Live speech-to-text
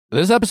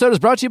This episode is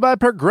brought to you by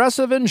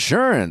Progressive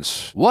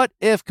Insurance. What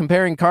if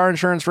comparing car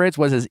insurance rates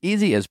was as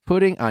easy as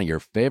putting on your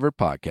favorite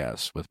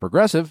podcast? With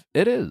Progressive,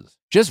 it is.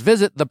 Just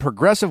visit the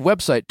Progressive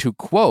website to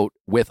quote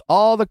with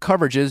all the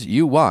coverages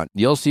you want.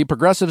 You'll see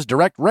Progressive's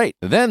direct rate.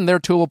 Then their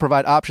tool will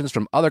provide options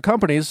from other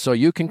companies so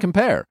you can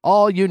compare.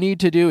 All you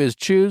need to do is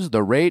choose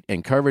the rate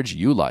and coverage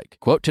you like.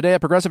 Quote today at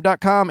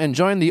Progressive.com and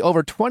join the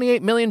over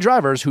 28 million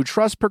drivers who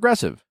trust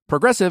Progressive.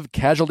 Progressive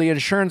Casualty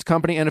Insurance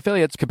Company and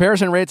Affiliates.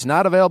 Comparison rates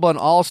not available in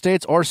all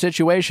states or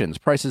situations.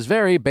 Prices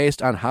vary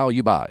based on how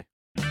you buy.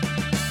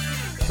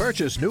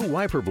 Purchase new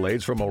wiper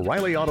blades from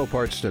O'Reilly Auto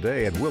Parts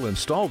today and we'll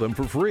install them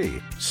for free.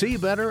 See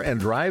better and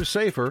drive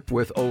safer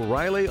with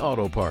O'Reilly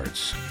Auto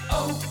Parts.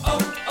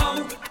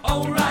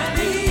 O'Reilly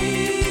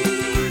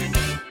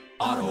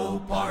Auto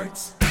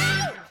Parts.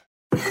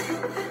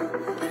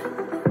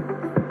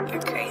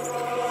 You're crazy.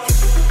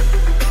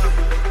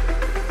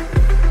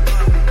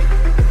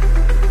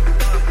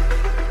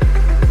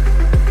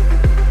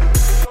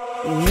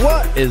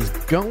 What is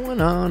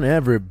going on,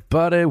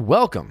 everybody?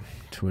 Welcome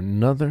to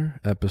another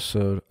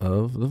episode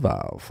of the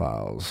Vial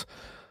Files.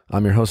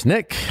 I'm your host,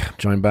 Nick,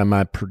 joined by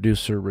my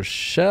producer,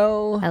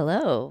 Rochelle.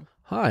 Hello.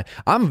 Hi.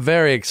 I'm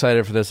very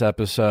excited for this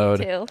episode.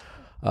 Me too.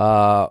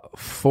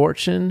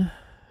 Fortune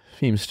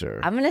Feimster.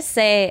 I'm going to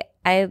say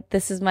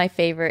this is my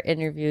favorite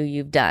interview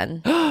you've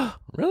done.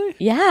 Really?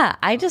 Yeah,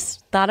 I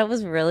just thought it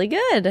was really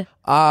good.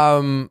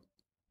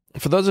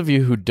 For those of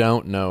you who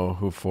don't know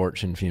who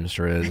Fortune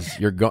Feimster is,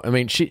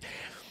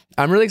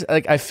 I'm really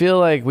like, I feel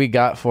like we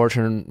got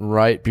Fortune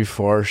right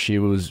before she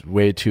was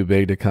way too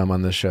big to come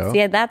on the show.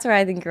 Yeah, that's where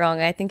I think you're wrong.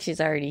 I think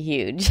she's already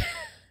huge.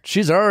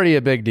 She's already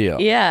a big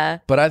deal. Yeah.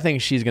 But I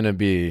think she's going to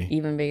be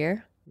Even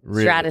bigger.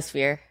 Really?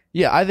 Stratosphere.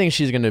 Yeah, I think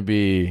she's going to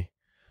be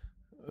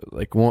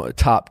like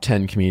top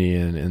 10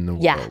 comedian in the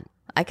world.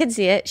 I could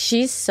see it.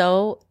 She's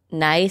so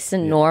nice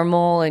and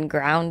normal and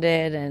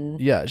grounded and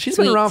she's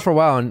sweet. been around for a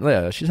while,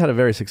 and she's had a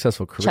very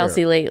successful career.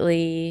 Chelsea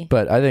lately.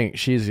 But I think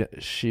she's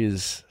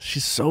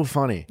so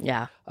funny.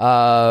 Yeah.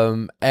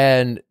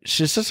 And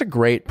she's just a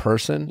great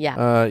person.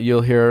 Yeah.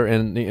 You'll hear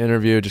in the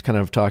interview just kind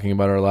of talking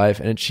about her life,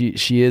 and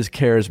she is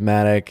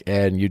charismatic,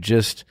 and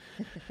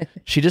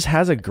she just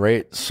has a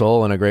great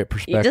soul and a great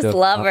perspective. You just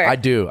love her. I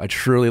do. I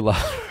truly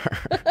love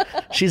her.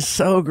 She's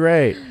so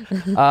great.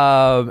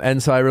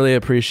 And so I really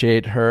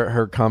appreciate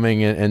her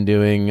coming and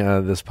doing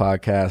this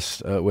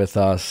podcast with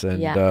us,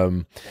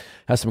 and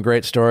has some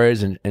great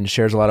stories and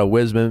shares a lot of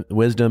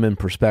wisdom and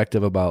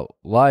perspective about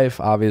life.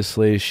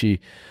 Obviously,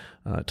 she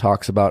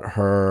talks about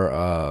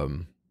her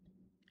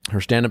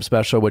stand-up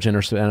special, which in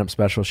her stand-up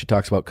special she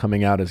talks about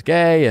coming out as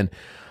gay and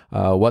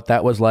what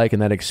that was like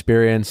and that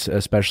experience,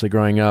 especially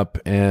growing up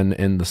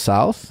in the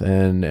South,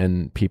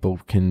 and people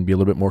can be a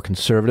little bit more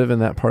conservative in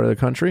that part of the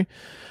country.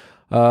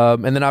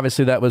 And then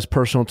obviously that was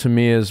personal to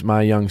me as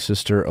my young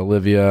sister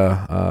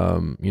Olivia,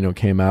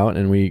 came out,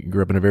 and we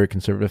grew up in a very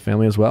conservative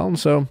family as well. And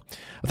so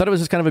I thought it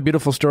was just kind of a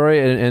beautiful story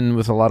and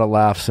with a lot of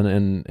laughs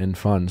and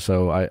fun.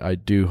 So I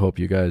do hope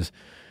you guys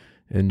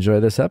enjoy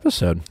this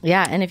episode.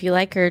 Yeah, and if you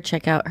like her,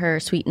 check out her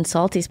Sweet and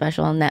Salty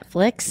special on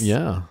Netflix.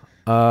 Yeah.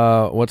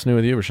 What's new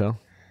with you, Rochelle?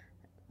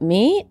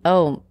 Me?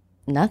 Oh,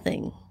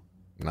 nothing.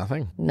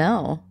 Nothing?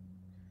 No.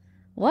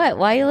 What?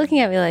 Why are you looking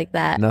at me like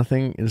that?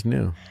 Nothing is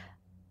new.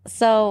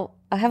 So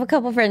I have a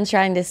couple friends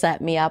trying to set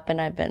me up, and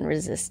I've been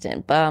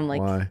resistant. But I'm like,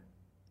 why?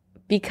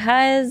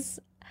 Because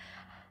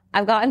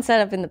I've gotten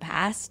set up in the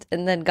past,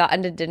 and then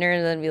gotten to dinner,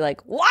 and then be like,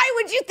 why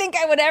would you think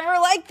I would ever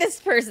like this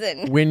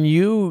person? When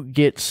you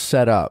get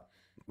set up,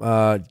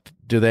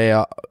 do they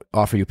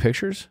offer you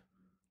pictures?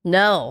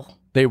 No.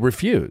 They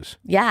refuse.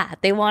 Yeah,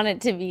 they want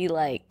it to be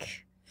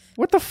like,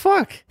 what the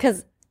fuck?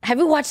 because have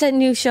you watched that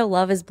new show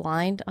Love is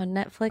Blind on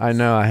Netflix? I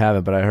know I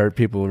haven't, but I heard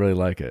people really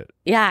like it.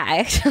 Yeah, I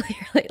actually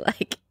really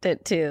liked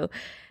it too,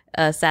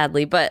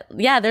 sadly. But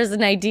yeah, there's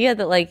an idea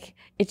that like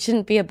it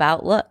shouldn't be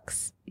about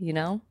looks, you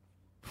know?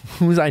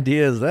 Whose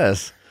idea is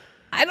this?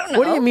 I don't know.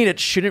 What do you mean it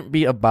shouldn't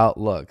be about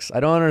looks? I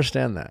don't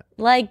understand that.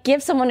 Like,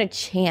 give someone a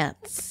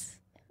chance.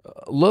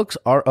 Looks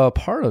are a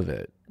part of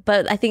it.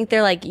 But I think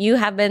they're like, you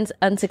have been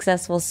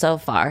unsuccessful so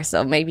far,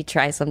 so maybe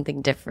try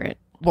something different.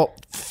 Well,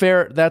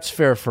 fair. That's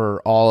fair for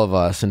all of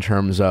us in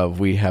terms of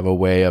we have a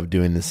way of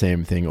doing the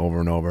same thing over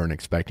and over and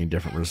expecting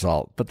different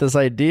result. But this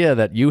idea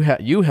that you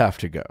have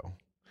to go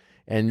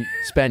and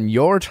spend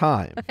your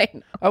time,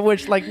 of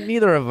which like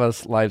neither of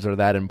us lives are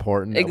that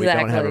important that we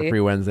don't have a free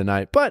Wednesday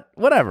night, but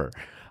whatever.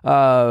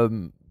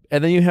 And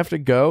then you have to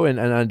go and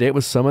on a date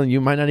with someone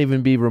you might not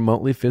even be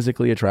remotely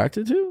physically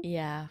attracted to.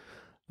 Yeah.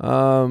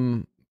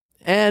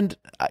 And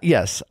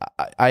yes,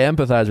 I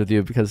empathize with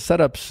you because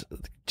setups,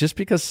 just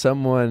because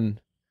someone,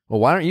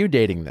 well, why aren't you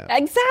dating them?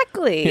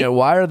 Exactly. You know,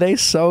 why are they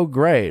so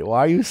great? Why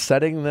are you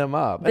setting them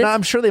up? And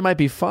I'm sure they might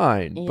be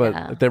fine,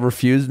 but if they're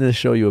refusing to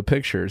show you a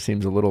picture, it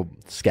seems a little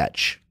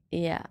sketch.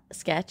 Yeah,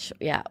 sketch.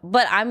 Yeah,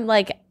 but I'm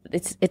like,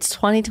 it's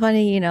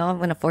 2020. You know, I'm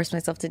gonna force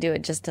myself to do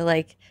it just to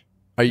like.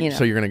 Are you?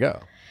 So you're gonna go?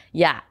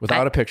 Yeah.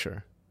 Without a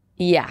picture.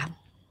 Yeah.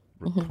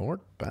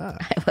 Report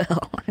back.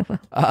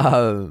 I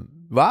will.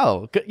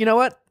 Wow. You know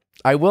what?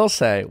 I will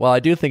say, well, I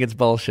do think it's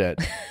bullshit.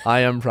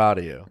 I am proud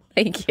of you.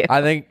 Thank you.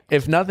 I think,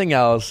 if nothing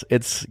else,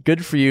 it's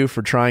good for you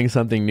for trying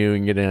something new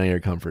and getting out of your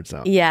comfort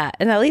zone. Yeah,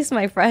 and at least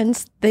my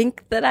friends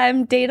think that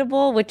I'm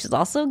dateable, which is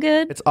also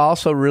good. It's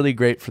also really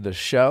great for the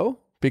show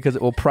because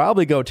it will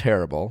probably go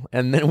terrible,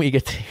 and then we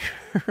get to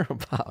hear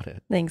about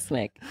it. Thanks,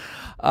 Nick.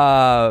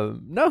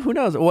 No, who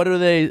knows? What do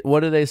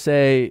they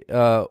say?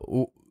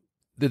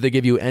 Did they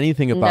give you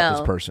anything about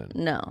this person?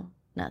 No,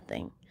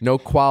 nothing. No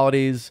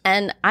qualities.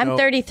 And I'm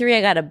 33.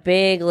 I got a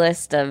big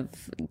list of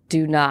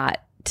do not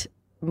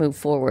move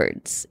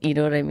forwards. You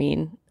know what I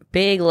mean?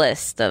 Big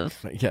list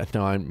of. Yeah,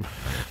 no, I'm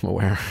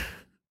aware.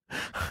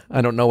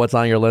 I don't know what's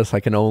on your list. I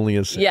can only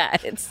assume. Yeah,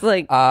 it's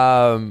like.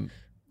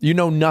 You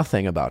know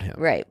nothing about him.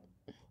 Right.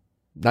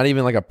 Not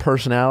even like a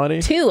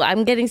personality? 2.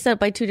 I'm getting set up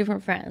by 2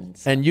 different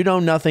friends. And you know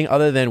nothing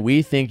other than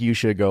we think you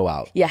should go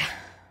out. Yeah.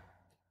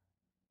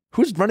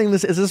 Who's running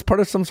this? Is this part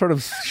of some sort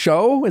of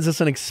show? Is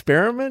this an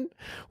experiment?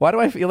 Why do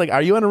I feel like,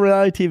 are you on a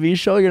reality TV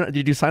show?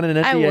 Did you sign an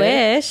NDA? I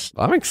wish.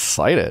 I'm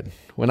excited.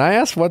 When I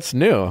ask what's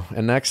new,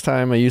 and next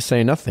time you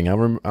say nothing,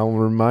 I'll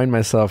remind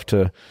myself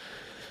to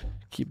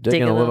keep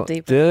digging a little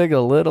deeper. Dig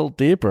a little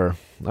deeper.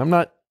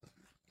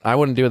 I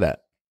wouldn't do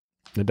that.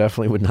 I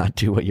definitely would not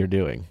do what you're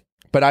doing.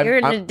 But you're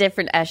in a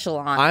different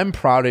echelon. I'm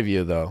proud of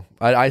you, though.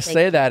 I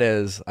say that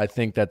as I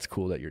think that's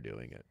cool that you're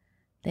doing it.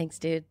 Thanks,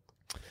 dude.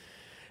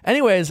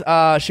 Anyways,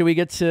 should we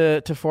get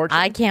to Fortune?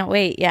 I can't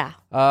wait. Yeah.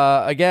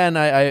 Again,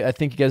 I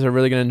think you guys are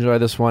really going to enjoy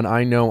this one.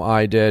 I know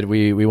I did.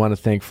 We want to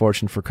thank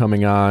Fortune for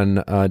coming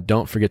on.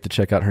 Don't forget to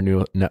check out her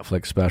new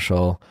Netflix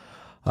special.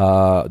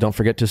 Don't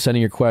forget to send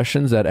in your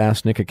questions at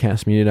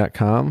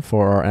asknick@castmedia.com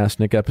for our Ask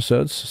Nick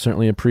episodes.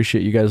 Certainly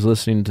appreciate you guys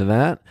listening to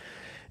that.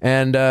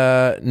 And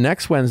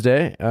next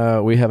Wednesday,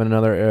 we have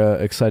another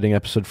exciting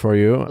episode for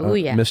you. Oh,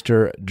 yeah.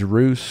 Mr.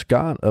 Drew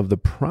Scott of the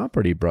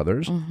Property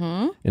Brothers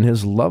and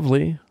his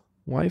lovely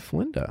wife,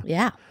 Linda.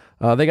 Yeah.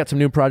 They got some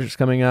new projects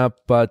coming up,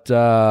 but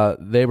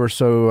they were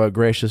so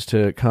gracious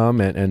to come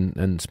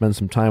and spend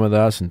some time with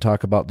us and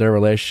talk about their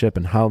relationship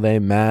and how they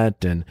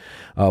met and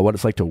what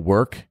it's like to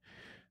work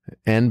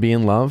and be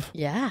in love.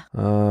 Yeah.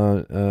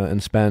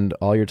 And spend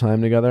all your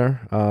time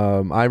together.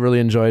 I really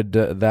enjoyed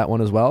that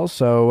one as well.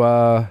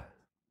 So,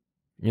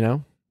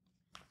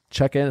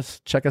 check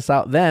us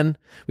out then.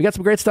 We got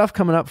some great stuff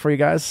coming up for you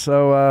guys.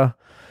 So,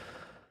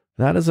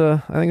 I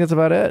think that's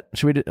about it.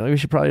 We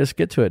should probably just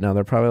get to it now.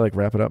 They're probably like,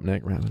 wrap it up,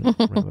 Nick. Wrap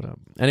it up.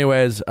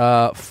 Anyways,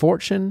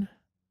 Fortune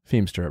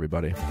Feimster,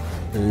 everybody.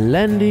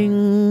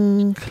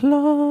 Lending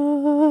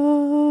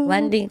Club.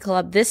 Lending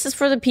Club. This is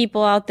for the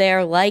people out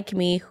there like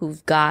me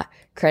who've got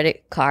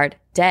credit card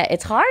debt.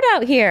 It's hard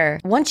out here.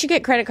 Once you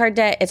get credit card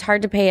debt, it's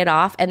hard to pay it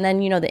off. And then,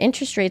 the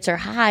interest rates are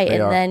high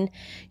then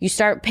you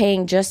start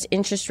paying just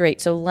interest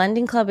rates. So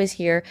Lending Club is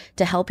here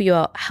to help you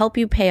out, help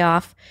you pay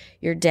off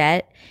your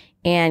debt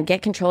and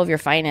get control of your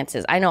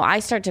finances. I know I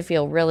start to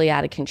feel really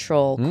out of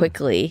control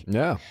quickly.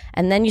 Yeah.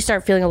 And then you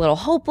start feeling a little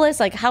hopeless.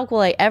 Like, how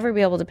will I ever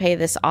be able to pay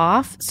this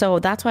off? So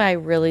that's why I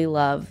really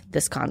love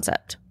this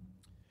concept.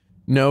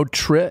 No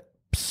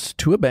trips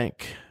to a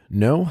bank.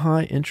 No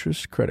high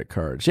interest credit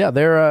cards. Yeah,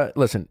 they're,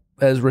 listen,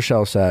 as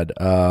Rochelle said,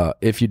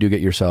 if you do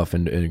get yourself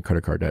in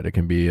credit card debt, it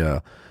can be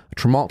a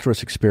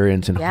tumultuous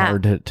experience and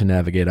hard to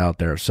navigate out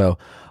there. So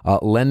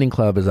Lending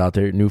Club is out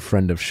there, new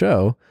friend of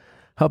show,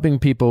 helping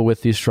people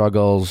with these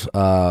struggles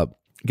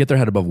get their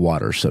head above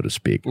water, so to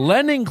speak.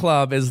 Lending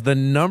Club is the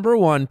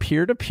 #1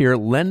 peer-to-peer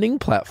lending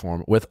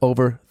platform with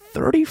over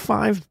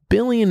 $35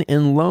 billion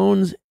in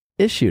loans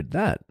issued.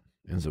 That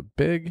is a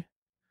big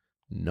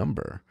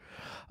number.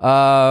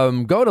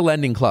 Go to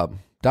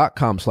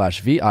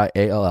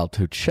lendingclub.com/VIALL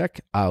to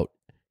check out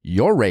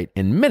your rate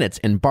in minutes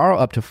and borrow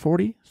up to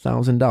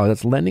 $40,000.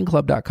 That's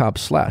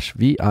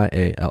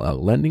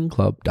lendingclub.com/VIALL.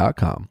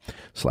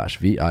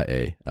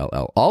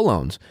 Lendingclub.com/VIALL. All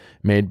loans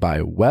made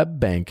by Web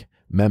Bank,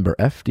 member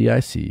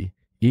FDIC,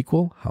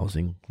 equal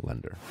housing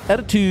lender.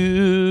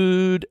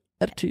 Attitude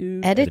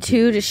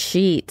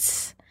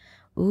sheets.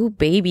 Ooh,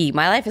 baby.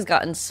 My life has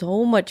gotten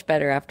so much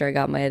better after I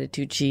got my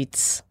attitude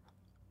sheets.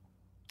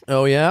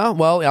 Oh, yeah?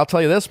 Well, I'll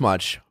tell you this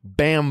much.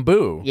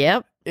 Bamboo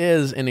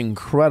is an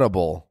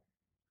incredible...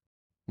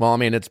 Well, I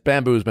mean,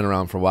 bamboo's been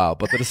around for a while,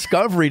 but the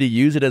discovery to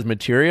use it as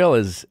material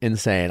is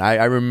insane.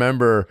 I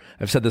remember,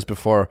 I've said this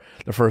before,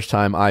 the first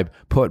time I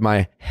put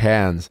my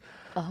hands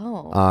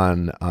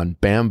on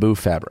bamboo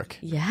fabric.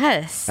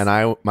 Yes.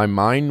 And my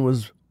mind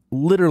was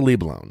literally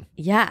blown.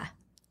 Yeah.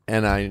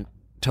 And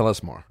tell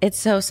us more. It's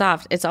so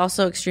soft. It's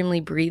also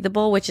extremely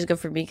breathable, which is good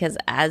for me because,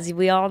 as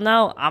we all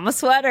know, I'm a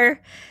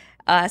sweater.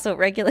 So it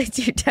regulates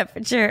your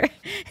temperature.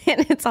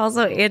 And it's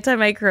also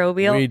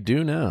antimicrobial. We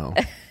do know.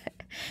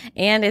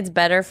 And it's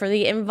better for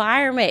the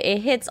environment. It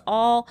hits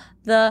all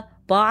the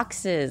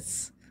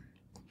boxes.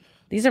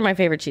 These are my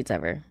favorite sheets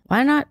ever.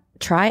 Why not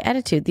try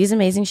Attitude? These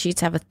amazing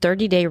sheets have a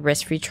 30-day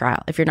risk-free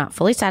trial. If you're not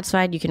fully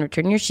satisfied, you can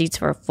return your sheets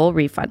for a full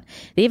refund.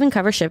 They even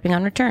cover shipping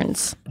on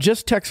returns.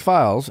 Just text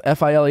FILES,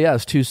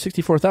 FILES, to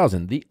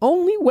 64,000. The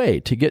only way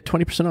to get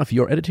 20% off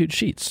your Attitude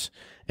sheets.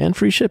 And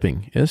free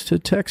shipping is to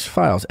text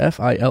files,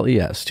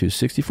 FILES, to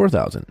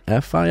 64,000.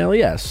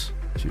 FILES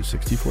to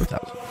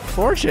 64,000.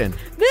 Fortune,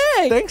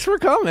 Nick, thanks for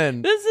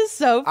coming. this is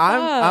so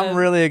fun. I'm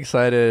really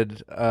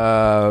excited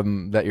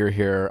that you're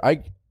here.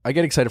 I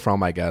get excited for all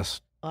my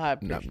guests. I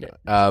appreciate it.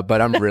 But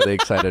I'm really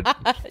excited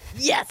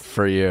Yes.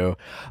 for you.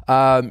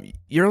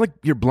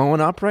 You're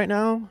blowing up right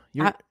now.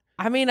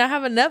 I mean, I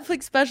have a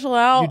Netflix special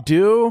out. You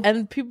do?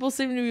 And people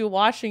seem to be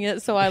watching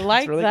it, so I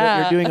like Really that.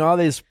 good. You're doing all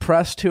these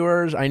press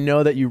tours. I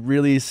know that you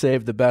really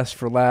saved the best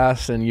for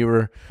last, and you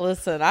were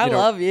Listen, I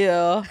love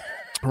you.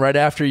 right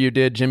after you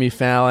did Jimmy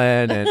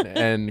Fallon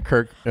and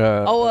Kirk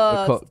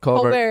Colbert.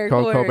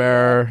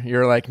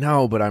 You're like,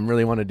 no, but I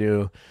really want to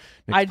do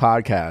Nick's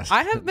podcast.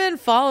 I have been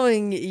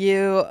following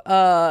you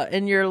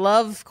in your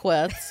love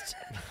quest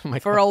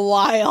for a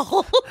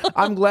while.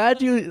 I'm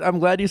glad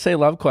you say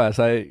Love Quest.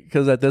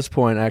 Because at this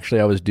point,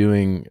 actually, I was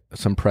doing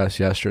some press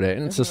yesterday,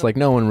 and it's just like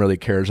no one really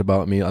cares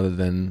about me other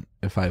than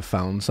if I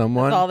found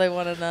someone. That's all they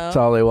want to know. That's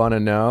all they want to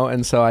know.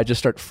 And so I just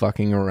start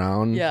fucking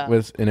around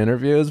in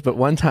interviews. But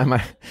one time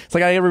it's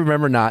like I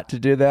remember not to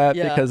do that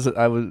because it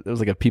was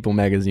like a People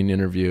magazine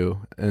interview,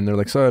 and they're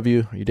like, "So are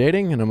you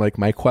dating?" And I'm like,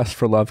 "My quest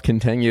for love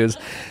continues."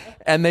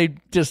 And they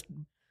just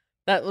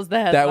that was the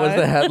headline. That was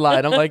the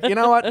headline. I'm like, you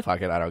know what?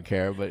 Fuck it, I don't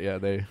care. But yeah,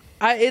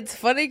 it's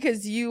funny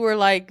because you were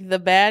like the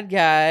bad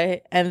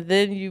guy, and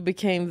then you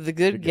became the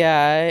good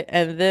guy,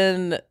 and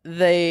then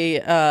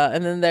they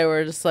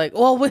were just like,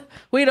 well,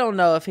 we don't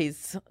know if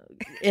he's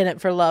in it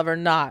for love or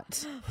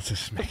not. Let's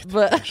just make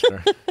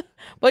it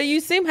but you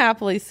seem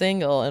happily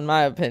single, in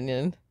my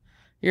opinion.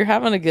 You're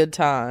having a good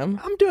time.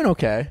 I'm doing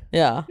okay.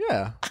 Yeah.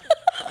 Yeah.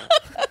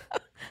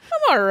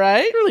 I'm all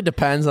right. It really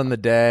depends on the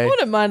day. I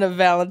wouldn't mind a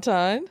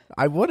Valentine.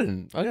 I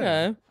wouldn't.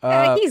 Okay.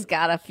 He's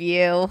got a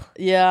few.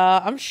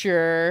 Yeah, I'm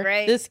sure.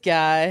 Right. This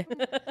guy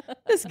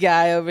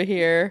over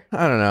here.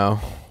 I don't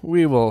know.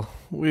 We will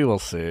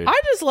see.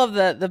 I just love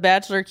that The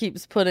Bachelor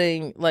keeps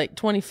putting like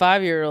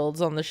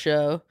 25-year-olds on the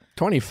show.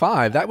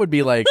 25? That would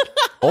be like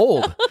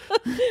old.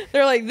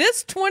 They're like,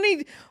 this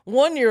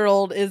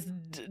 21-year-old is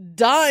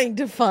dying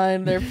to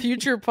find their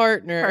future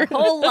partner. Her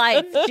whole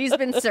life, she's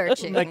been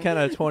searching. That kind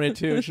of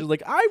 22. She's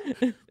like,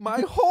 my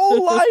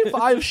whole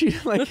life,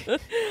 she's like,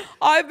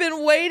 I've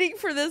been waiting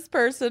for this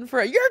person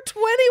for. You're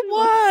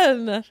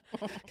 21.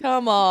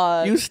 Come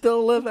on. You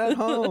still live at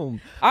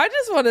home. I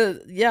just want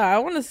to. Yeah, I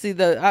want to see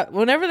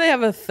whenever they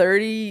have a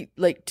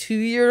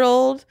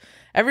 2-year-old.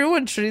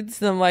 Everyone treats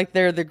them like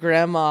they're the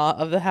grandma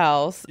of the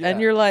house, and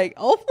you're like,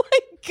 oh my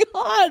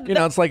God. You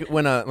know, it's like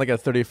when a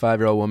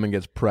 35-year-old woman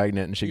gets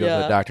pregnant and she goes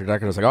to the doctor. The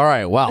doctor's like, all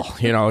right, well,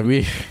 you know,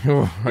 you're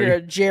a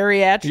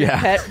geriatric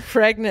pet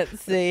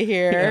pregnancy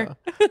here.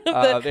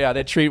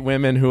 They treat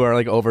women who are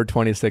like over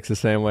 26 the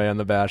same way on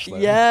The Bachelor.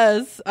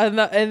 Yes, and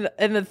the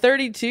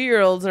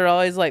 32-year-olds are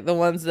always like the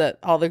ones that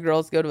all the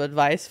girls go to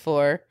advice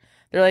for.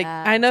 They're like,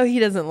 I know he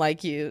doesn't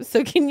like you,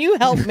 so can you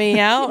help me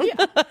out?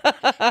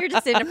 You're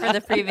just in it for the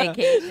free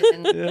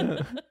vacation. Yeah.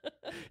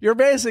 You're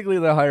basically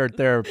the hired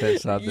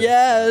therapist out there.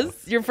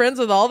 Yes, you're friends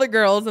with all the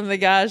girls, and the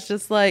guy's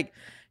just like,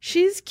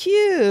 she's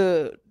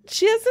cute.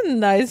 She has a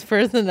nice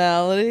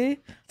personality.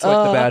 It's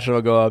like The Bachelor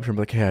will go up and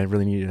be like, hey, I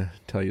really need to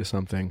tell you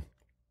something.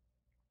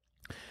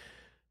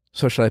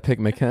 So should I pick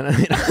McKenna?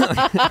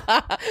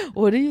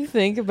 What do you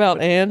think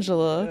about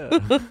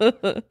Angela?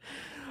 Yeah.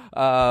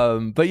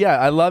 But yeah,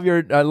 I love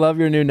your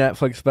new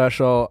Netflix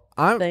special.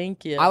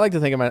 Thank you. I like to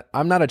think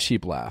I'm not a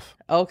cheap laugh.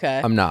 Okay.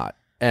 I'm not.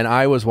 And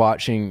I was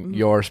watching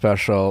your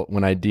special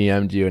when I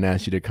DM'd you and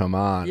asked you to come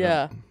on.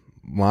 Yeah.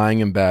 Lying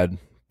in bed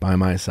by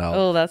myself.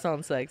 Oh, that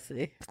sounds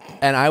sexy.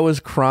 And I was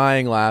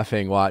crying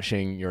laughing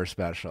watching your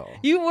special.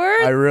 You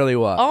were? I really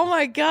was. Oh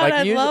my God,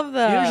 I love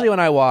that. Usually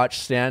when I watch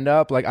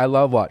stand-up, like I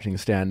love watching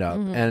stand-up.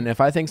 And if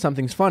I think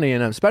something's funny,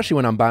 and especially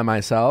when I'm by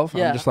myself,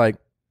 I'm just like,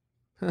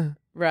 huh.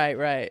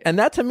 Right. And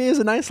that to me is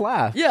a nice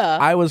laugh. Yeah.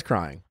 I was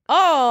crying.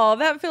 Oh,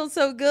 that feels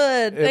so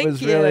good.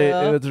 Thank you.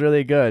 It was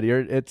really good. You're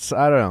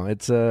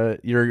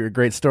a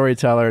great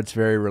storyteller. It's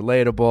very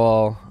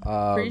relatable.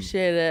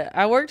 Appreciate it.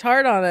 I worked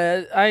hard on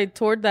it. I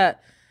toured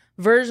that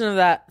version of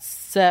that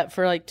set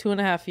for like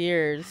 2.5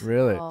 years.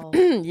 Really? Oh.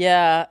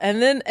 Yeah. And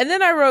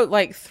then I wrote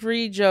like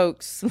 3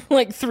 jokes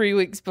like 3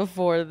 weeks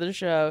before the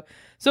show.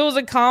 So it was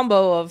a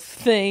combo of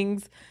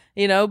things.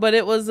 You know, but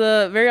it was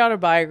very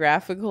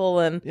autobiographical,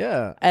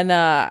 and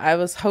I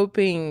was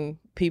hoping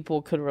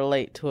people could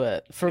relate to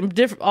it from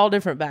all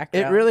different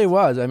backgrounds. It really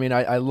was. I mean,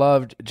 I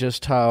loved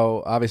just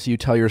how obviously you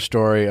tell your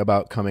story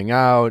about coming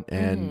out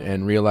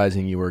and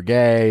realizing you were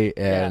gay,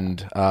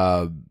 and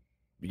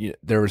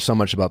there was so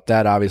much about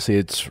that. Obviously,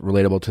 it's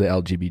relatable to the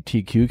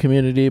LGBTQ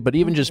community, but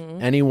even just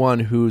anyone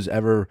who's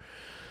ever,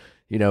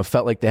 you know,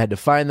 felt like they had to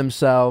find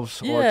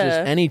themselves, or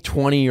just any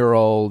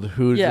 20-year-old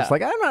who's just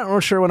like, I'm not real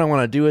sure what I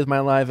want to do with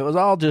my life. It was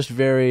all just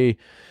very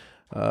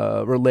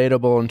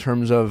relatable in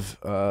terms of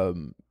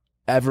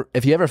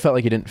if you ever felt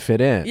like you didn't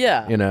fit in,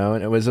 you know,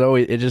 and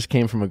it just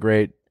came from a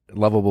great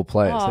lovable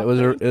place. Oh,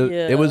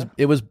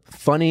 it was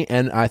funny,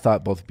 and I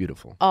thought both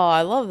beautiful. Oh,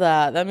 I love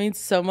that. That means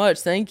so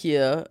much. Thank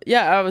you.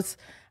 Yeah,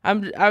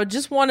 I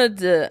just wanted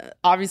to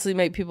obviously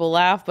make people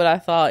laugh, but I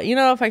thought,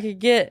 if I could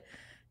get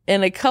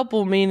in a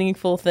couple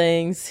meaningful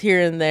things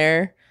here and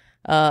there,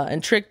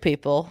 and trick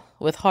people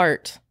with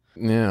heart,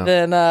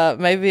 then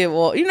maybe it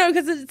will,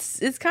 because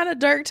it's kind of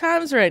dark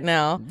times right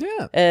now.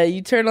 Yeah.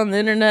 You turn on the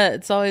internet,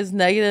 it's always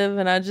negative,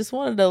 and I just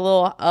wanted a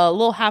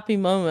little happy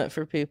moment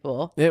for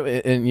people.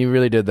 And you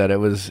really did that. It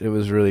was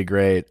really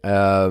great.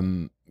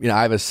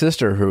 I have a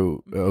sister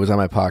who was on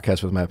my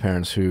podcast with my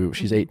parents who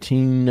she's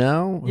 18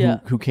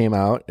 now, who came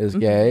out as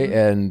gay.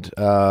 And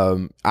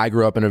I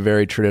grew up in a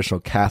very traditional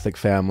Catholic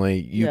family.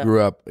 You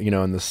grew up,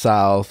 in the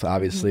South,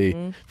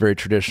 obviously, very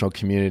traditional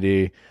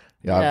community.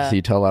 Obviously,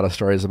 you tell a lot of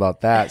stories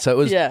about that. So it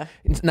was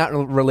it's not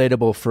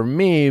relatable for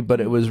me,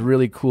 but it was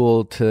really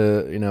cool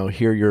to,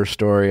 hear your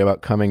story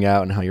about coming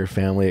out and how your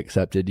family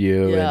accepted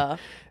you. Yeah.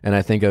 And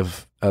I think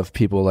of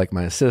people like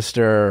my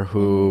sister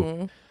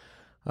who...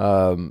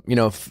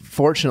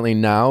 fortunately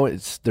now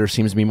there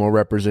seems to be more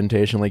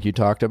representation like you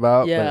talked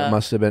about, but it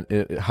must have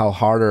been how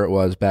harder it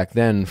was back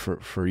then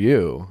for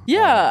you.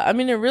 Yeah. I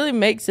mean, it really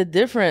makes a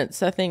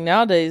difference. I think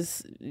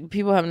nowadays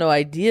people have no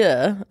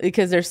idea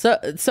because there's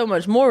so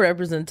much more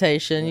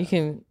representation. You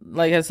can,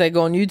 like I said,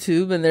 go on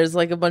YouTube and there's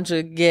like a bunch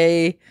of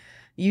gay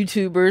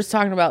YouTubers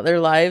talking about their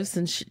lives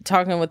and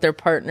talking with their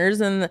partners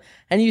and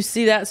you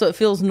see that. So it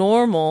feels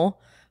normal,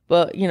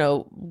 but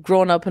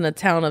growing up in a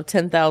town of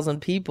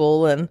 10,000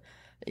 people and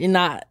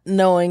not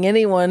knowing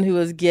anyone who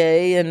was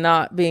gay and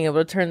not being able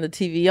to turn the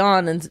TV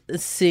on and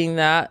seeing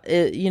that,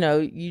 you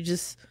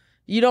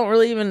don't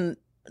really even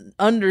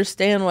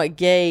understand what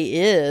gay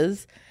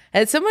is.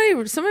 And somebody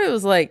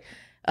was like,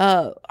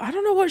 I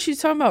don't know what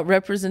she's talking about.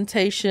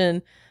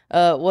 Representation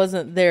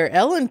wasn't there.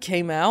 Ellen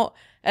came out.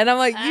 And I'm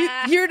like,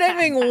 you're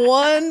naming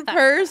one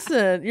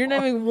person. You're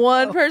naming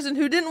one person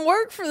who didn't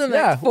work for the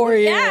next 4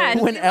 years. Yeah,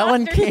 when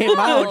Ellen came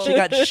out, she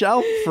got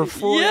shelved for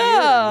 4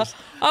 years.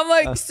 I'm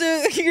like, so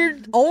you're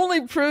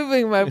only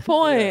proving my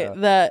point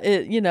that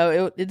it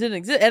didn't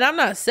exist. And I'm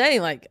not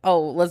saying like,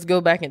 oh, let's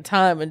go back in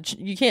time and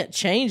you can't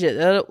change it.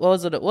 That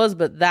was what it was.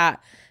 But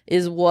that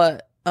is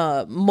what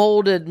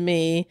molded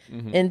me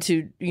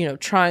into,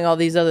 trying all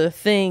these other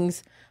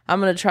things. I'm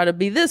going to try to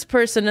be this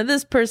person and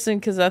this person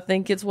because I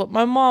think it's what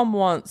my mom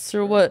wants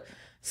or what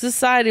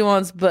society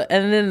wants.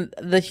 And then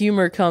the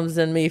humor comes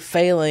in me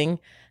failing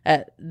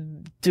at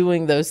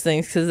doing those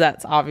things because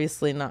that's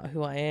obviously not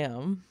who I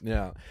am.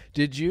 Yeah.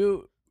 Did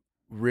you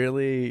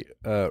really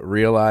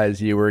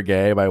realize you were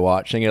gay by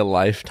watching a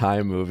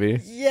Lifetime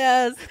movie?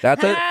 Yes.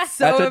 That's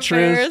a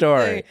true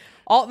story.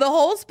 The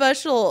whole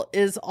special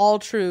is all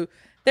true.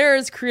 There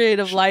is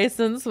creative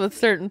license with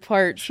certain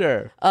parts.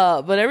 Sure.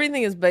 But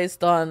everything is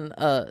based on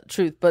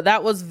truth. But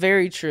that was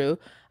very true.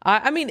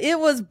 I mean, it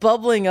was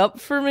bubbling up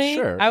for me.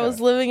 Sure. I was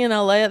living in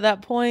LA at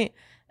that point.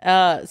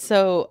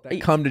 So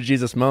that come to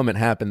Jesus moment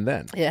happened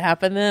then. It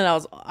happened then. I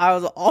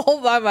was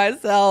all by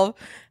myself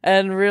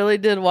and really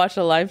did watch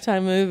a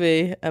Lifetime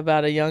movie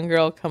about a young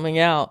girl coming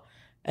out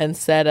and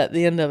said at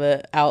the end of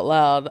it out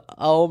loud,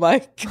 "Oh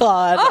my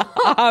God,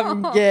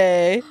 I'm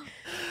gay."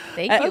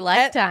 Thank you,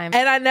 Lifetime.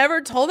 And I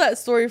never told that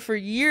story for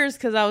years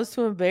because I was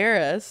too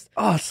embarrassed.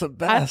 Oh, it's the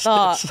best.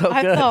 I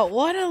good. thought,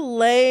 what a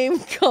lame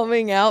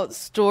coming out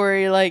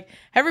story. Like,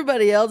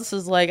 everybody else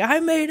is like,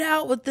 I made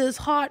out with this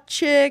hot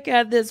chick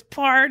at this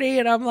party.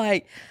 And I'm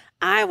like,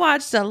 I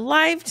watched a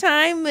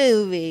Lifetime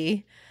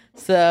movie.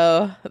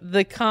 So,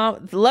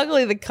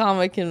 luckily the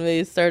comic in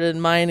me started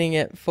mining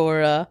it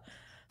for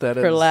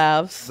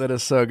laughs. That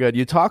is so good.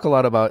 You talk a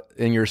lot about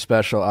in your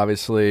special,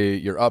 obviously,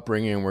 your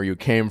upbringing, where you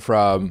came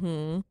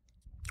from.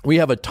 We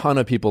have a ton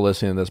of people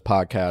listening to this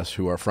podcast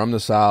who are from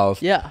the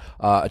South. Yeah.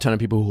 A ton of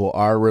people who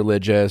are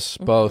religious,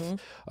 both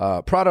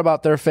proud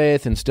about their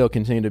faith and still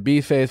continue to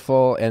be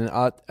faithful. And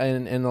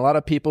a lot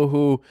of people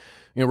who,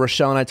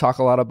 Rochelle and I talk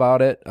a lot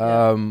about it.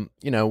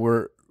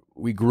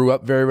 We grew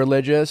up very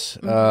religious,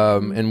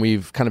 and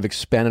we've kind of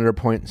expanded our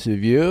points of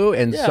view.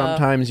 And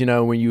sometimes,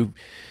 when you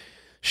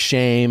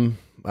shame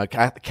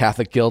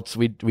Catholic guilt,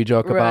 we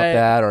joke about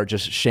that, or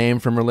just shame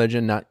from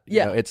religion.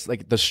 It's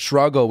like the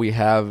struggle we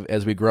have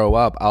as we grow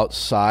up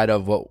outside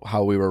of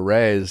how we were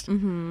raised.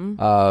 And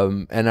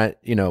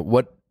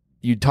what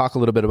you talk a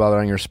little bit about it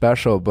on your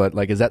special, but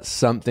like, is that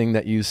something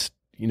that you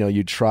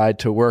tried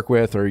to work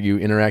with, or you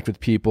interact with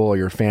people or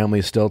your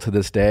family still to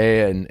this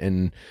day?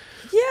 And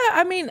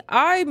I mean,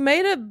 I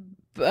made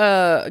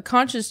a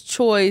conscious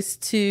choice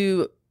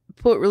to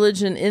put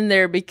religion in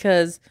there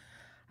because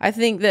I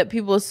think that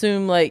people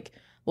assume like,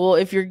 well,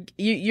 if you're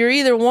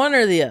either one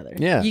or the other.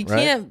 Yeah, you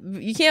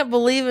can't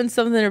believe in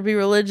something or be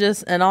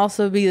religious and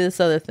also be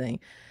this other thing.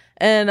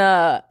 And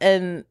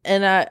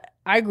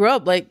I grew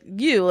up like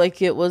you,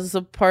 like it was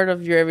a part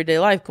of your everyday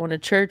life. Going to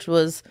church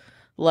was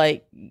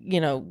like,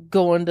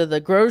 going to the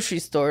grocery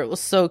store. It was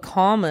so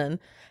common,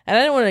 and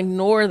I didn't want to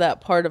ignore that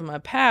part of my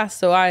past.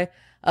 So I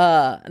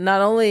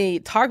not only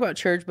talk about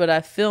church, but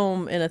I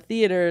film in a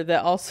theater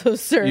that also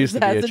serves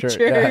as a church.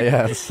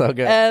 Yeah, it's so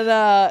good.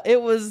 And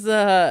it was,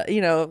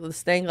 the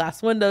stained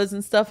glass windows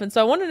and stuff. And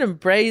so I wanted to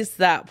embrace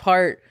that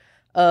part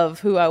of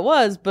who I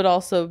was, but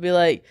also be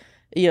like,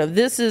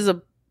 this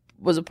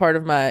was a part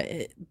of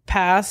my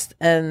past,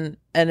 and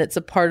it's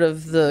a part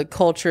of the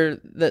culture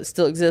that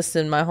still exists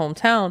in my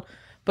hometown.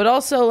 But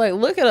also, like,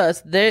 look at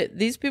us.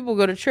 These people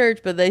go to church,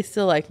 but they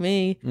still like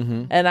me.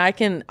 And I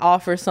can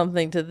offer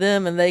something to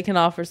them, and they can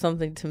offer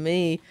something to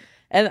me.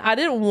 And I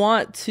didn't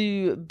want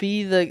to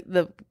be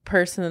the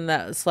person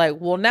that's like,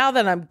 well, now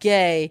that I'm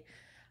gay,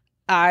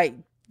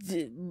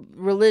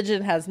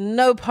 religion has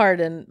no part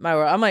in my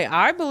world. I'm like,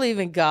 I believe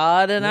in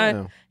God, and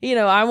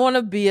I want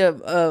to be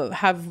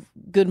have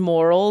good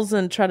morals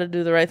and try to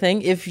do the right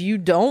thing. If you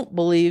don't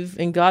believe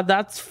in God,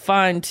 that's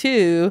fine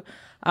too.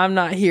 I'm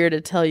not here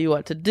to tell you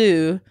what to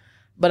do,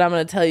 but I'm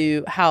going to tell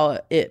you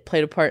how it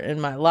played a part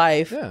in my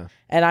life. Yeah.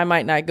 And I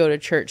might not go to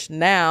church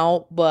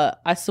now,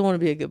 but I still want to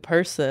be a good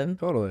person.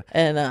 Totally.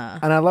 And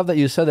I love that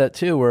you said that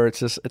too, where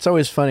it's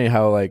always funny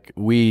how, like,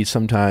 we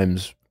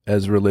sometimes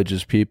as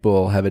religious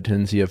people have a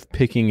tendency of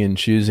picking and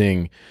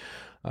choosing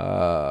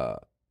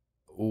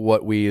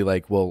what we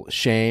like will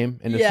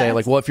shame, and to say,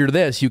 like, well, if you're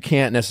this, you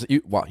can't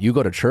necessarily, you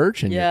go to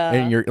church, and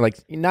you're like,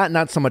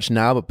 not so much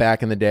now, but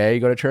back in the day,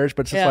 you go to church,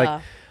 but it's just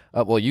like,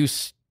 well, you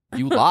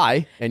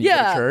lie and you go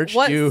to church.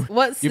 You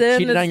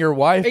cheated on your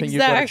wife and you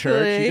go to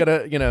church. You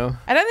gotta,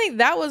 And I think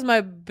that was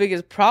my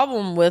biggest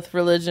problem with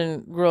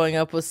religion growing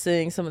up, was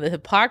seeing some of the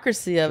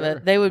hypocrisy of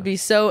it. They would be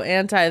so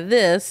anti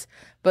this,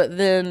 but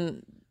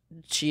then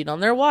cheat on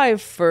their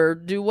wife or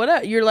do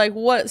whatever. You're like,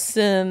 what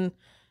sin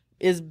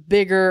is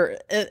bigger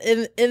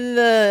in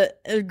the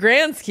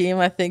grand scheme?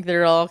 I think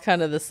they're all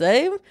kind of the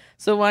same.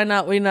 So why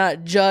not we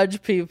not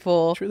judge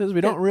people? Truth is, we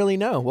don't really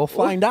know. We'll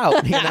find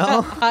out.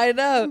 I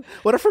know.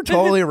 What if we're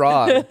totally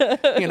wrong?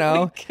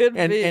 Could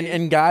be.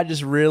 And God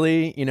just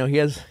really, he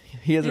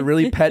has a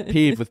really pet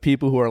peeve with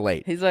people who are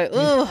late. He's like,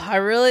 oh, I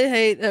really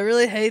hate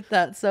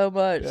that so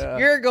much. Yeah.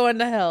 You're going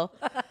to hell.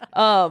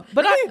 But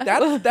really?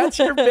 That's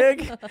your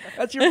big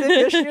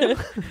issue.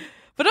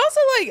 But also,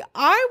 like,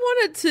 I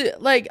wanted to,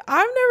 like,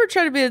 I've never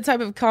tried to be the type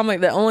of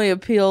comic that only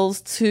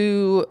appeals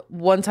to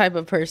one type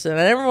of person.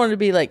 I never wanted to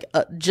be, like,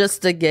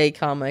 just a gay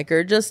comic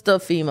or just a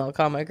female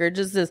comic or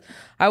just this.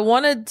 I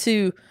wanted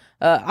to,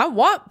 I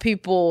want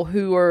people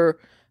who are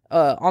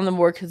on the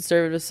more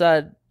conservative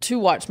side to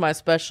watch my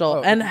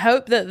special and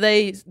hope that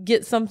they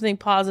get something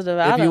positive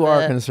out of it. If you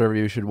are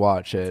conservative, you should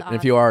watch it. And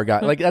if you are a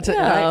guy, like, that's it.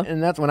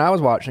 And that's when I was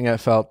watching, I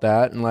felt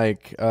that. And,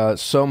 like,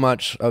 so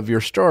much of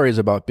your story is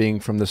about being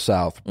from the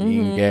South,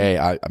 being gay.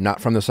 I'm not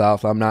from the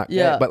South. I'm not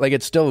gay. But, like,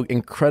 it's still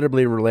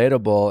incredibly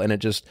relatable. And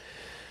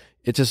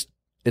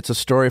it's a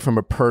story from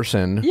a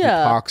person who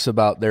talks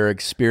about their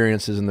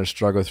experiences and their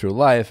struggle through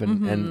life,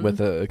 and with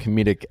a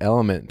comedic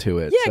element to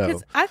it. Yeah,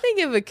 because I think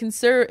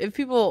if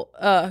people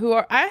who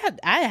are, I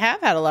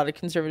have had a lot of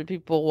conservative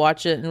people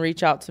watch it and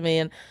reach out to me,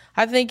 and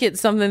I think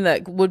it's something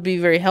that would be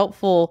very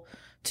helpful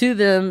to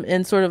them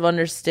in sort of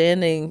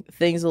understanding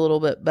things a little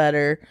bit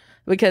better.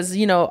 Because,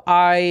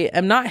 I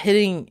am not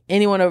hitting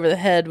anyone over the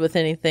head with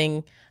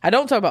anything. I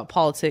don't talk about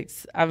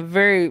politics.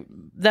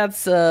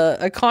 That's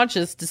a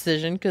conscious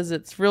decision because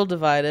it's real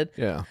divided.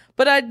 Yeah.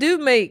 But I do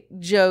make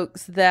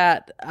jokes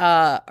that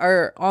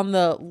are on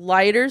the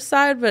lighter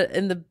side, but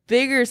in the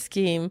bigger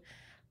scheme,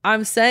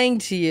 I'm saying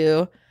to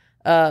you,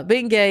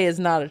 being gay is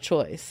not a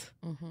choice.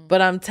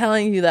 But I'm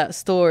telling you that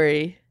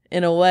story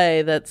in a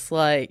way that's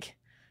like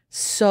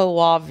so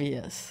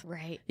obvious.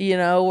 Right.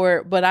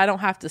 But I don't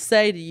have to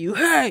say to you,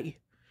 hey,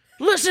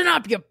 listen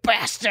up, you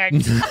bastard.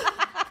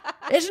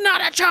 It's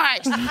not a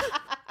choice.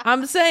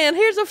 I'm saying,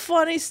 here's a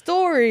funny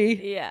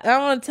story. Yeah. I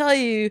want to tell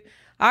you,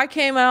 I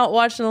came out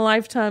watching a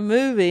Lifetime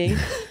movie.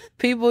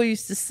 People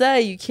used to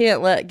say you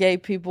can't let gay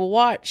people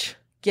watch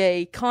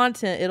gay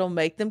content. It'll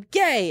make them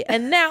gay.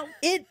 And now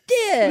it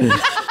did.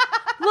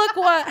 Look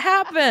what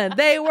happened.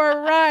 They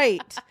were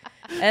right.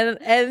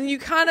 And you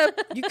kind of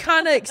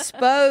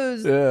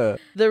expose the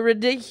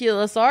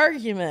ridiculous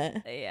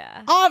argument.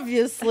 Yeah.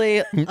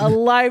 Obviously, a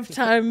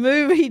Lifetime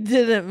movie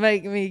didn't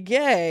make me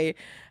gay.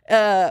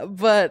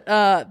 But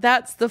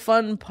that's the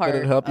fun part.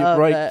 It'll help you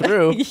break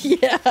through.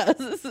 Yes.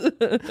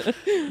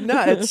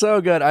 No, it's so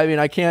good. I mean,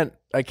 I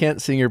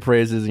can't sing your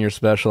praises in your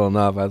special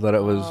enough. I thought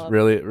it was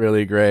really,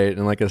 really great.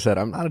 And like I said,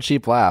 I'm not a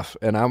cheap laugh.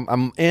 And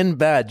I'm in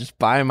bed just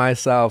by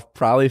myself,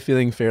 probably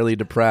feeling fairly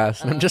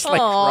depressed. And I'm just like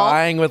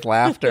crying with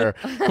laughter.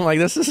 I'm like,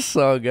 this is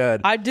so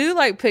good. I do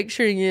like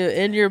picturing you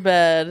in your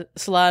bed,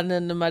 sliding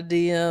into my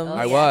DM.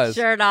 I was.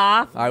 Shirt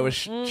off. I was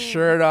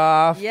shirt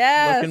off.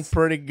 Yes. Looking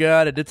pretty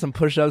good. I did some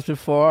push-ups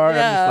before. And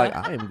I'm just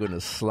like, I am going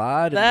to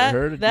slide into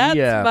her DM.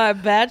 That's my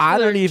bachelor I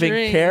don't even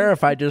dream. care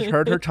if I just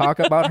heard her talk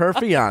about her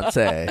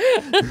fiance.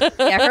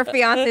 Yeah, her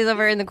fiance's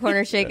over in the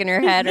corner shaking her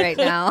head right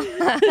now.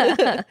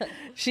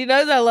 She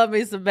knows I love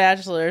me some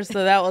Bachelor,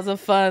 so that was a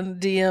fun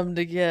DM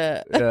to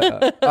get.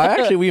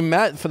 Yeah. We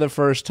met for the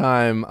first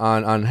time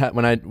on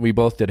when we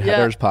both did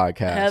Heather's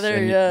podcast. Heather,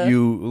 and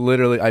you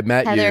literally, I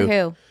met you. Heather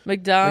who?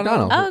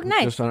 McDonald. Oh,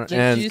 nice.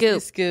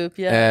 And Scoop,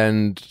 yeah.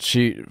 And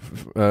she,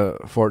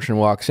 Fortune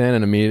walks in,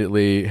 and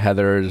immediately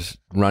Heather's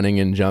running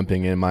and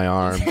jumping in my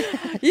arms.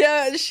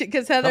 Yeah,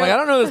 because Heather. I'm like, I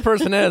don't know who this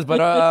person is, but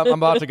I'm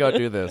about to go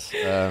do this.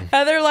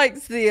 Heather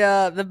likes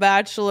the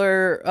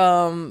Bachelor,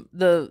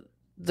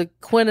 the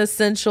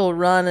quintessential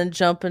run and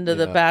jump into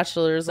the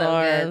Bachelor's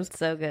arms.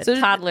 So good.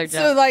 Toddler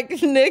jump. So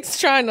like Nick's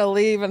trying to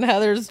leave and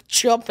Heather's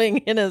jumping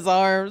in his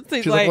arms.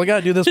 She's like, we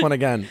gotta do this one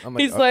again. I'm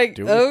like, he's like,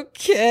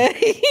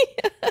 okay.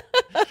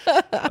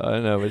 I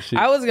know, but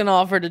I was gonna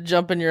offer to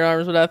jump in your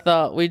arms, but I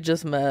thought we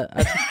just met.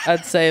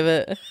 I'd save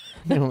it.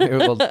 maybe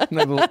we'll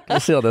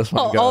see how this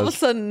one goes. All of a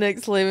sudden,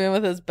 Nick's leaving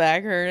with his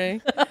back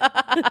hurting.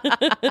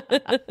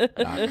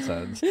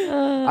 Nonsense.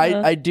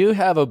 I do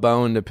have a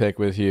bone to pick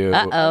with you.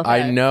 Uh-oh.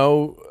 I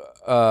know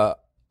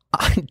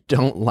I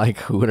don't like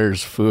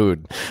Hooters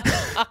food.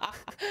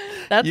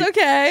 That's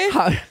okay.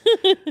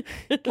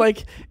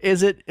 Like,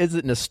 is it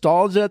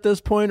nostalgia at this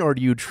point, or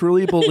do you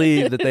truly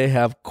believe that they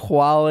have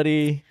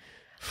quality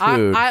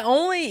food? I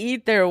only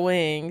eat their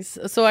wings,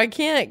 so I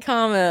can't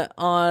comment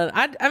on.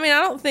 I mean, I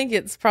don't think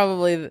it's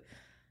probably.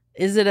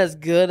 Is it as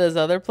good as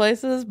other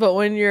places? But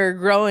when you're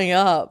growing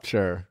up,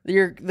 sure,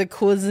 the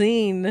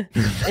cuisine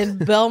in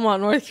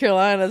Belmont, North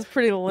Carolina is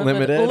pretty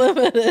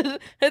limited.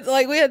 It's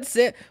like we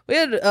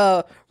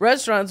had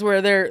restaurants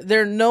where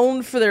they're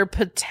known for their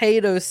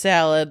potato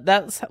salad.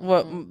 That's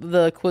what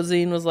the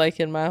cuisine was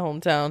like in my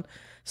hometown.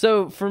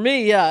 So for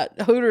me, yeah,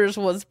 Hooters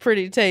was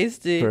pretty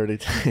tasty.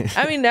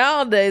 I mean,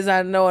 nowadays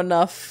I know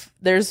enough.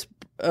 There's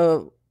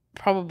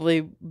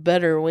probably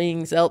better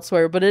wings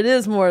elsewhere, but it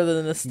is more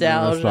the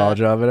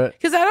nostalgia of it.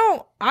 Because I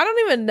don't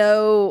even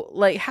know,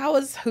 like, how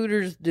is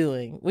Hooters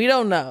doing? We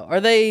don't know.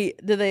 I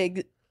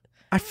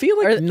feel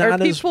like are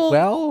not as people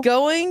well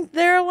going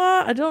there a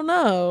lot? I don't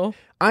know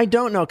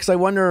because I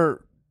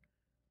wonder.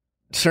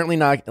 Certainly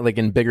not like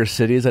in bigger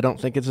cities. I don't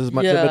think it's as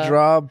much of a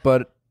draw,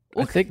 but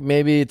I think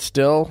maybe it's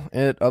still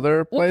at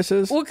other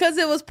places. Well, because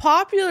it was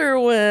popular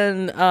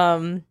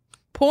when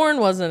porn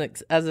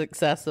wasn't as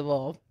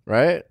accessible.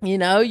 Right? You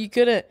know, you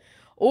couldn't,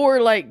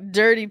 or like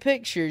dirty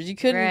pictures. You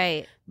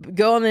couldn't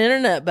go on the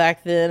internet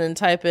back then and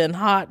type in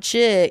hot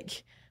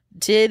chick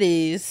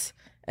titties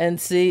and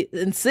see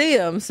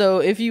them. So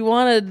if you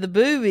wanted the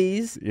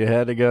boobies, you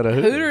had to go to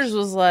Hooters. Hooters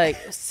was like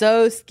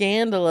so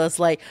scandalous.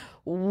 Like,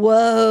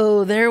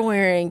 whoa, they're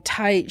wearing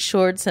tight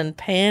shorts and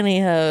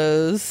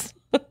pantyhose.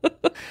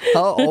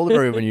 How old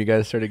were you when you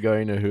guys started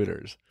going to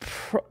Hooters?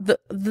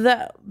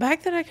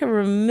 Back then I can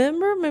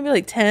remember, maybe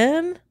like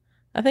 10.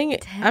 I think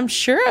 10? I'm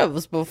sure it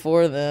was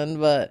before then,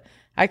 but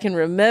I can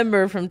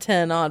remember from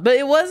 10 on. But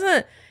it was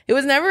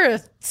never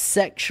a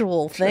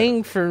sexual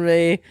thing for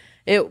me.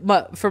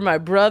 For my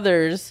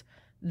brothers,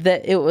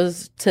 that it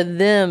was, to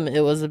them, it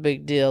was a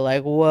big deal.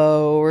 Like,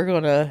 whoa, we're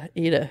going to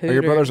eat at Hooters. Are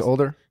your brothers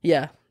older?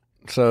 Yeah.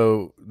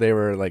 So they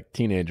were like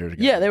teenagers.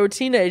 Yeah, they were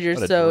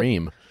teenagers. What a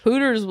dream.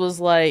 Hooters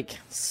was like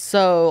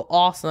so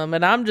awesome.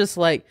 And I'm just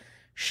like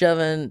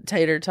shoving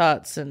tater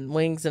tots and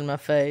wings in my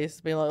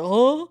face, being like,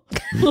 "Oh,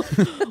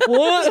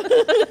 what?"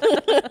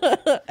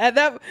 At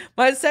that,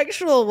 my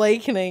sexual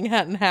awakening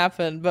hadn't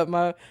happened, but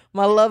my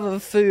love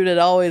of food had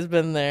always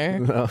been there.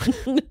 No.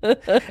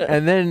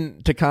 And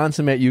then to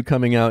consummate you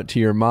coming out to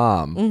your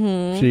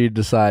mom, she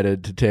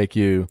decided to take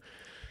you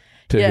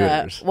to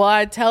Hooters. Well,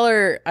 I tell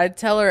her,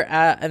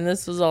 and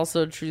this was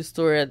also a true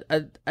story.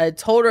 I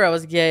told her I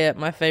was gay at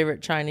my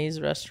favorite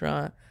Chinese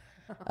restaurant.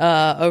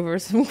 Over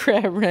some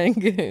crab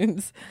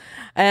rangoons,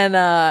 and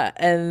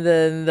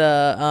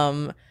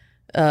then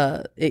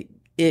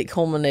it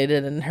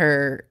culminated in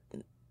her.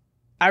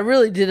 I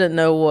really didn't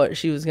know what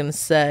she was gonna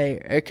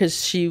say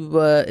because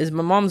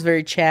my mom's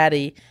very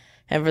chatty,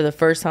 and for the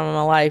first time in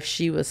my life,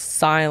 she was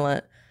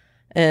silent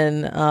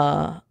and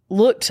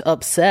looked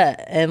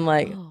upset and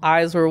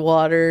eyes were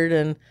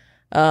watered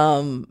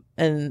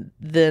and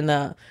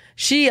then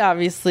she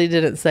obviously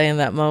didn't say in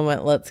that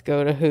moment, "Let's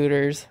go to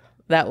Hooters."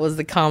 That was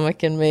the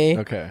comic in me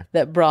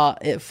that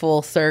brought it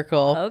full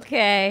circle.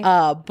 Okay.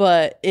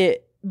 But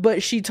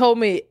she told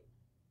me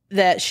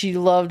that she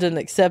loved and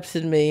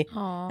accepted me.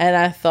 Aww. And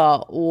I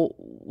thought,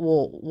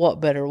 well,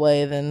 what better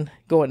way than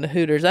going to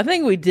Hooters? I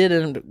think we did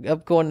end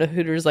up going to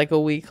Hooters like a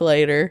week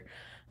later,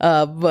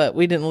 but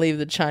we didn't leave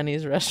the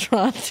Chinese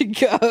restaurant to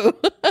go.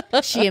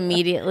 She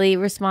immediately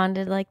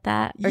responded like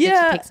that? Or did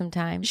she take some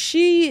time?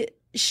 She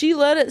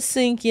let it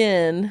sink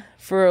in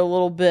for a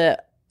little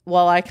bit.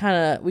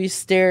 While we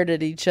stared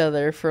at each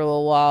other for a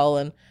little while,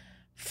 and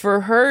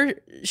for her,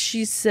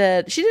 she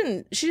said she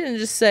didn't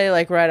just say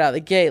like right out the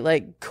gate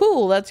like,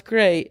 "Cool, that's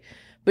great,"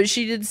 but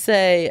she did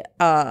say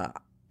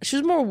she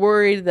was more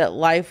worried that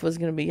life was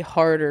going to be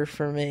harder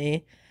for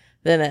me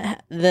than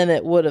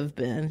it would have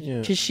been,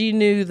 because she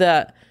knew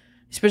that,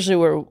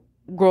 especially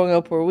growing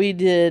up where we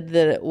did,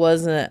 that it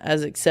wasn't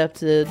as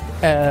accepted.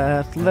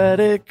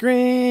 Athletic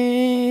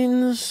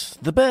Greens. was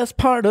the best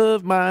part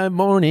of my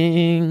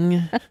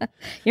morning.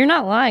 You're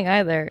not lying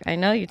either. I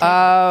know you.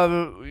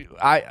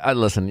 I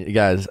listen, you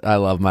guys. I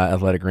love my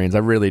Athletic Greens. I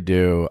really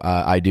do.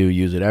 I do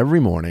use it every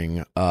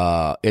morning.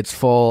 It's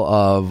full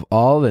of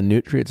all the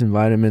nutrients and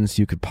vitamins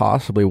you could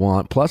possibly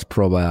want, plus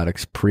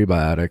probiotics,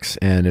 prebiotics.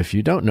 And if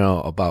you don't know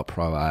about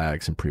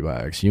probiotics and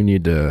prebiotics, you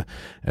need to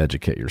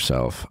educate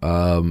yourself.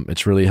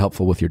 It's really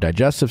helpful with your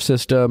digestive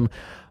system.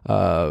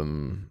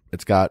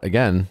 It's got,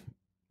 again,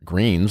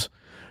 greens,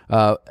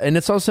 and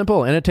it's so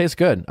simple and it tastes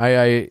good.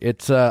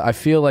 I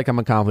feel like I'm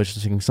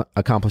accomplishing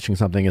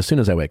something as soon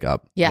as I wake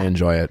up. Yeah, I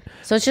enjoy it.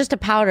 So it's just a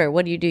powder.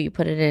 What do? You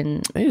put it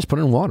in? You just put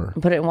it in water.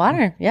 Put it in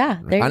water. Yeah,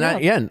 there you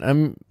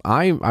go.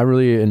 I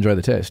really enjoy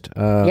the taste.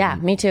 Yeah,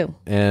 me too.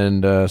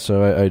 And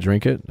so I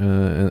drink it.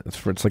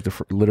 It's like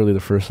literally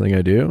the first thing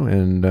I do,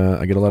 and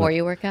I get a lot before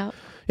you work out.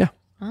 Yeah.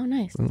 Oh,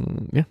 nice.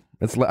 Yeah.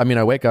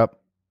 I wake up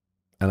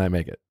and I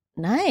make it.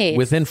 Nice.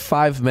 Within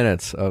 5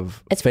 minutes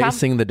of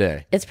facing the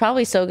day. It's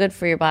probably so good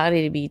for your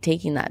body to be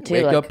taking that too.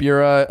 Wake up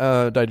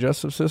your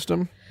digestive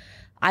system.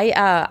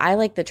 I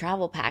like the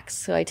travel packs,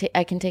 so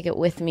I can take it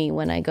with me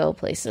when I go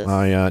places.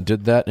 I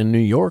did that in New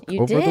York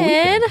over the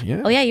weekend.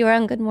 Yeah. Oh yeah, you were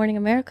on Good Morning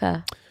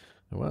America.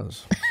 I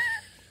was.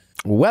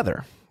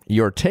 Whether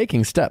you're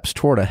taking steps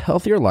toward a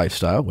healthier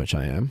lifestyle, which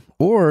I am,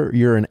 or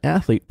you're an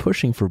athlete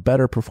pushing for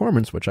better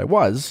performance, which I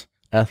was,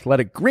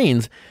 Athletic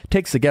Greens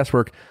takes the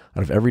guesswork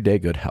out of everyday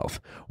good health.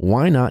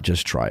 Why not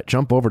just try it?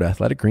 Jump over to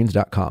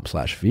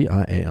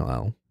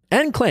athleticgreens.com/VIALL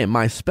and claim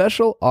my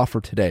special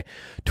offer today.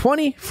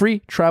 20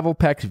 free travel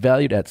packs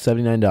valued at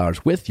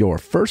 $79 with your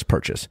first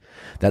purchase.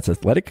 That's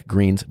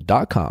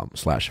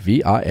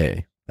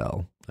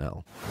athleticgreens.com/VIALL.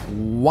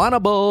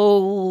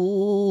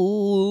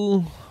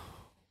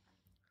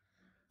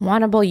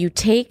 Wannable, you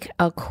take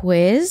a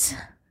quiz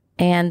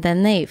and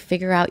then they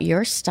figure out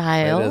your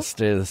style. It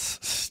is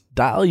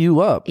style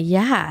you up.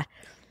 Yeah.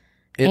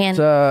 It's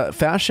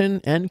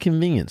fashion and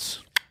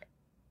convenience.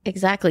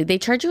 Exactly. They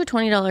charge you a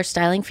 $20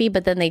 styling fee,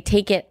 but then they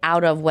take it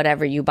out of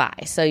whatever you buy.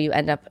 So you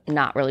end up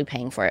not really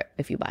paying for it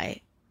if you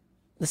buy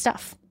the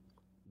stuff.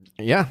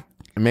 Yeah,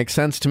 it makes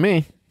sense to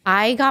me.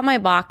 I got my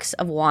box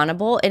of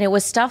Wannable, and it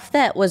was stuff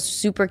that was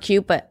super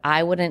cute, but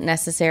I wouldn't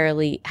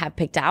necessarily have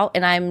picked out.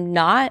 And I'm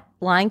not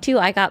lying to you.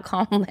 I got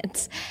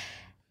compliments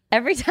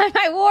every time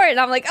I wore it.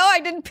 I'm like, oh, I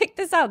didn't pick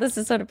this out. This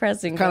is so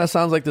depressing. Kind of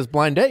sounds like this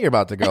blind date you're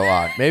about to go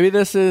on. Maybe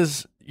this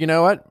is, you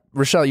know what?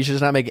 Rochelle, you should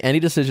just not make any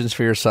decisions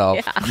for yourself.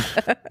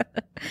 Yeah.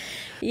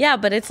 Yeah,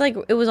 but it's like,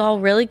 it was all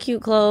really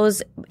cute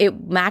clothes.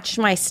 It matched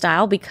my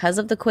style because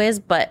of the quiz,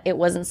 but it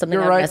wasn't something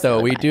You're right,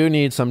 though. We do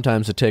need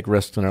sometimes to take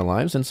risks in our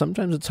lives, and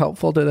sometimes it's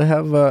helpful to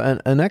have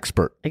an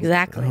expert.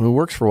 Exactly. Who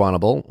works for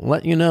Wannable,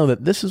 let you know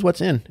that this is what's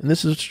in, and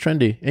this is what's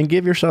trendy, and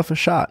give yourself a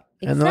shot.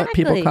 And let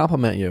people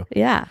compliment you.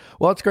 Yeah.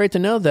 Well, it's great to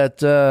know that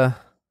that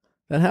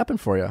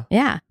happened for you.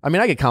 Yeah. I mean,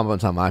 I get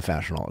compliments on my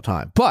fashion all the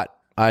time, but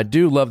I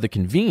do love the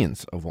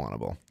convenience of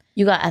Wannable.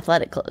 You got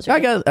athletic clothes,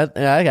 right? I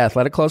got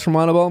athletic clothes from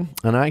Wannable,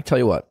 and I tell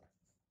you what,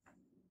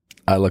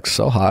 I look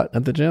so hot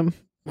at the gym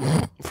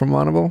from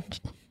Wannable.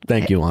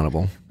 Thank you,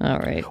 Wannable. All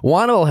right.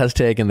 Wannable has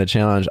taken the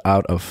challenge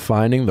out of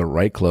finding the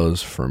right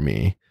clothes for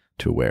me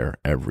to wear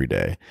every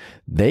day.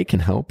 They can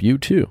help you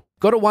too.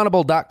 Go to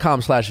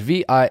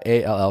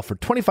wannable.com/VIALL for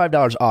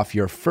 $25 off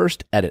your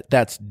first edit.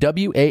 That's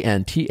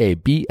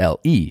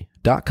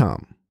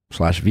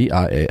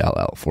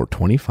WANTABLE.com/VIALL for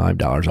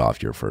 $25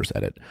 off your first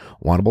edit.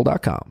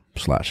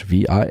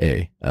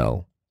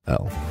 Wannable.com/VIALL.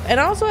 And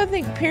also, I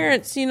think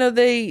parents,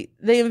 they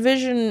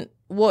envision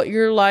what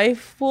your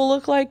life will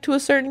look like to a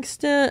certain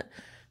extent.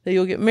 That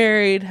you'll get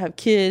married, have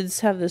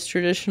kids, have this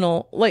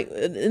traditional, like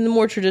in the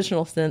more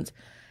traditional sense.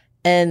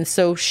 And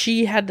so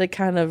she had to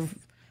kind of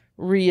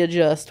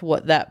readjust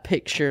what that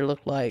picture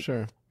looked like.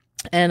 Sure.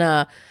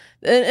 And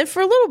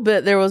for a little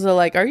bit there was a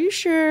like, are you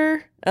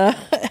sure? But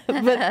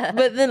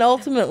then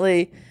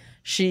ultimately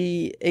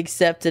she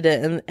accepted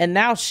it, and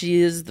now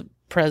she is the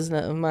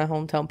president of my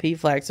hometown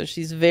PFLAG, so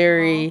she's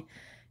very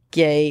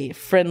gay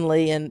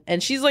friendly,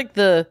 and she's like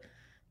the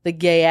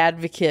gay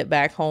advocate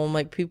back home.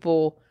 Like,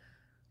 people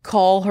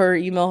call her,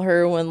 email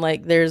her when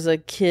like there's a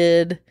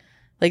kid,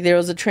 like there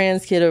was a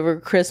trans kid over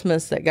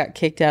Christmas that got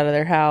kicked out of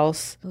their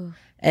house. Ooh.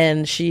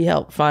 And she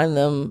helped find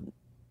them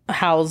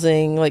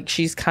housing. Like,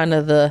 she's kind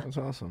of that's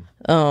awesome.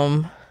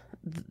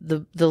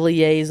 The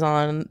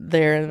liaison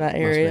there in that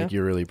area. Must make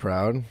you really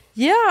proud.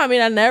 Yeah, I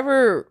mean, I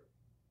never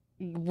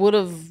would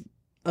have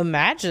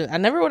imagined. I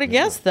never would have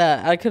guessed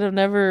that. I could have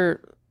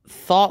never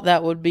thought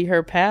that would be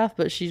her path,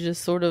 but she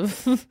just sort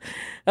of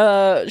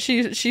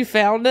she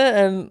found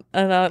it,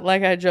 and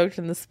like I joked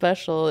in the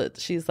special,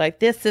 she's like,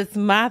 this is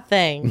my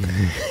thing.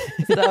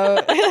 So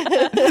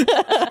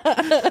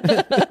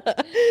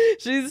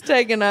she's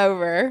taken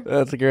over.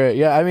 That's great.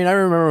 Yeah, I mean, I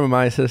remember when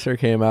my sister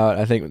came out,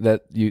 I think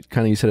that you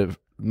said it,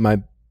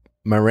 my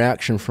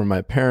reaction from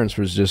my parents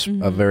was just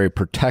a very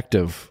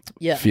protective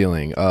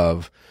feeling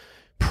of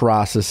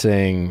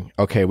processing,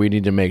 okay, we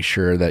need to make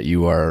sure that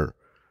you are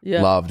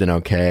loved and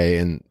okay,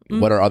 and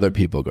what are other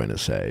people going to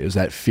say? Is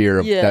that fear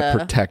of that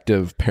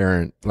protective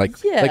parent, like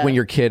when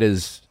your kid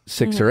is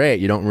 6 or 8,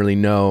 you don't really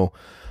know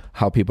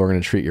how people are going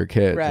to treat your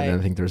kids, and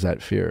I think there's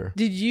that fear.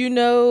 Did you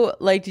know,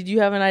 like, did you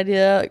have an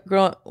idea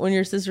when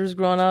your sister was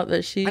growing up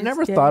that she? I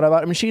never thought about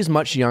it. I mean, she's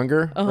much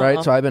younger,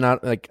 right? So I've been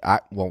out, like,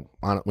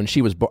 when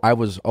she was born, I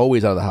was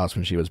always out of the house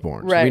when she was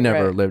born. So we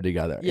never lived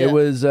together. Yeah. It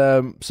was,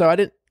 so I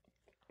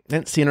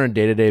didn't see her on a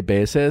day-to-day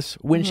basis.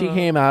 When she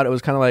came out, it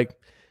was kind of like,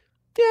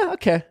 yeah,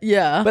 okay.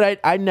 Yeah. But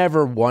I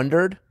never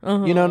wondered,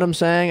 you know what I'm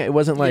saying? It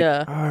wasn't like,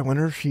 oh, I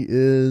wonder if she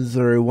is,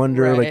 or I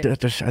wonder, like,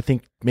 I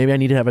think maybe I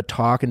need to have a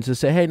talk and just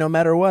say, hey, no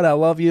matter what, I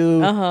love you.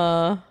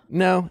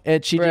 No,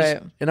 and she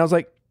just, and I was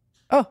like,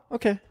 oh,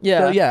 okay.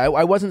 Yeah. So,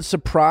 I wasn't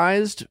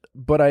surprised,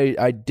 but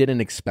I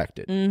didn't expect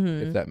it,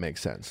 if that makes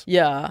sense.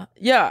 Yeah.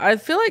 Yeah. I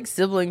feel like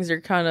siblings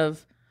are kind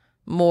of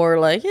more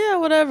like, yeah,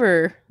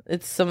 whatever.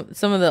 It's some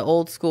of the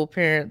old school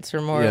parents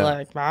are more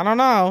like, I don't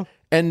know.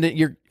 And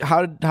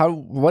how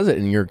was it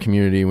in your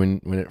community when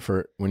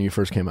you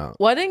first came out?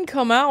 Well, I didn't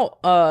come out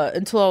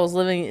until I was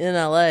living in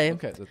LA.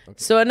 Okay.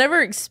 So I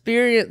never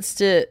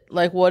experienced it,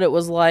 like what it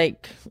was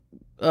like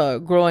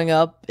growing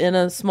up in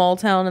a small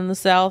town in the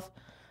South.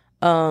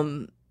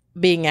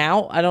 Being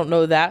out, I don't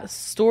know that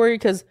story,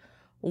 because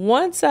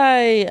once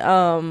I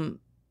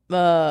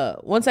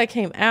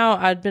came out,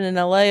 I'd been in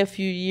LA a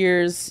few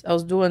years. I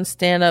was doing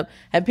stand up,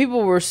 and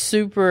people were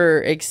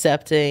super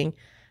accepting.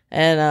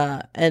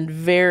 And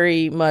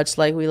very much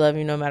like, we love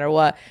you no matter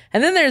what.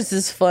 And then there's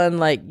this fun,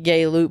 like,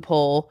 gay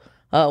loophole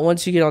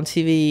once you get on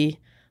TV,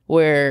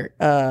 where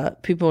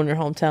people in your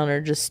hometown are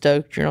just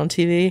stoked you're on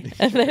TV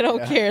and they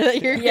don't care that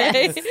you're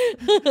gay.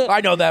 I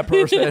know that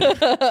person.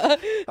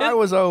 I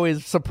was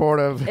always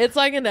supportive. It's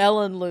like an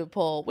Ellen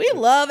loophole. We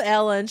love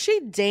Ellen. She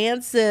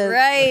dances.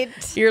 Right.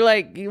 You're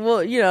like,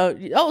 well, you know,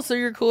 oh, so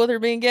you're cool with her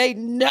being gay?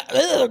 No,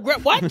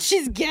 what?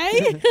 She's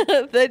gay?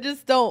 They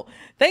just don't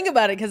think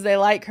about it because they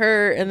like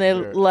her and they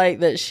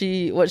like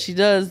that what she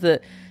does,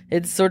 that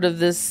it's sort of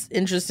this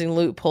interesting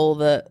loophole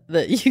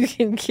that you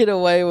can get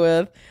away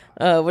with.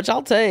 Which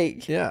I'll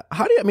take. Yeah.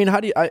 I'm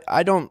not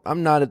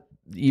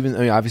even, I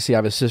mean, obviously I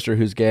have a sister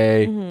who's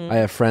gay. I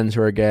have friends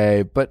who are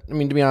gay, but I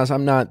mean, to be honest,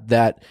 I'm not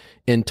that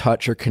in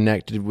touch or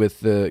connected with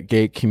the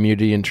gay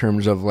community in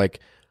terms of like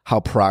how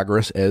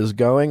progress is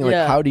going.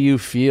 Like, how do you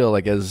feel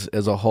like as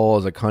a whole,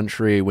 as a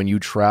country, when you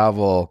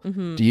travel,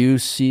 do you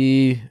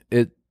see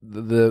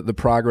the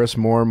progress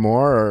more and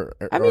more,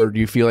 or do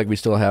you feel like we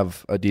still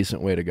have a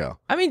decent way to go?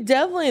 I mean,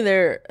 definitely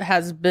there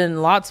has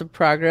been lots of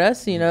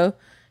progress, you know.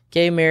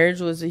 Gay marriage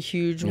was a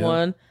huge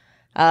one,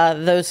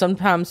 though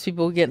sometimes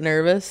people get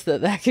nervous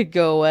that could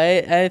go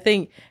away. I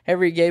think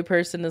every gay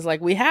person is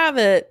like, we have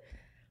it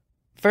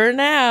for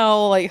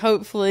now, like,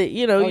 hopefully,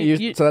 you know.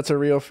 So that's a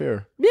real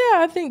fear. Yeah,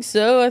 I think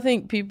so. I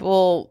think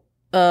people,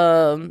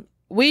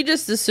 we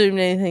just assumed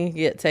anything could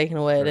get taken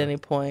away at any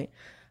point,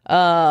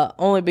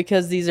 only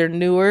because these are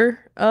newer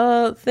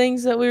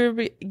things that we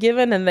were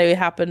given, and they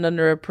happened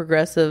under a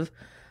progressive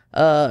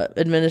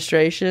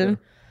administration.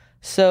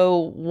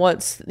 So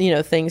once, you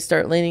know, things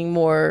start leaning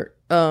more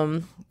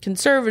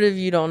conservative,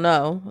 you don't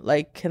know,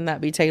 like, can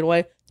that be taken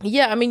away?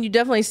 Yeah, I mean, you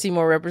definitely see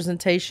more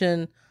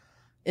representation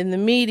in the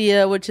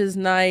media, which is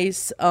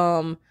nice.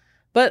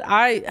 But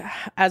I,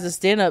 as a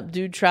stand-up,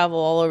 do travel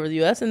all over the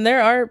U.S., and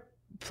there are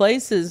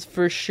places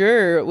for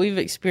sure, we've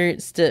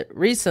experienced it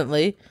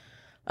recently,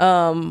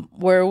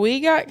 where we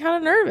got kind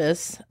of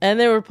nervous, and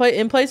they were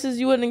in places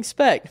you wouldn't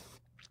expect.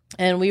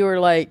 And we were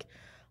like,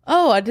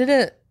 oh, I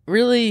didn't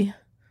really...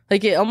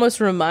 Like, it almost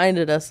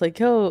reminded us,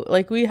 like, oh,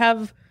 like, we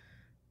have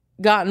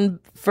gotten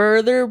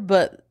further,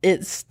 but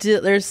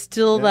there's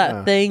still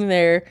that thing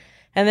there.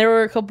 And there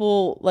were a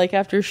couple, like,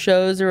 after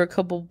shows, there were a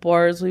couple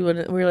bars we were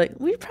like,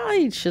 we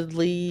probably should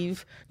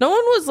leave. No one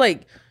was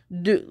like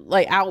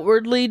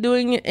outwardly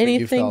doing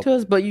anything to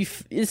us, but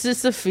it's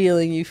just a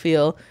feeling you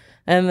feel.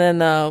 And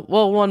then,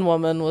 one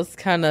woman was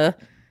kind of,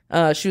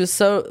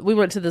 we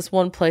went to this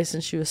one place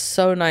and she was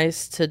so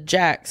nice to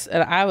Jax,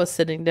 and I was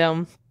sitting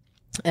down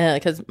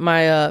because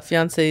my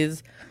fiance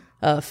is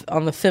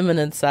on the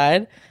feminine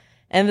side,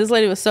 and this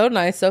lady was so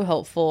nice, so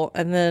helpful.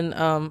 And then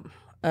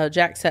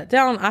Jack sat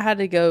down. I had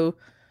to go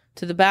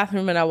to the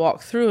bathroom, and I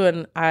walked through,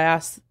 and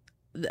I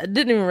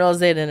didn't even realize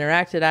they had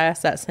interacted. I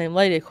asked that same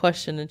lady a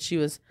question, and she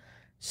was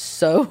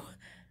so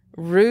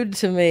rude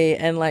to me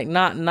and like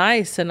not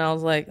nice. And I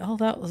was like, oh,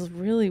 that was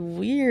really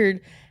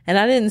weird. And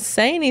I didn't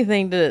say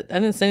anything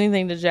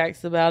to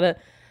Jax about it.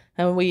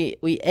 And we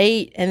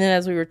ate, and then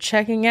as we were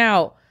checking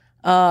out,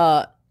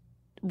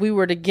 we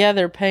were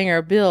together paying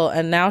our bill,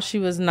 and now she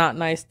was not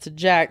nice to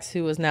Jax,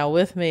 who was now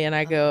with me. And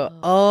I go,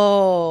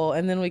 oh,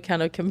 and then we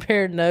kind of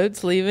compared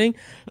notes leaving.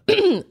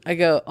 I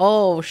go,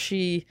 oh,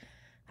 she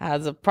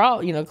has a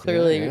problem, you know,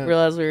 clearly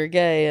realized we were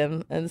gay.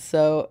 And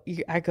so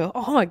I go,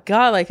 oh my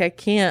God, like, I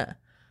can't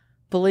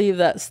believe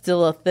that's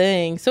still a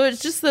thing. So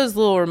it's just those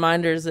little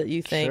reminders that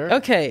you think,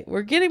 okay,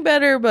 we're getting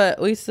better,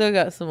 but we still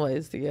got some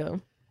ways to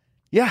go.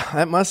 Yeah,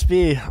 that must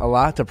be a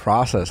lot to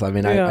process. I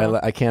mean,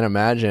 I can't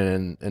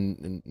imagine,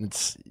 and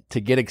it's to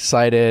get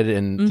excited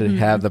and to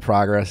have the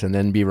progress and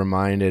then be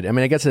reminded. I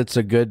mean, I guess it's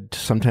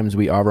sometimes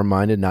we are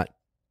reminded not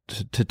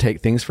to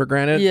take things for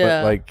granted,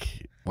 but like,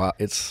 wow,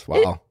 You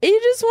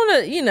just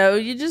want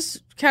to, you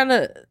just kind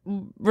of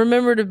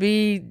remember to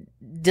be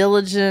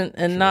diligent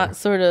and not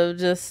sort of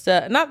just,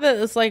 not that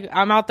it's like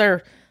I'm out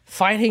there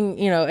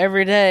fighting,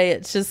 every day.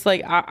 It's just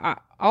like,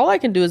 all I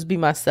can do is be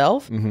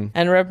myself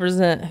and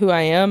represent who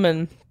I am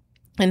and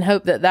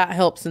hope that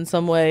helps in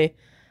some way,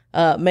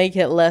 make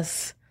it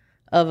less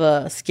of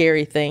a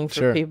scary thing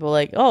for people.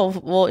 Like, oh,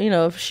 well,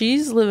 if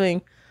she's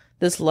living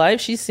this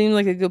life, she seems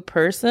like a good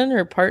person.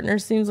 Her partner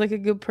seems like a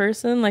good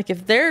person. Like,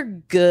 if they're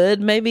good,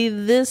 maybe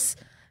this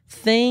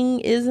thing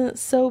isn't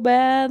so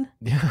bad.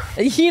 Yeah.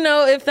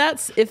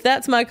 If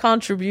that's my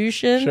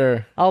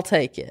contribution, I'll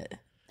take it.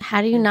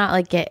 How do you not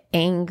like get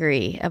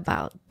angry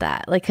about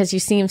that? Like, because you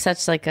seem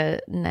such like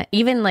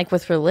even like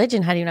with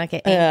religion, how do you not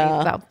get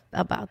angry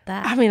about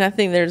that? I mean, I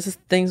think there's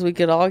things we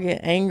could all get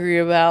angry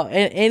about,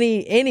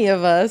 any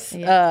of us.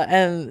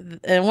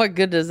 And what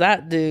good does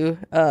that do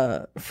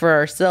for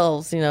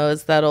ourselves?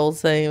 It's that old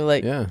saying,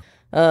 like,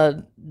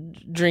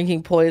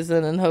 drinking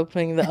poison and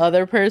hoping the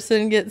other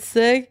person gets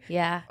sick.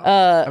 Yeah.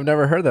 I've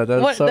never heard that.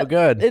 That's so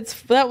good.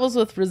 That was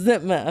with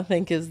resentment, I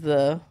think, is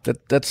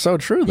that's so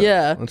true though.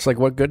 Yeah. It's like,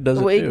 what good does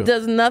it do? It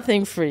does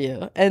nothing for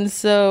you. And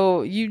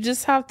so you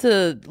just have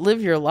to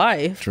live your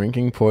life.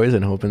 Drinking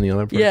poison, hoping the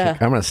other person. Yeah.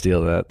 I'm going to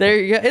steal that. There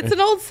you go. It's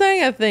an old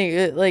saying, I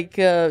think.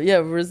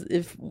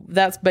 If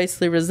that's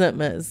basically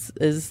resentment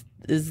is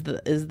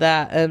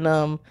that.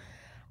 And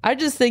I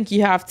just think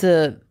you have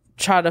to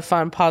try to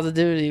find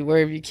positivity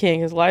wherever you can,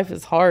 because life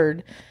is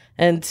hard,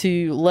 and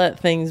to let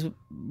things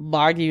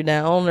bog you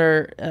down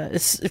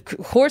of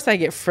course I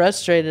get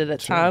frustrated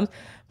at times,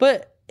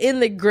 but in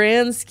the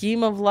grand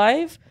scheme of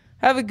life,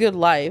 I have a good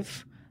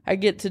life. I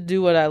get to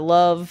do what I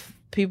love.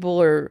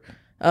 People are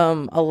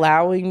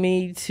allowing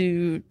me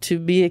to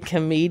be a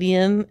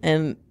comedian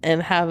and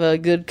have a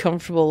good,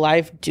 comfortable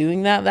life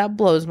doing that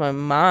blows my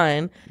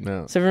mind.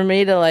 So for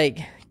me to like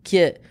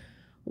get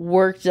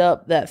worked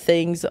up that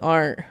things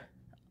aren't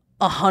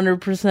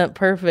 100%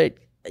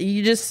 perfect,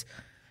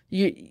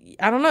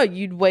 I don't know,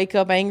 you'd wake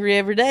up angry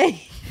every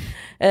day.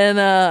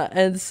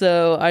 And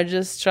so I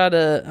just try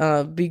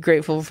to be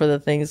grateful for the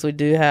things we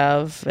do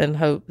have and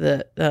hope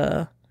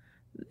that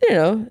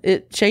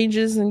it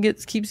changes and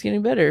keeps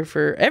getting better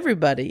for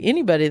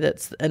anybody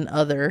that's an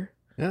other.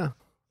 Yeah,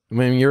 I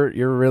mean,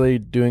 you're really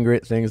doing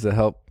great things to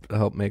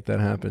help make that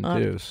happen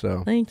too.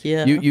 So thank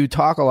you. You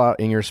talk a lot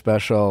in your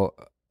special,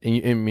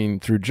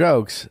 through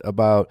jokes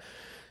about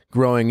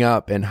growing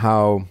up and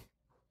how,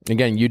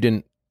 again, you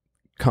didn't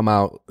come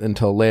out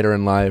until later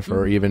in life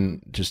or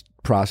even just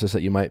process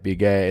that you might be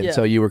gay. And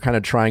so you were kind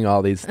of trying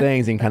all these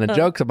things and kind of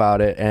jokes about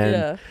it.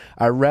 And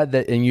I read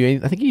that, and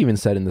I think you even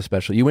said in the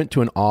special, you went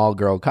to an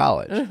all-girl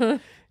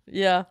college.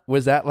 Yeah.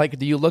 Was that like,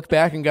 do you look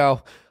back and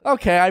go,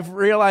 okay, I've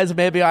realized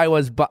maybe I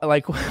was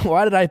like,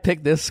 why did I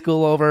pick this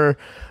school over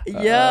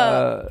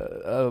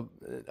a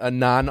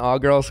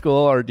non-all-girl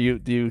school? Or do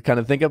you kind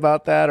of think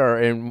about that?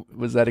 And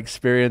was that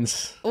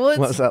experience, what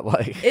was that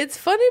like? It's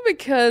funny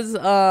because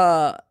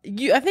I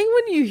think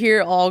when you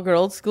hear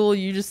all-girls school,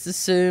 you just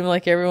assume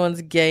like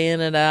everyone's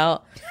gaying it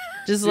out.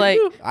 Just like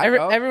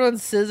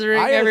everyone's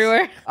scissoring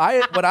everywhere.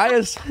 What I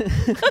assume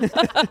is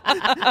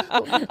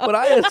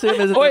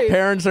that the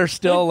parents are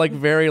still like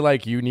very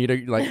like, you need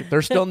a, like,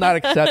 they're still not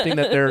accepting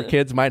that their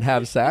kids might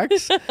have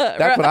sex.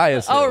 That's what I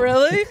assume. Oh,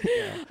 really?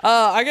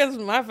 I guess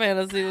my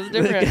fantasy was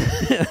different.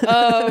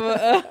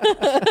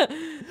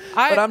 But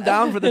I'm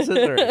down for the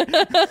scissoring.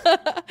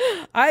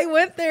 I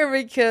went there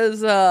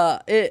because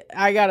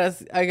I got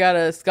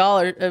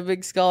a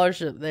big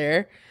scholarship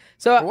there.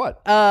 So for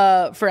what?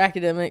 For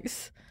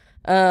academics.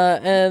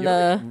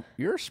 And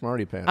you're a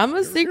smarty pants. I'm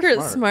a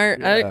secret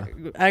smart. Yeah.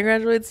 I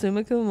graduated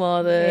summa cum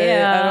laude.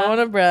 I don't want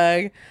to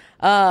brag.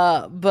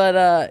 But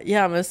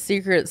I'm a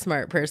secret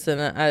smart person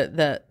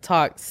that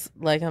talks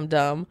like I'm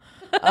dumb.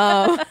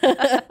 That's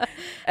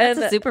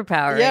a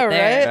superpower. Yeah, right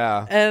there. Right.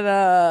 Yeah. And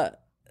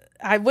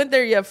I went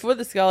there for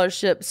the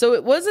scholarship. So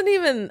it wasn't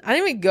even, I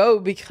didn't even go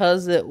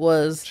because it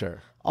was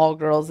all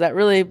girls. That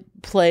really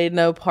played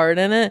no part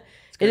in it.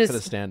 It is for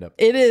the stand-up.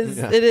 It is.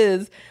 Yeah. It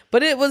is.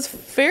 But it was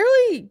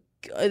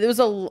it was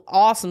an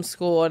awesome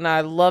school, and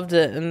I loved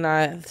it, and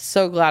I'm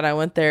so glad I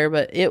went there.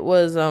 But it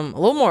was a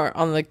little more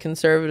on the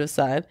conservative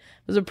side. It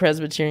was a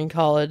Presbyterian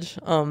college,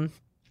 and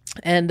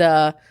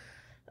not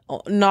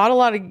a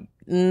lot of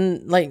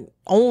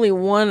only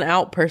one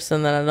out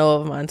person that I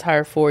know of my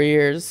entire 4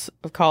 years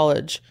of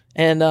college,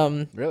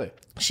 and really,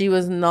 she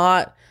was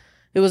not.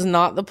 It was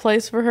not the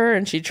place for her,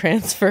 and she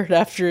transferred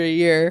after a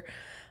year.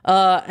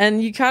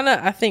 And you kind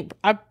of, I think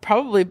a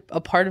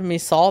part of me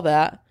saw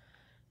that.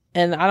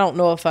 And I don't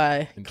know if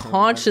I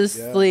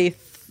consciously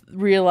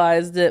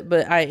realized it,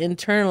 but I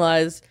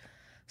internalized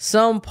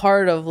some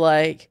part of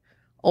like,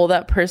 oh,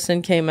 that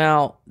person came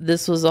out.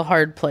 This was a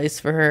hard place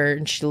for her,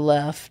 and she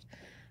left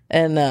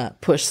and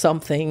pushed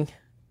something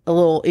a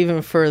little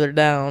even further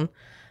down.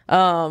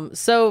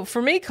 So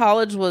for me,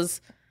 college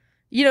was,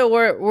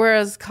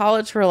 whereas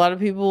college for a lot of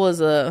people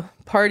was a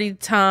party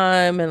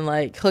time and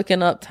like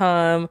hooking up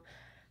time,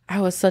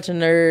 I was such a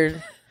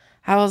nerd.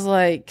 I was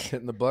like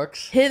hitting the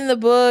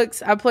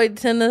books. I played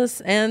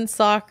tennis and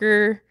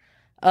soccer.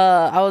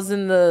 I was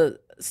in the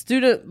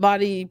student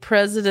body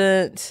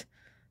president.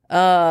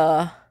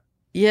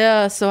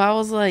 Yeah, so I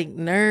was like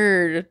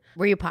nerd.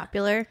 Were you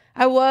popular?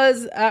 I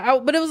was,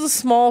 but it was a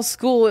small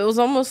school. It was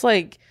almost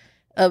like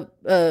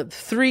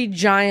three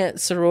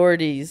giant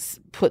sororities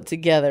put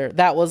together.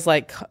 That was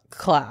like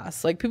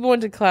class. Like people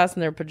went to class in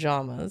their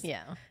pajamas.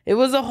 Yeah. It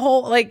was a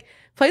whole, like,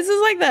 places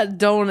like that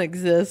don't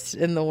exist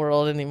in the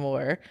world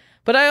anymore.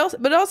 But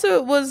also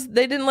it was,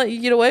 they didn't let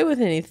you get away with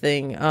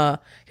anything.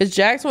 Because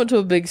Jax went to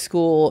a big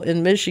school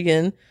in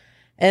Michigan,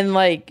 and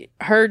like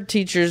her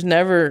teachers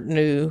never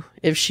knew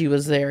if she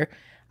was there.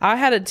 I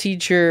had a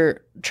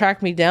teacher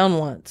track me down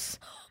once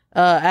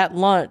at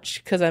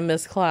lunch because I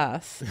missed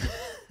class.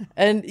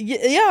 And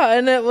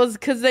and it was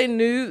because they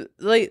knew,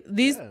 like,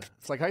 these. Yeah,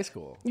 it's like high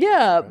school.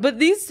 Yeah, right?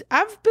 But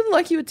I've been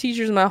lucky with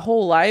teachers my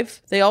whole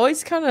life. They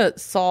always kind of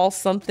saw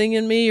something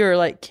in me or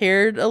like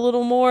cared a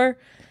little more.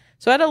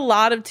 So I had a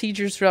lot of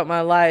teachers throughout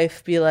my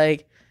life be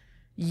like,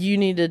 you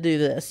need to do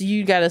this.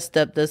 You got to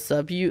step this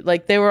up.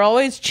 They were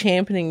always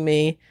championing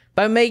me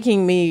by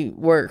making me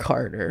work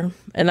harder.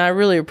 And I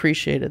really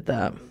appreciated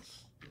that.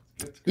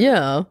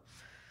 Yeah.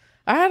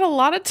 I had a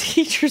lot of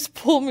teachers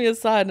pull me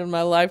aside in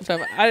my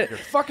lifetime. You're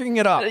fucking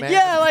it up, man.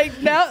 Yeah, like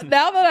now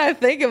that I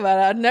think about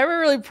it, I'd never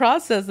really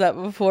processed that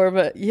before.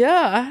 But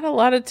yeah, I had a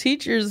lot of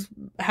teachers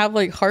have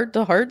like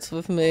heart-to-hearts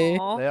with me.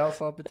 Aww. They all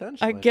saw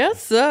potential. I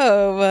guess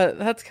so, but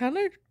that's kind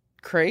of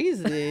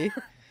crazy.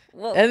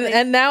 Well,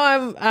 and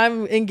now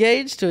I'm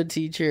engaged to a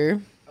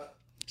teacher.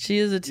 She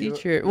is a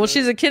teacher. Well,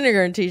 she's a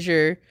kindergarten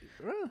teacher,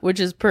 which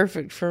is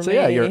perfect for me. So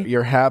yeah,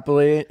 you're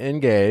happily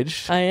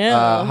engaged. I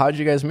am. How'd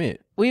you guys meet?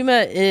 We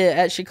met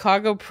at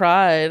Chicago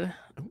Pride,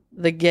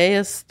 the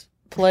gayest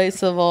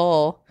place of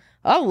all.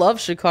 I love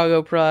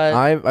Chicago Pride.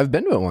 I've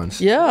been to it once.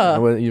 Yeah.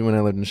 When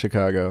I lived in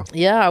Chicago.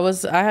 Yeah,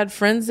 I had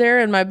friends there,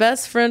 and my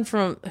best friend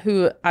from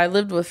who I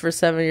lived with for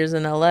 7 years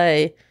in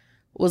LA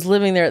was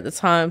living there at the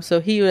time. So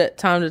he at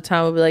time to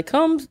time would be like,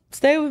 "Come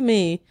stay with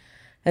me."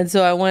 And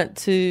so I went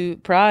to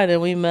Pride, and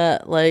we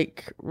met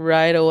like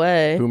right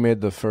away. Who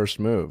made the first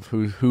move?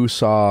 Who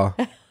saw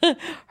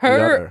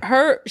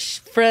her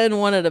friend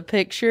wanted a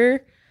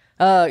picture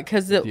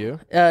because you?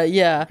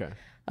 Yeah. Okay.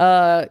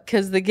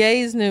 Because the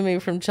gays knew me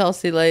from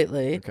Chelsea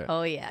Lately. Okay.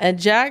 Oh yeah. And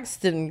Jax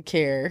didn't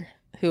care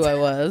who I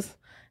was.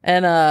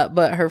 And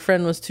but her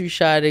friend was too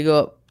shy to go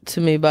up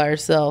to me by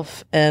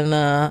herself. And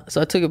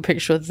so I took a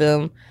picture with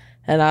them,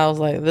 and I was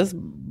like, this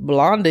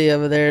blondie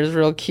over there is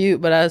real cute,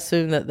 but I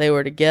assumed that they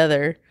were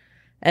together.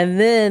 And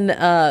then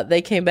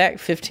they came back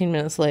 15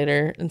 minutes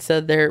later and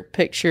said their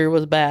picture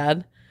was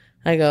bad.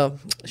 I go,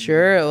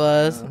 sure it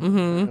was.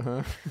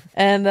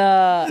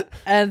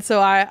 And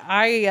so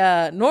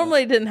I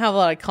normally didn't have a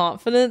lot of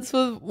confidence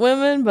with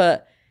women,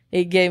 but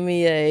it gave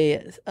me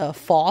a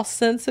false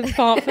sense of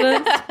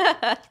confidence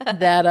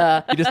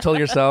that You just told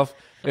yourself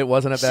it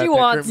wasn't a bad picture.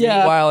 wants me.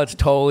 Meanwhile, it's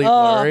totally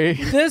blurry.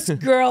 This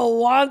girl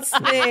wants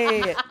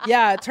me.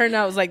 Yeah, it turned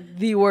out it was like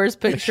the worst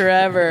picture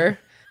ever.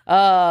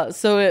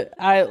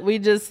 We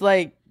just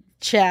like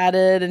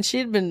chatted, and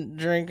she'd been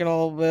drinking a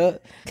little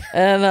bit,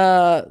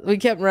 and we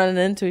kept running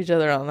into each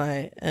other all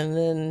night, and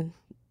then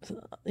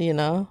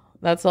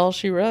that's all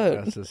she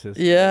wrote. That's just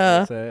history.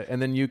 Yeah.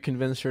 And then you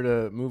convinced her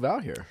to move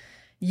out here.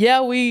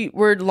 Yeah, we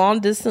were long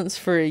distance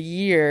for a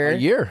year.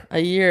 A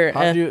year.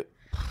 How'd And you?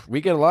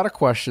 We get a lot of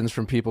questions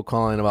from people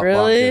calling about long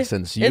Really?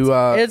 distance. It's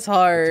hard. It's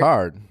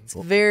hard. It's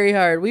very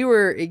hard. We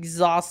were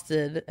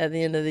exhausted at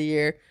the end of the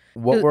year.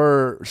 What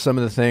were some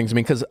of the things? I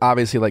mean, because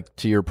obviously, like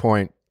to your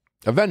point,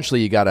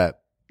 eventually you gotta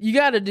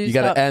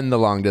end the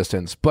long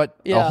distance. But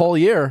a Yeah. whole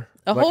year.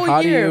 A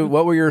whole year.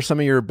 What were some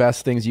of your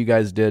best things you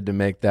guys did to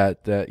make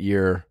that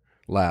year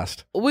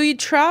last? We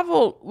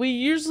traveled. We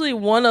usually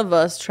one of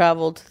us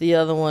traveled to the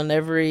other one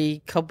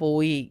every couple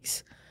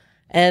weeks,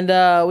 and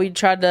we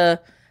tried to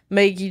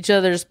make each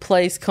other's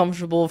place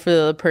comfortable for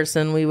the other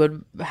person. We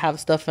would have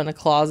stuff in a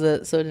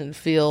closet so it didn't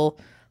feel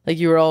like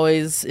you were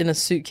always in a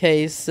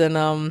suitcase, and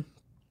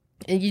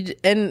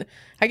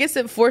I guess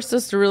it forced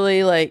us to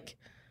really like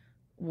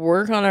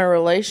work on our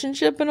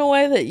relationship in a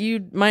way that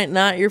you might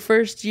not your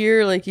first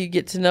year. Like you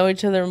get to know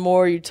each other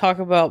more, you talk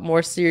about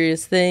more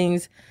serious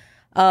things,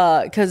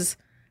 because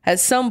at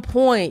some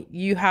point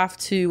you have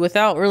to,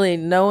 without really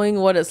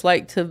knowing what it's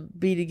like to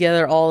be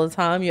together all the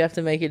time, you have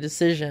to make a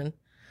decision.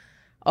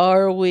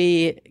 Are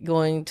we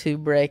going to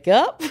break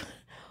up,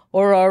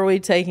 or are we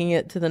taking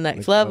it to the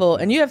next level?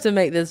 And you have to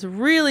make this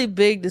really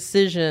big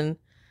decision,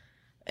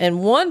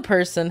 and one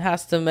person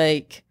has to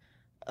make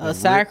a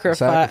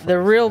sacrifice,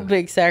 the real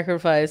big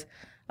sacrifice,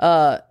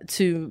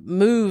 to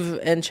move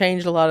and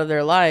change a lot of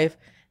their life.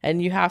 And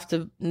you have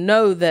to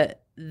know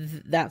that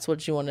that's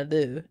what you want to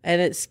do. And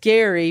it's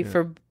scary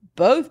for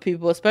both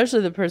people,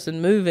 especially the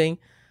person moving,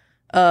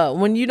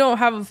 when you don't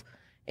have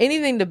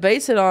anything to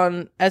base it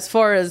on as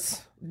far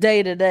as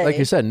day to day. Like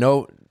you said,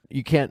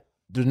 you can't.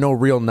 There's no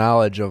real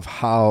knowledge of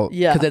how,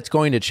 because it's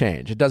going to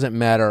change. It doesn't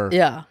matter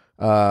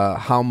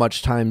how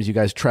much times you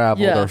guys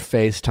traveled or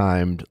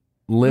FaceTimed.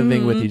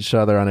 Living with each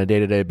other on a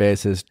day-to-day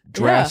basis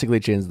drastically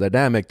changes the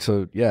dynamic.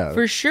 So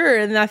for sure.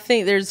 And I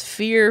think there's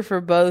fear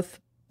for both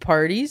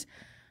parties.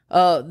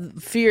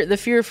 The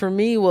fear for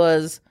me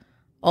was,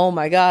 oh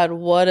my God,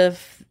 what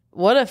if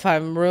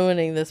I'm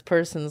ruining this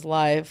person's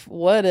life?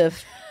 What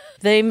if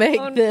they make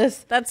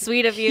this that's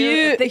sweet of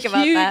you. Think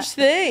about huge that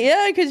thing?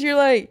 Yeah, because you're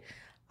like,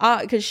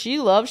 because she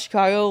loves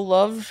Chicago,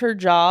 loves her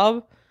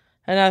job,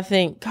 and I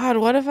think, God,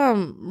 what if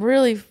I'm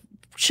really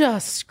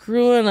just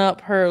screwing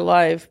up her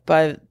life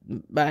by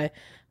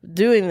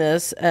doing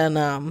this?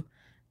 And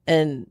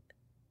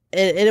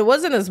it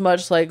wasn't as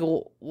much like,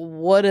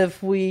 what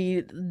if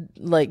we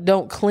like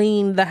don't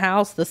clean the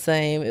house the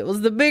same? It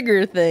was the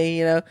bigger thing,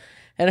 you know.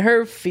 And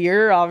her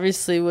fear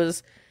obviously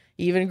was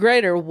even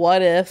greater.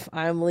 What if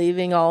I'm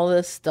leaving all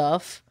this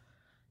stuff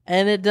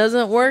and it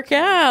doesn't work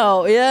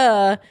out?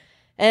 Yeah.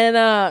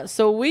 And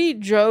so we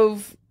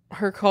drove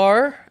her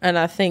car, and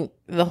I think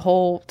the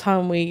whole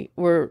time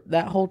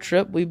that whole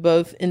trip, we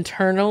both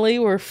internally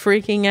were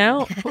freaking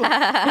out. It's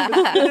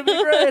gonna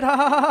be great.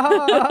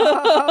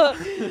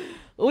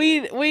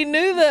 We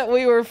knew that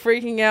we were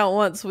freaking out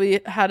once we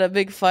had a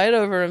big fight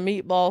over a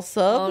meatball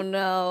sub. Oh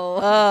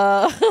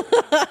no.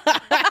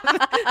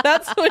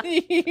 That's when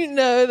you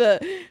know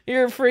that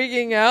you're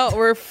freaking out.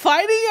 We're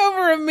fighting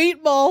over a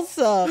meatball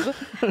sub.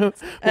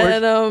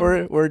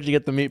 Where'd you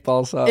get the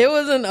meatball sub? It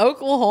was in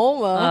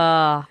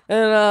Oklahoma.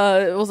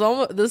 And it was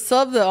almost the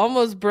sub that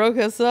almost broke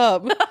us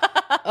up.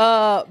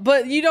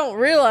 But you don't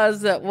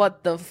realize that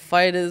what the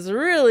fight is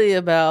really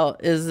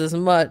about is this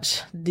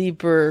much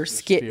deeper,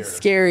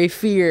 scary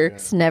fear.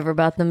 It's never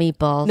about the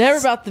meatballs. Never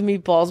about the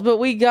meatballs. But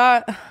we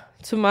got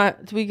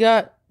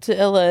to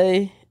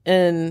LA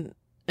and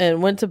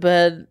went to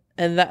bed,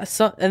 and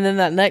then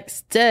that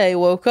next day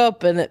woke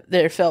up and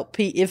it felt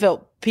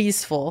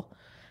peaceful.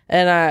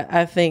 And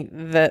I think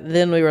that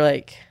then we were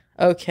like,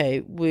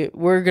 okay,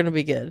 we're gonna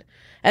be good.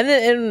 And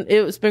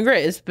it's been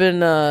great. It's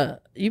been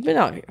you've been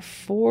out here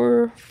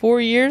 4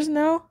 years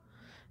now,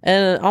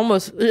 and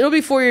it'll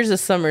be 4 years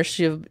this summer.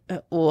 She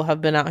will have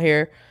been out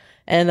here,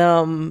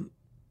 and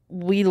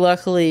we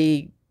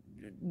luckily,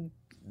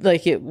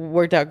 like, it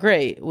worked out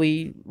great.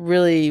 We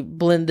really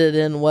blended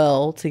in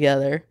well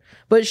together.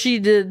 But she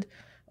did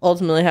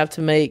ultimately have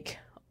to make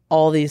a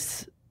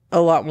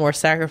lot more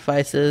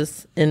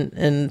sacrifices,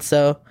 and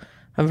so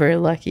I'm very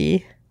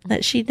lucky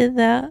that she did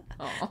that.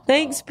 Aww.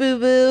 Thanks, Boo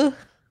Boo.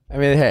 I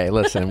mean, hey,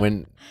 listen,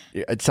 when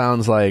it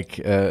sounds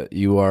like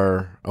you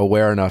are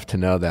aware enough to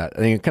know that.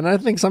 I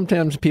think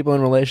sometimes people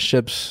in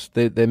relationships,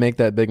 they make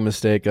that big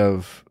mistake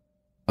of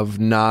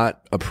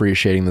not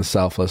appreciating the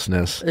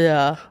selflessness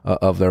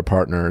of their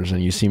partners,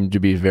 and you seem to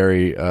be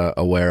very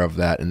aware of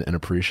that and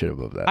appreciative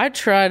of that. I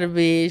try to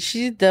be.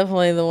 She's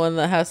definitely the one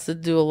that has to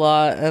do a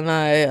lot, and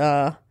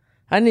I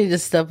need to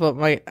step up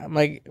my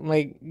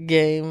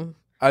game.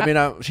 I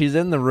mean, she's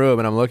in the room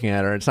and I'm looking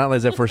at her. It's not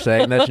as if we're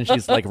saying this and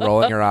she's like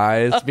rolling her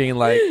eyes, being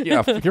like,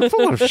 "Yeah, you're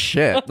full of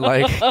shit."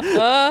 Like,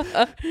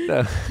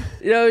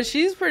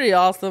 she's pretty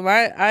awesome.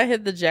 I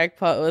hit the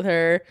jackpot with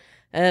her,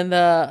 and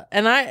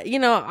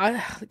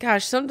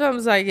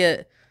sometimes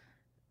I've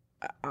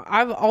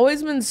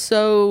always been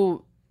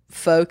so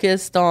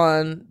focused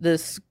on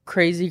this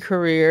crazy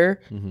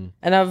career,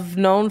 and I've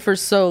known for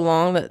so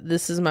long that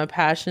this is my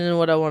passion and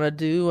what I want to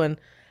do, and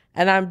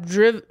I'm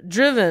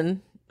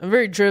driven. I'm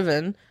very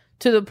driven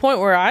to the point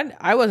where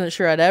I wasn't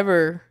sure I'd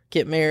ever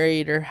get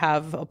married or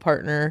have a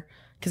partner,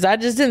 because I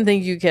just didn't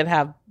think you could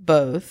have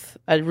both.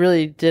 I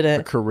really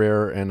didn't. A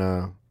career and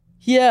a...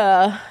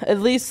 Yeah, at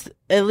least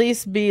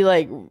be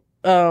like,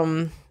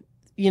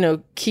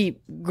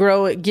 keep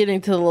growing,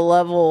 getting to the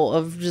level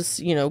of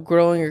just,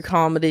 growing your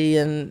comedy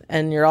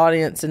and your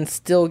audience, and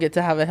still get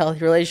to have a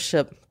healthy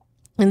relationship.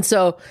 And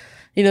so,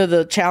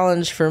 the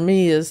challenge for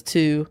me is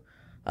to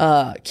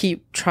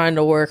keep trying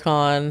to work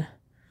on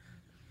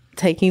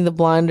taking the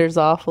blinders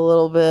off a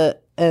little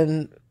bit,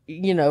 and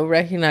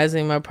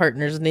recognizing my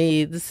partner's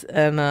needs,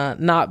 and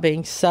not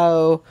being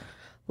so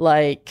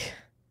like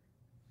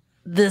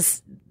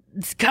this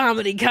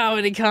comedy.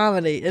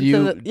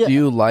 Do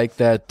you like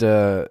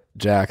that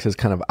Jax is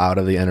kind of out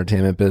of the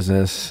entertainment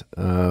business?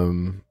 I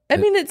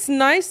mean, it's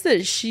nice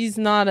that she's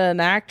not an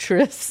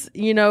actress,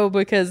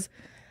 because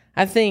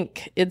I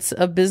think it's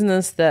a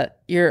business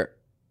that you're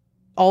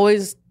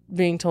always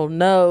being told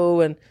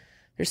no, and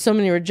there's so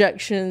many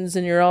rejections,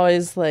 and you're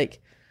always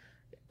like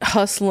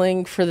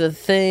hustling for the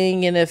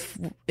thing. And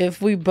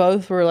if we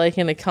both were like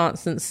in a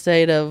constant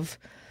state of,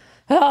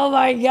 oh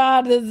my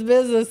God, this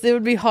business, it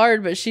would be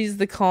hard. But she's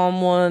the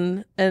calm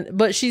one,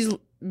 but she's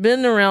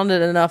been around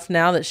it enough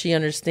now that she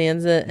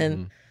understands it,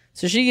 and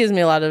so she gives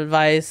me a lot of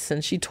advice,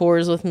 and she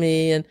tours with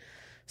me, and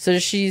so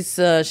she's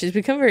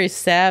become very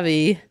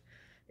savvy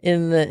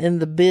in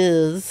the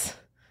biz,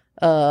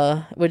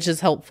 which is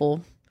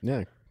helpful.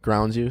 Yeah.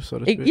 grounds you, so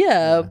to speak.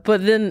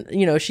 But then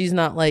she's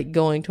not like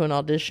going to an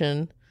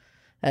audition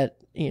at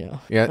you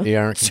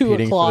aren't 2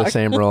 competing for the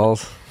same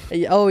roles.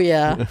 Oh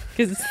yeah,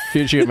 because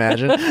could you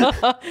imagine?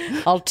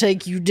 I'll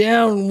take you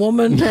down,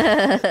 woman.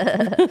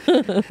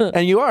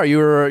 And you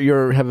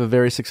have a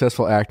very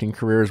successful acting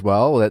career as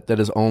well. That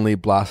is only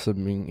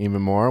blossoming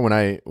even more. When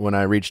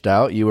I reached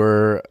out, you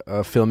were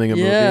filming a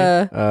movie.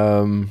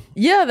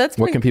 That's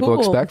what can people cool.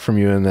 expect from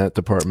you in that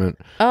department?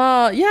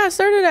 I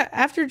started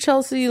after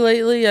Chelsea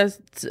lately. I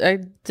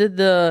did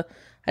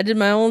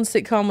my own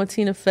sitcom with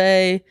Tina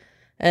Fey.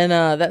 And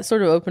that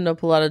sort of opened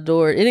up a lot of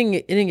doors. It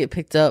didn't get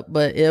picked up,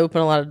 but it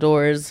opened a lot of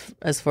doors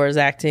as far as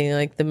acting.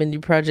 Like the Mindy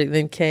Project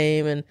then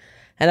came, and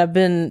I've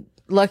been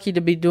lucky to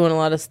be doing a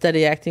lot of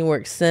steady acting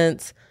work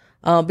since.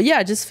 But yeah,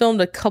 I just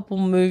filmed a couple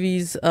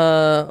movies.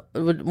 One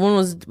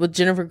was with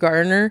Jennifer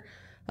Garner.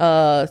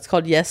 It's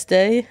called Yes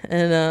Day,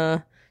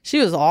 and she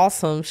was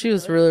awesome. She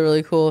was really,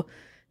 really cool.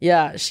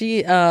 Yeah,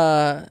 she's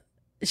that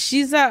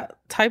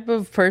type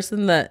of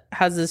person that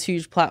has this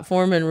huge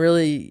platform and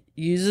really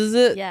uses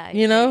it. Yeah,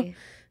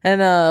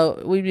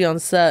 And we'd be on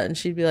set, and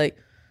she'd be like,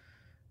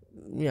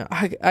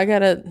 I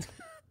gotta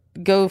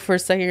go for a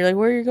second. You're like,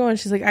 where are you going?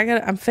 She's like,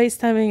 I'm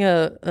FaceTiming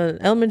an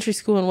elementary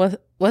school in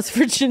West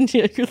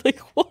Virginia. You're like,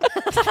 what?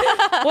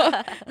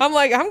 What? I'm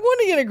like, I'm going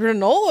to get a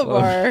granola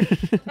bar.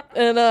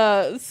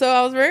 And so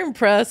I was very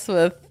impressed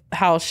with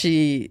how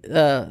she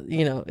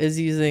is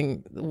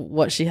using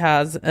what she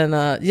has. And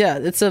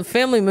it's a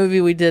family movie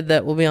we did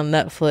that will be on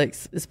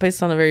Netflix. It's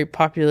based on a very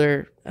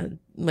popular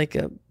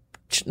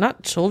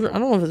not children, I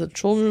don't know if it's a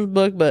children's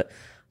book, but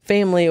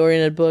family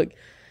oriented book.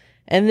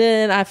 And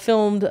then I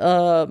filmed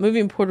a movie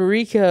in Puerto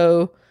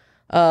Rico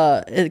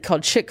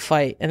called Chick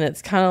Fight, and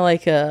it's kind of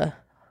like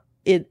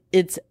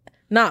it's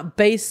not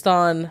based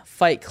on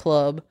Fight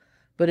Club,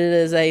 but it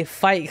is a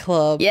fight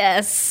club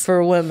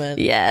for women.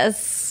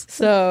 Yes.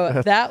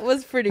 So that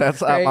was pretty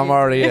crazy. I'm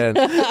already in.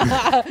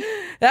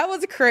 That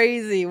was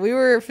crazy. We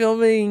were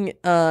filming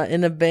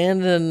in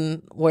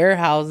abandoned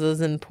warehouses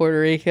in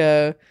Puerto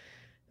Rico,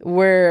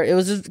 where it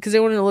was just because they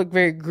wanted to look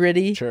very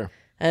gritty. Sure.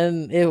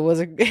 And it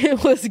was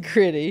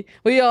gritty.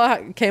 We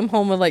all came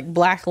home with like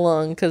black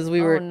lung because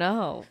we were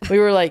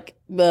like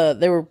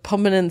they were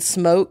pumping in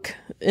smoke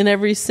in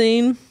every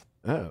scene.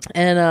 Oh.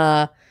 And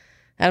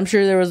I'm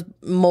sure there was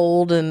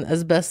mold and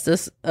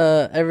asbestos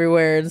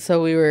everywhere, and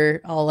so we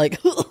were all like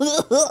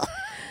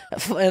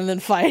and then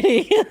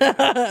fighting.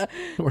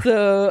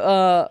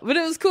 So but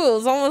it was cool. It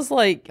was almost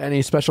like,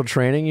 any special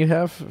training you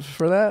have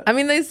for that? I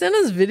mean, they sent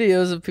us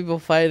videos of people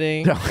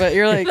fighting, but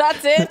you're like,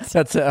 that's it.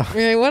 That's it.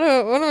 You're like,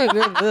 what am I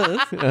doing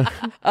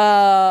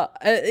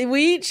this?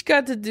 We each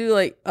got to do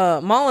like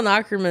Malin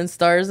Ackerman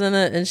stars in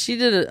it, and she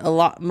did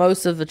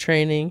most of the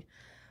training.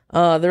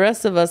 The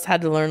rest of us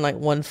had to learn like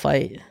one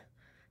fight.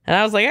 And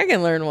I was like, I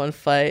can learn one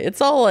fight. It's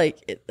all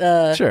like,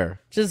 sure,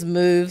 just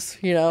moves,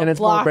 And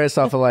it's more based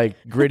off of like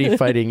gritty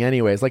fighting,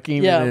 anyways. Like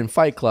even in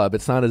Fight Club,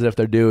 it's not as if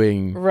they're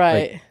doing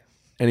like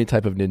any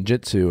type of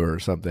ninjutsu or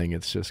something.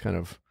 It's just kind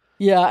of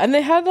and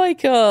they had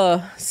like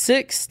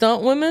 6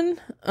 stunt women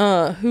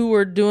who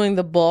were doing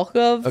the bulk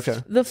of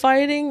the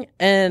fighting,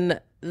 and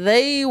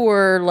they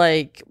were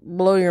like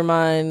blow your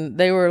mind.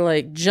 They were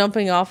like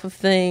jumping off of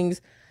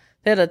things.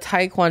 They had a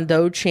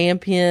Taekwondo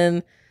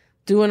champion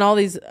doing all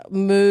these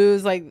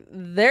moves. Like,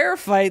 their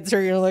fights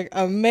are gonna look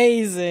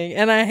amazing,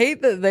 and I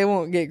hate that they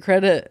won't get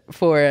credit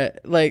for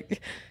it.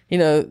 Like,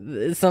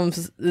 it's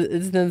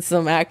then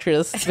some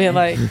actress being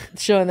like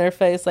showing their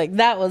face like,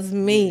 that was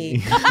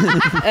me.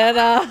 and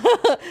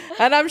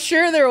I'm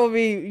sure there will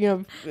be,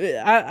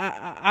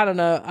 I don't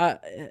know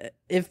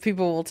if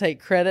people will take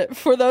credit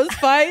for those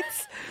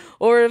fights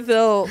or if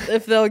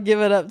they'll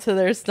give it up to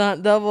their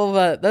stunt double.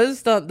 But those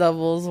stunt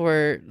doubles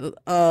were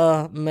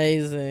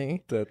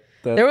amazing.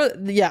 There was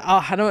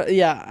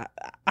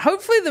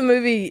hopefully the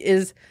movie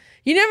is,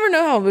 you never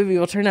know how a movie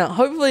will turn out.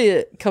 Hopefully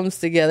it comes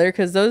together,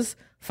 because those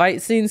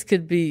fight scenes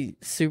could be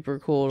super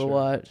cool to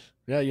watch.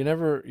 Yeah, you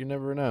never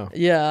know.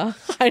 Yeah,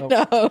 I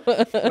know.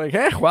 Like,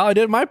 hey, well, I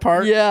did my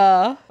part.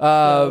 Yeah.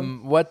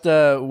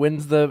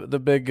 When's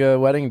the big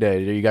wedding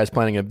day? Are you guys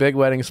planning a big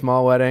wedding,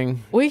 small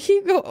wedding? We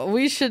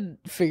should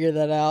figure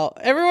that out.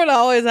 Everyone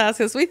always asks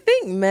us. We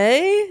think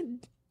May.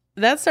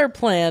 That's our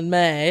plan,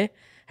 May.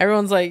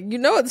 Everyone's like,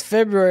 it's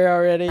February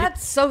already.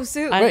 That's so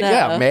soon. I know.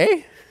 Yeah,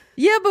 May?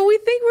 Yeah, but we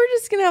think we're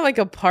just going to have like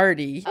a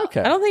party.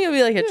 Okay. I don't think it'll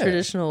be like a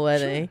traditional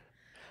wedding. Sure.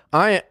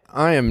 I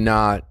am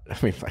not, I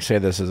mean, I say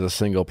this as a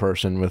single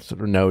person with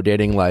no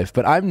dating life,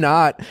 but I'm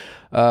not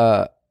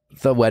the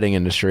wedding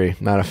industry.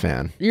 Not a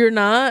fan. You're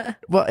not?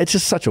 Well, it's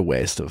just such a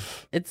waste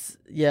of. It's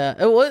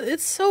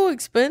so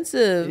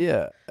expensive.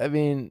 Yeah. I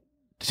mean,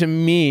 to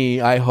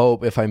me, I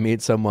hope if I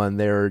meet someone,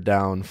 they're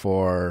down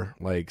for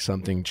like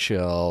something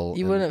chill.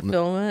 You wouldn't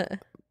film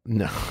it?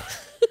 No.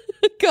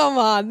 Come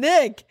on,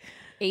 Nick.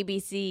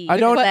 ABC. I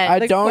don't. I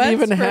The don't quest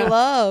even for have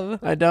love.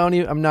 I don't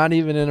even. I'm not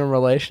even in a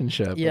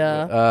relationship.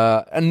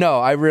 Yeah. And no,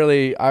 I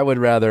would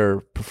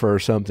rather prefer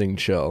something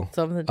chill.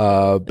 Something.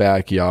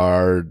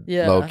 Backyard,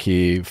 Yeah. low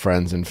key,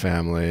 friends and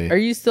family. Are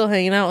you still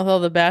hanging out with all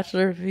the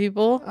bachelor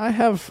people? I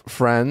have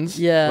friends.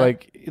 Yeah.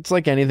 Like it's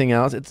like anything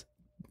else. It's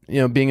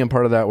being a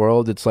part of that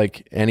world. It's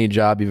like any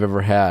job you've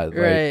ever had.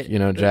 Right.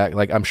 Like Jack.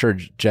 Like I'm sure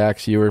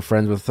Jax, you were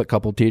friends with a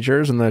couple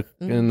teachers, and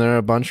there are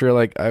a bunch who are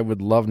like, I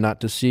would love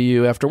not to see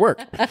you after work.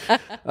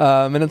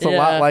 And it's a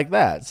lot like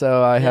that.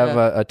 So I have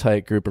a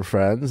tight group of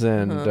friends,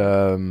 and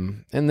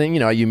then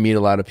you meet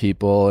a lot of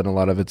people, and a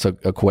lot of it's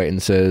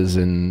acquaintances,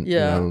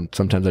 and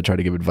sometimes I try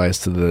to give advice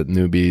to the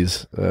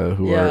newbies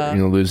who are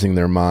losing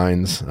their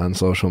minds on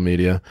social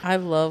media. I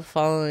love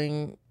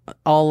following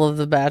all of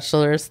the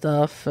Bachelor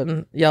stuff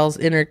and y'all's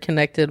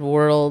interconnected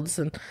worlds,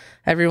 and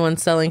everyone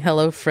selling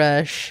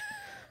HelloFresh.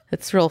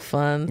 It's real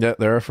fun. Yeah,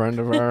 they're a friend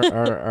of our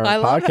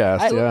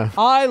podcast.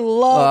 I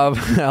love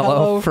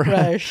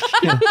HelloFresh.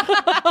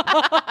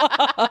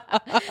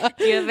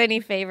 Do you have any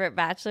favorite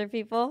Bachelor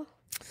people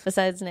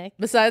besides Nick?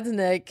 Besides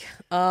Nick,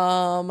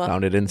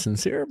 Found it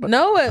insincere, but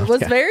no, it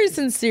was very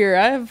sincere.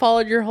 I have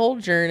followed your whole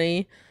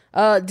journey.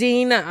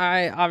 Dean,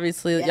 I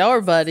obviously y'all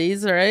are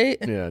buddies, right?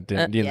 Yeah,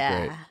 Dean's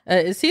great.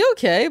 Is he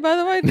okay? By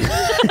the way, did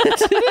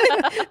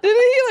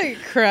he like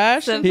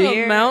crash into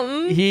a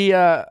mountain? He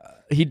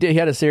did. He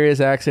had a serious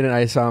accident.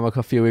 I saw him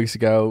a few weeks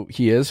ago.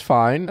 He is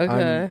fine.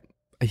 Okay.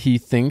 He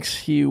thinks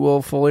he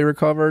will fully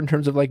recover in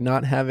terms of like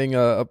not having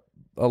a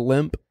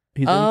limp.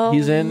 He's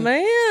in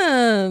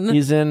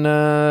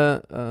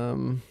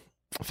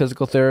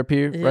physical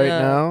therapy right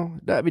now.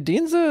 I mean,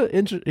 Dean's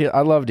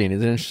I love Dean.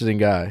 He's an interesting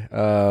guy.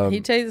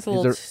 He takes a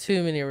little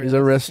too many risks. He's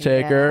a risk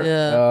taker.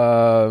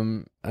 Yeah.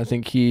 I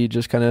think he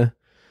just kind of,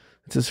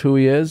 it's just who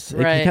he is.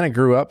 Right. He kind of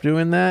grew up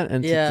doing that,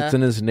 and it's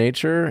in his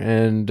nature.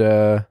 And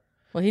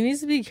well, he needs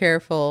to be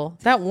careful.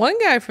 That one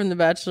guy from The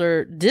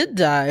Bachelor did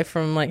die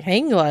from like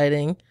hang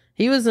gliding.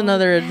 He was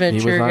another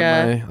adventure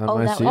guy.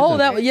 On my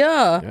season.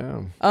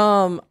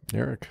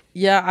 Eric.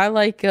 Yeah, I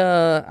like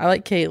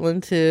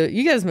Caitlin too.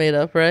 You guys made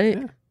up, right?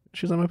 Yeah,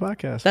 she's on my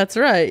podcast. That's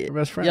right. We're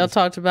best friends. Y'all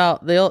talked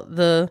about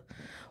the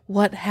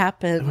what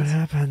happened. What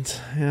happened?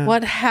 Yeah.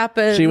 What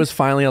happened? She was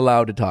finally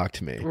allowed to talk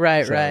to me.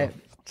 Right.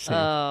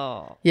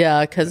 Oh.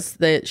 Yeah, because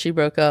she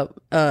broke up.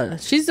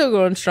 She's still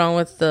going strong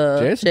with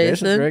Jason.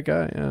 Jason's a great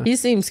guy. Yeah, he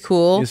seems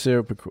cool. He's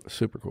super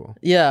cool.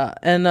 Yeah,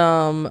 and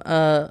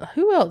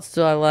who else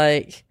do I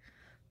like?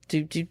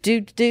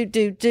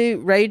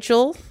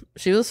 Rachel.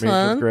 She was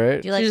fun.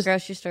 Great. Do you like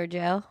Grocery Store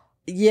Joe?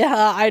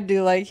 Yeah, I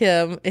do like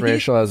him.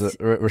 Rochelle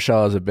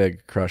has a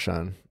big crush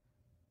on.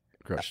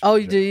 Oh,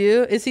 do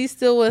you? Is he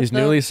still with? He's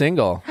newly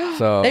single.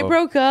 So they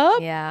broke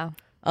up. Yeah.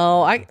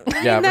 Oh, I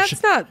mean,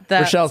 that's not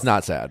that. Rochelle's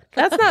not sad.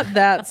 That's not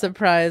that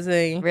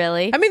surprising.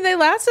 Really? I mean, they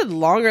lasted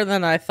longer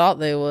than I thought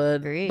they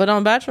would. Agreed. But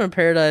on Bachelor in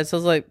Paradise, I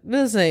was like,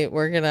 this ain't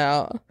working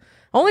out.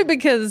 Only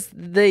because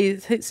they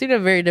seem to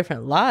have very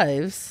different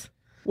lives.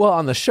 Well,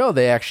 on the show,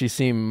 they actually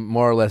seem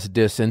more or less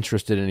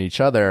disinterested in each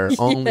other,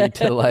 only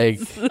to like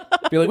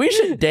be like, we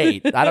should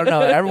date. I don't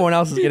know. Everyone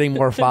else is getting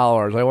more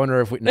followers. I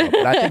wonder if we. No,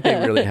 but I think they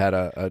really had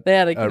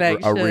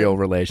a real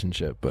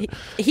relationship. But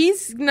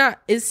he's not.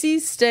 Is he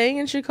staying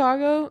in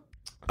Chicago?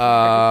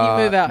 Or did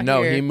he move out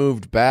no, here? he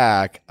moved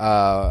back.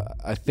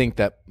 I think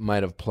that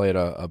might have played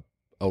a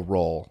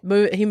role.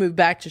 He moved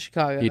back to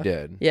Chicago. He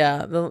did.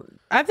 Yeah.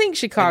 I think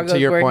Chicago. To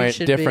your where point, he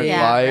should different be.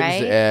 lives,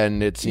 right?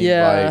 and it seemed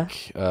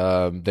like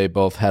they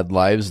both had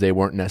lives they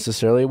weren't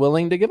necessarily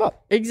willing to give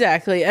up.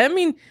 Exactly. I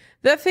mean,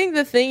 the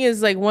thing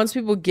is, like, once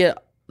people get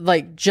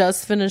like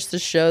just finished the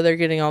show, they're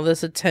getting all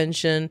this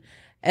attention,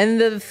 and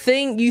the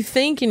thing you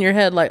think in your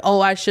head, like, oh,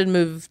 I should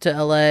move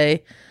to LA.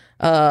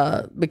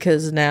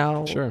 Because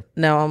now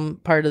I'm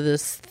part of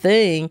this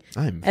thing.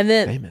 I'm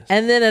famous.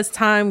 And then as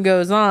time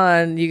goes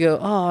on, you go,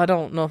 oh, I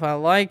don't know if I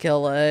like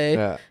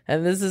LA,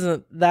 and this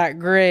isn't that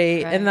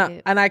great,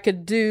 Right. and I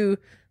could do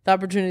the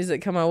opportunities that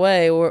come my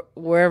way or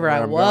wherever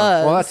I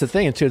was. Well, that's the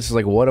thing too. It's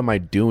like, what am I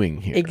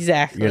doing here?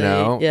 Exactly. You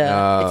know,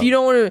 if you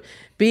don't want to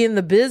be in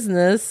the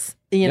business,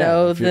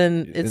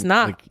 then it's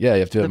not. Like, you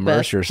have to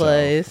immerse yourself.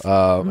 Place.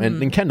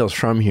 And Kendall's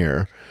from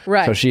here.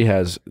 Right. So she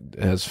has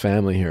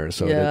family here,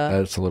 so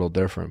that's a little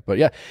different. But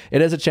yeah,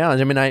 it is a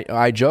challenge. I mean,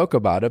 I joke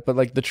about it, but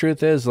like the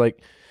truth is,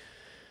 like,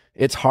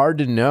 it's hard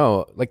to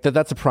know. Like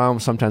that's a problem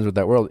sometimes with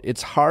that world.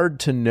 It's hard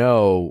to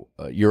know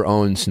your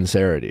own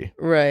sincerity.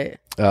 Right.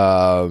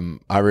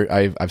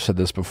 I've said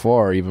this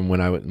before, even when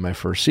I was in my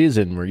first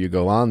season, where you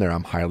go on there,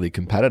 I'm highly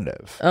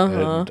competitive,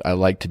 and I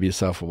like to be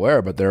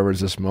self-aware. But there was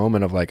this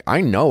moment of like,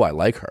 I know I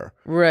like her,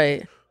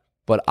 right,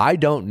 but I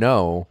don't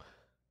know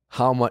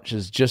how much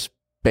is just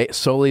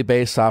solely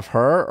based off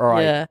her, or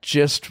I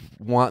just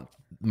want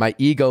my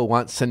ego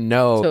wants to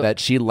know that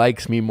she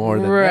likes me more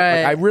than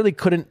that. Like, I really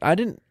couldn't.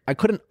 I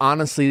couldn't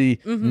honestly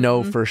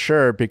know for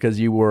sure because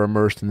you were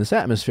immersed in this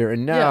atmosphere,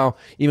 and now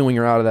even when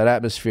you're out of that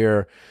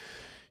atmosphere,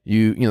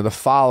 the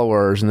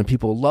followers and the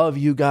people love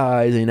you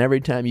guys, and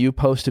every time you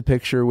post a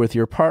picture with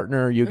your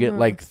partner, you get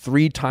like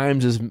 3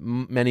 times as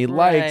many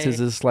likes. Is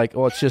this like,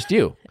 oh, it's just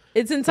you?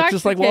 It's intoxicating. It's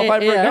just like, well, if I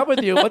break up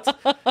with you,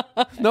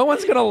 no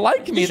one's gonna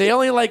like me. They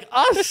only like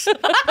us.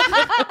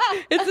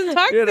 It's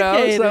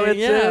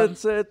intoxicating.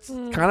 So it's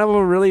kind of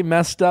a really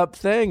messed up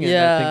thing. And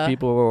I think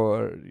people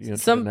are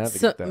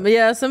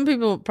some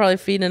people probably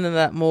feed into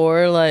that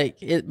more. Like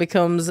it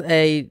becomes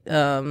a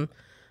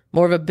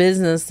more of a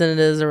business than it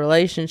is a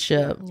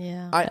relationship.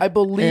 Yeah. I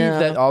believe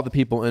that all the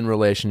people in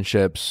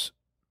relationships,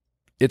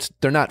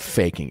 they're not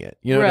faking it.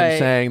 You know what I'm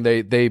saying?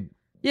 They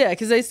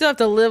because they still have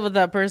to live with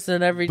that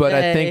person every day. But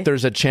I think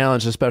there's a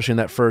challenge, especially in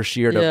that first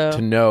year,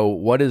 to know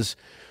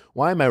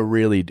why am I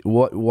really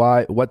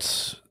why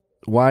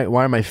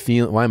am I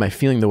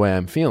feeling the way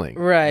I'm feeling?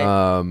 Right.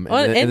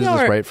 And is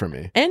this right for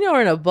me? And you're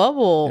in a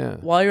bubble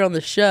while you're on the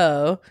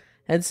show,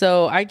 and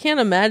so I can't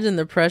imagine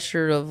the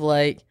pressure of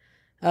like.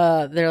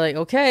 They're like,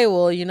 okay,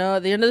 well,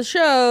 at the end of the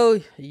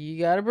show, you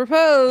got to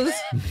propose.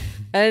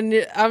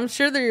 And I'm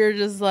sure that you're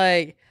just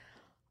like,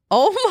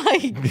 oh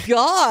my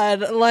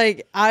God,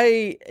 like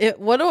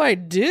what do I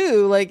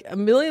do? Like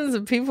millions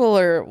of people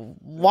are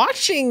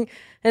watching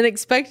and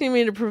expecting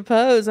me to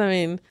propose. I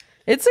mean,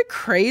 it's a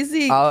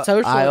crazy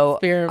social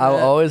experiment. I'll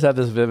always have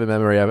this vivid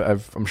memory.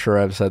 I'm sure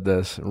I've said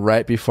this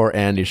right before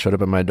Andy showed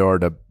up at my door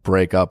to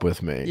break up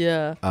with me.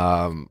 Yeah.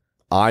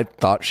 I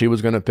thought she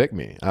was going to pick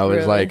me. I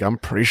was like, I'm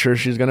pretty sure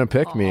she's going to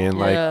pick me. And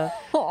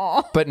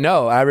but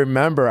no, I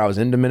remember I was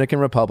in Dominican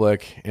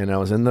Republic and I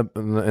was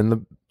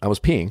I was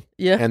peeing.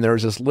 Yeah. And there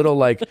was this little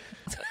like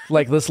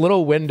this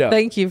little window.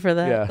 Thank you for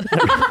that. Yeah.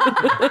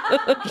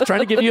 Just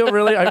trying to give you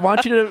I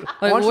want you to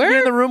be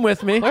in the room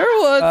with me. Where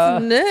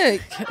was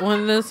Nick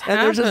when this happened?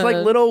 And there's this like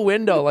little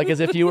window, like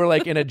as if you were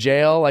like in a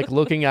jail, like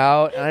looking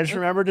out. And I just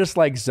remember just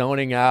like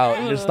zoning out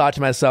and just thought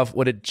to myself,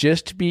 would it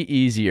just be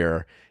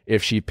easier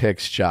if she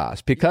picks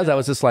Joss? Because I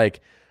was just like,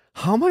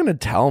 how am I going to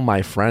tell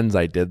my friends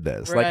I did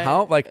this? Right.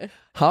 How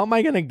am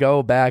I going to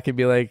go back and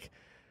be like,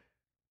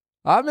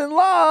 I'm in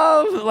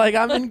love, like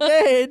I'm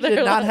engaged,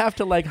 and not have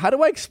to like, how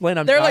do I explain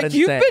I'm not insane?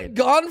 You've been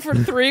gone for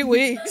 3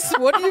 weeks.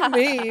 What do you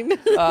mean?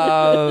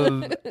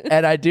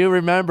 And I do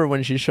remember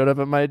when she showed up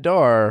at my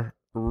door,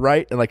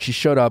 she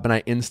showed up and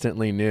I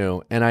instantly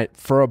knew. And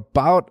for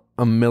about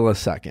a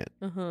millisecond,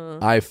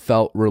 I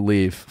felt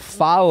relief,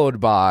 followed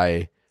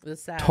by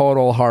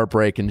total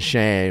heartbreak and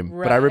shame.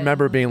 Right. But I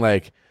remember being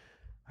like,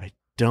 I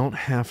don't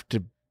have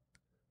to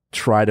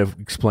try to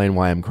explain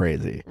why I'm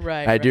crazy.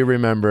 Right. I do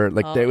remember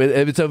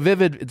it's a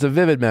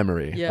vivid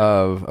memory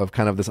of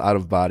kind of this out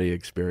of body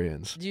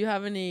experience. Do you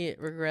have any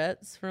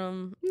regrets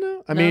from?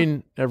 No. I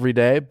mean, every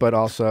day, but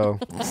also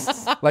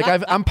like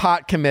I'm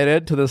pot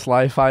committed to this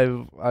life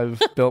I've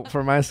built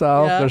for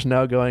myself. Yeah. There's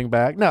no going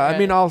back. No, right. I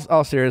mean,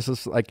 all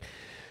seriousness, like,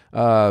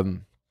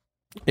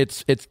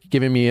 it's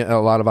given me a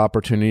lot of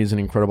opportunities and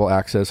incredible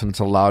access, and it's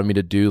allowed me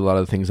to do a lot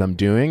of the things I'm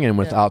doing. And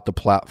without the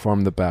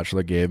platform The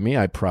Bachelor gave me,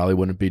 I probably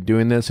wouldn't be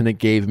doing this. And it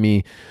gave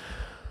me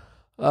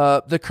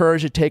the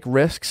courage to take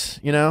risks.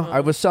 I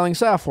was selling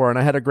software and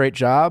I had a great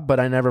job, but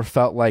I never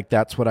felt like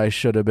that's what I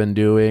should have been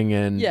doing.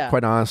 And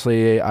quite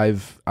honestly,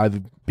 I've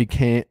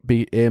been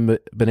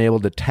able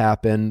to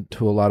tap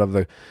into a lot of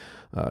the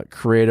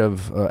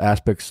creative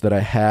aspects that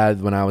I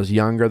had when I was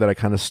younger that I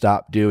kind of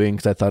stopped doing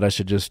because I thought I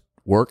should just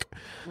work.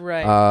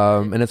 Right.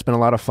 And it's been a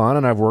lot of fun,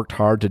 and I've worked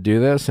hard to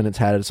do this, and it's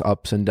had its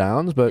ups and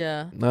downs, but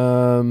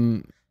I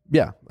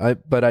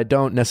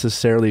don't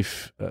necessarily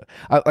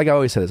like I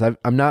always say this, I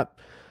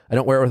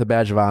don't wear it with a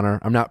badge of honor.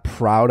 I'm not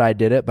proud I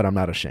did it, but I'm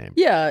not ashamed.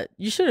 Yeah,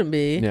 you shouldn't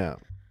be. Yeah.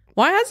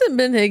 Why hasn't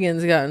Ben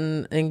Higgins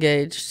gotten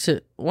engaged?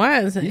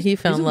 Why hasn't he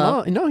found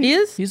love? No, he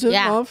is. He's in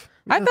love.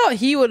 I thought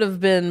he would have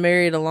been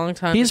married a long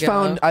time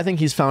ago. I think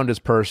he's found his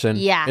person.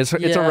 Yeah. It's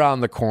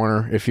around the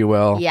corner, if you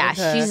will. Yeah,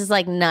 she's just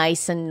like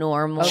nice and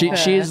normal.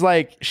 She's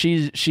like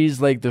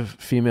the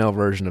female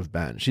version of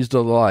Ben. She's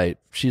the light.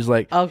 She's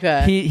like,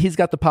 he's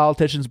got the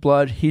politician's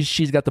blood.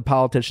 She's got the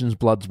politician's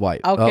blood's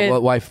wife.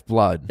 Wife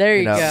blood. There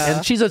you go.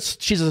 And she's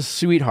a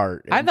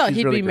sweetheart. I thought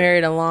he'd be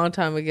married a long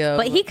time ago.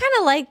 But he kind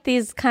of liked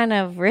these kind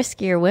of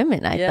riskier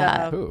women, I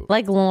thought. Who?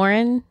 Like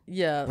Lauren.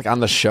 Yeah. Like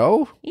on the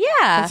show? Yeah.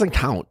 That doesn't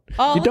count.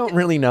 Oh, you don't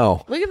really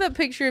know. Look at that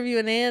picture of you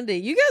and Andy.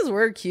 You guys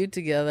were cute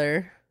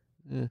together.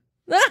 Yeah.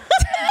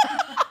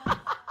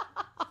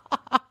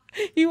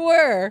 You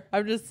were.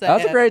 I'm just saying.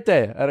 That was a great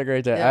day. I had a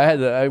great day.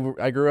 Yeah.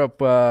 I grew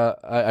up.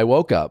 I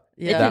woke up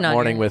that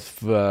morning with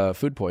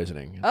food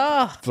poisoning.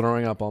 Oh,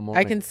 throwing up all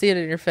morning. I can see it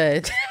in your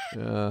face.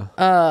 Yeah.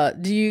 Are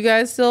you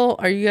guys still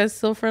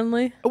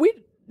friendly?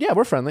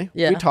 We're friendly.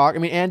 Yeah. We talk. I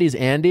mean, Andy's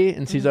Andy,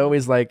 and she's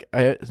always like,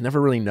 I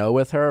never really know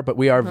with her, but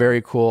we are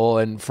very cool.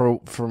 And for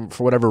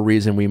whatever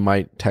reason, we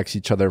might text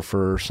each other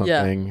for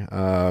something.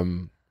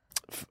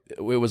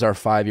 it was our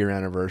 5-year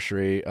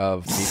anniversary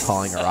of me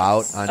calling her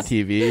out on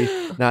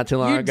TV not too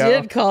long ago.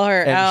 You did call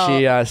her out.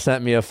 And she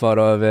sent me a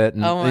photo of it,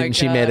 and, and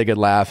she made a good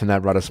laugh, and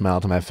that brought a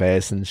smile to my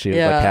face, and she was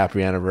like,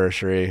 happy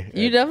anniversary.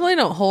 You definitely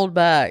don't hold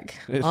back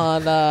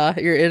on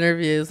your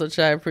interviews, which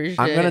I appreciate.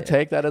 I'm going to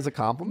take that as a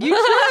compliment. You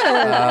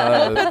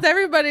should. Because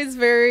everybody's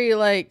very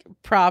like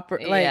proper,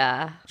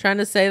 like trying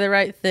to say the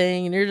right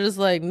thing, and you're just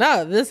like,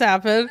 no, this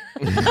happened.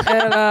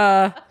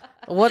 And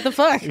what the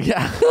fuck?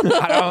 Yeah.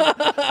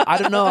 I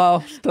don't know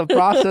how to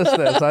process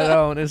this. I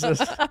don't. It's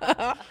just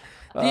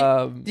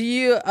do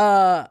you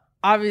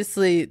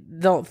obviously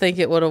don't think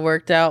it would have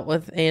worked out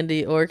with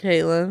Andy or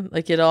Caitlin?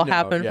 Like it all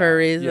happened for a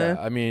reason. Yeah.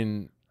 I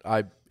mean,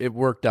 it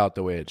worked out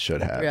the way it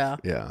should have. Yeah.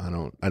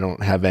 Yeah. I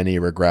don't have any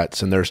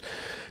regrets. And there's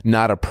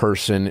not a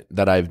person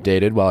that I've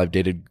dated. While I've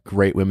dated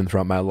great women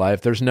throughout my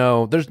life, there's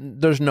no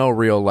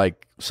real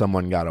like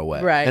someone got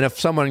away. Right. And if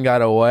someone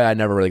got away, I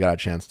never really got a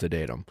chance to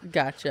date them.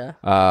 Gotcha.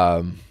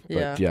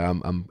 But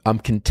I'm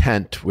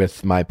content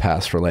with my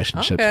past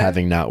relationships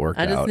having not worked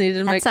out.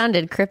 That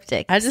sounded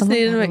cryptic. I just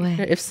needed to make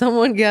sure if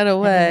someone got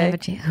away.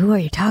 Who are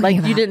you talking about?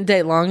 Like you didn't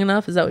date long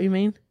enough? Is that what you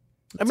mean?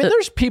 I mean,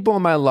 there's people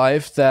in my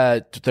life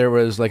that there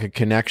was like a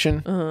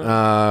connection,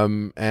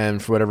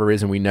 and for whatever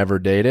reason we never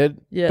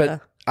dated. Yeah,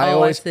 but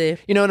I see.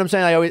 You know what I'm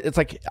saying? It's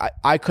like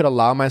I could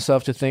allow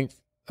myself to think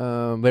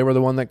they were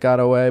the one that got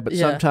away, but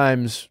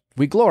sometimes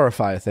we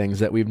glorify things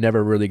that we've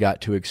never really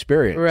got to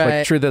experience. Right.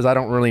 Like, truth is, I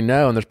don't really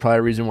know, and there's probably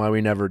a reason why we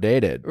never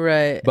dated.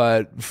 Right.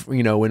 But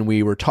when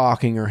we were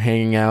talking or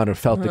hanging out or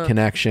felt the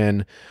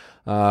connection,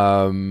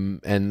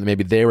 and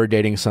maybe they were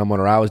dating someone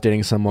or I was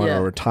dating someone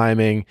or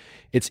timing,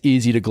 it's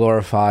easy to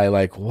glorify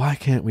like, why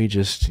can't we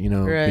just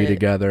be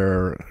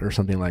together or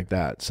something like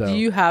that. So do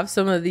you have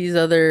some of these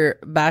other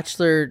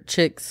bachelor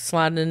chicks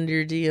sliding into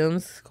your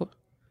DMs?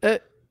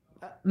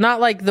 Not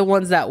like the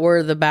ones that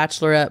were the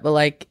bachelorette, but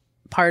like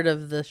part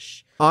of the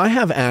I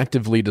have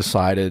actively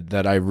decided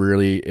that I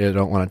really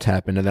don't want to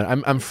tap into that.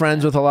 I'm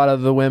friends with a lot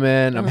of the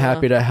women. I'm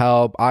happy to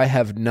help. I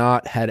have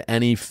not had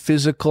any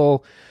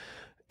physical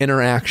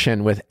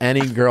interaction with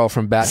any girl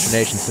from Bachelor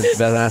Nation since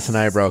Vanessa and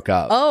I broke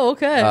up. Oh,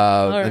 okay.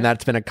 Right. And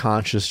that's been a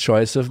conscious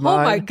choice of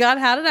mine. Oh my God,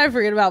 how did I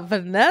forget about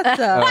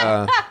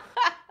Vanessa?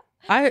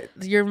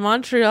 You're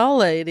Montreal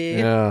lady.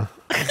 Yeah.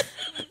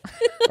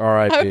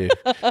 R.I.P.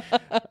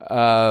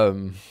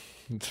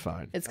 It's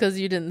fine. It's because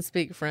you didn't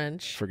speak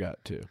French.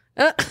 Forgot to.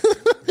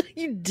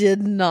 You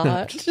did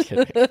not.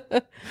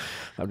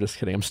 I'm just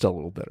kidding. I'm still a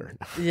little bitter.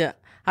 Yeah.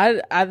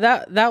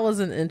 That was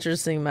an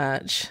interesting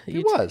match.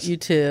 It was. You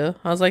too.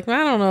 I was like, man,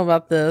 I don't know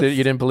about this.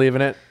 You didn't believe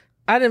in it?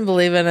 I didn't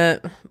believe in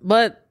it,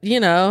 but you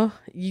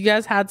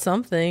guys had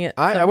something. At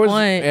some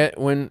point.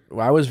 When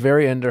I was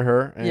very into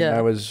her, and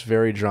I was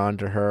very drawn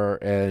to her,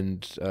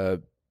 and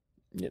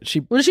she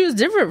was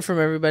different from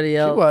everybody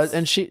else. She was,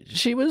 and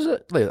she was.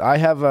 I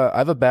have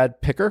a bad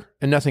picker,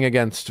 and nothing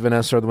against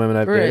Vanessa or the women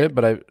I've dated,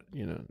 but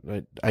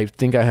I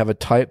think I have a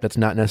type that's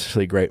not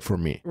necessarily great for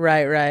me.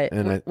 Right.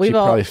 And she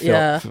probably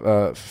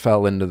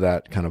fell into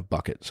that kind of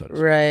bucket, so to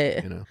speak.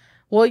 Right.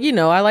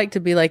 Well, I like to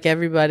be like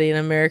everybody in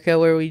America,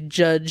 where we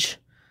judge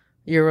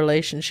your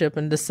relationship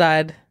and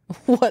decide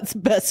what's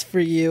best for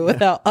you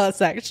without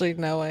us actually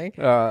knowing.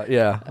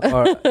 Yeah.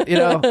 Or,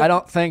 I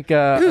don't think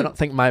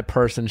my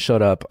person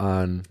showed up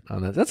on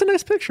that. That's a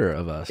nice picture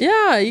of us.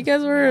 Yeah, you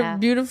guys were a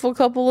beautiful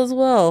couple as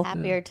well.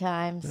 Happier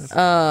times.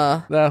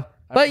 No,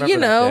 but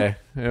it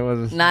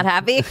was not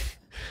happy.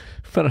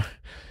 But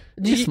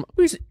you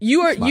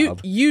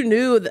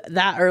knew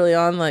that early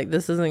on, like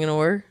this isn't gonna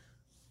work.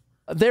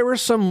 There were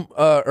some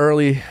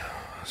early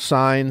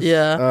signs.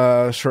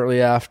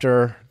 Shortly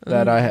after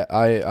that,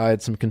 I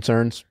had some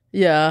concerns.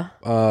 Yeah.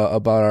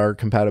 About our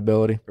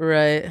compatibility.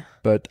 Right.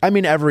 But I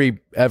mean, every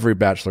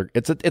bachelor,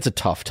 it's a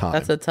tough time.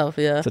 It's a tough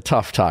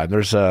time.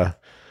 It's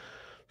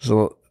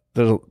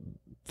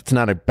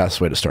not a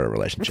best way to start a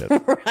relationship.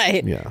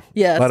 Right. Yeah.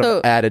 Yeah. A lot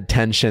of added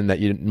tension that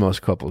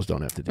most couples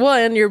don't have to do. Well,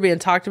 and you're being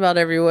talked about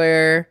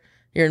everywhere.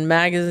 You're in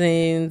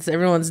magazines.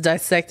 Everyone's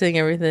dissecting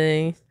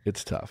everything.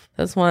 It's tough.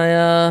 That's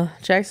why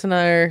Jackson and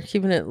I are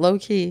keeping it low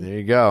key. There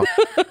you go.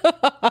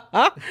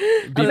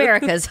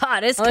 America's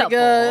hottest couple.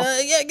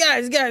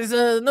 Guys,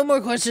 no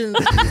more questions.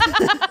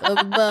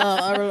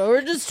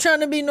 We're just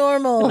trying to be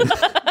normal. I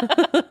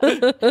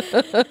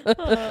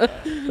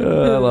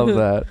love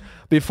that.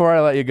 Before I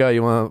let you go,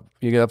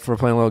 you get up for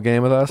playing a little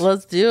game with us?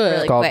 Let's do it.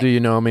 Really called quick. Do You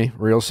Know Me?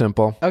 Real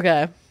simple.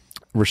 Okay.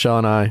 Rochelle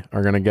and I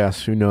are going to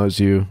guess who knows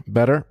you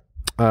better.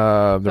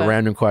 The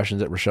random questions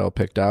that Rochelle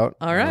picked out.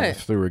 All right.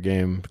 Through a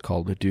game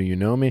called Do You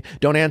Know Me?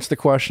 Don't answer the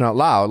question out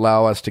loud.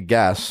 Allow us to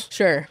guess.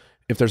 Sure.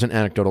 If there's an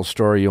anecdotal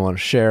story you want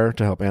to share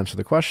to help answer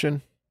the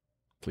question,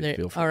 please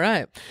feel free. All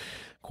right.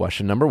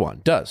 Question number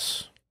 1.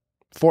 Does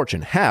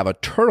Fortune have a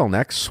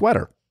turtleneck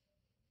sweater?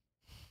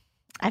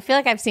 I feel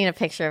like I've seen a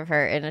picture of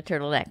her in a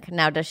turtleneck.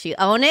 Now, does she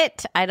own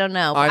it? I don't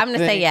know. I'm going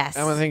to say yes.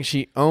 I'm going to think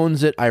she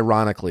owns it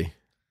ironically.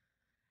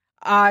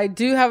 I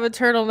do have a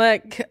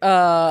turtleneck,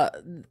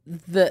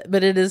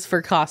 but it is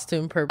for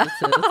costume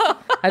purposes.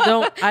 I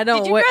don't.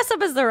 Did you dress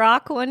up as The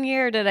Rock one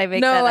year? Or did I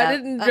make that up? I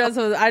didn't dress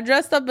up. I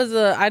dressed up as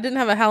I didn't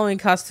have a Halloween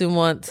costume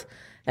once,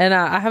 and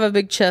I have a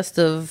big chest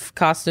of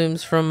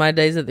costumes from my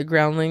days at the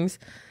Groundlings,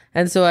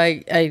 and so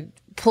I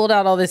pulled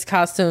out all these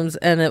costumes,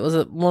 and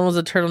one was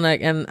a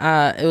turtleneck, and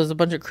it was a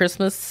bunch of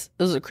Christmas.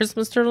 It was a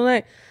Christmas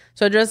turtleneck,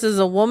 so I dressed as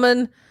a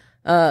woman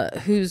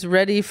who's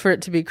ready for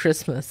it to be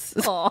Christmas.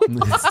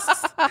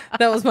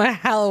 That was my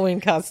Halloween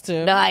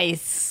costume.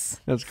 Nice.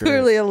 That's great.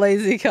 Clearly a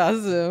lazy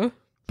costume,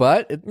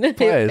 but it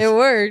plays. it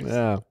works.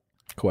 Yeah.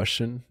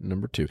 Question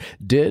number 2.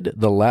 Did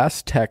the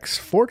last text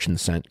Fortune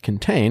sent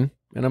contain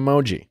an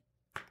emoji?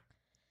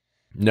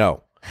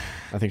 No.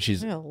 I think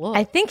she's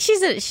I think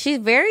she's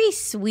very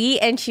sweet,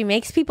 and she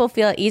makes people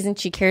feel at ease, and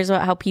she cares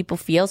about how people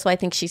feel. So I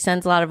think she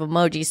sends a lot of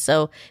emojis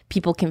so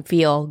people can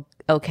feel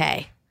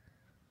okay.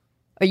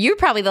 Or you're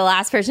probably the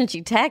last person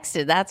she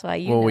texted. That's why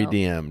you know. we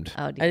DM'd.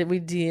 Oh, We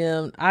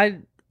DM'd.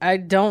 I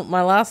don't.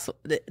 My last.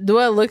 Do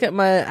I look at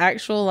my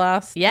actual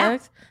last?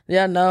 Text?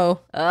 Yeah.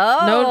 No.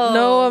 Oh.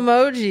 No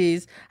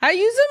emojis. I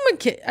use them.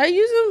 I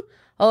use them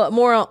a lot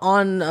more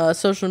on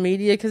social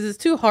media because it's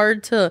too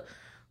hard to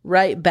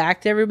write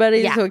back to everybody.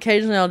 Yeah. So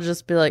occasionally I'll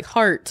just be like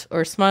heart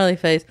or smiley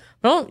face.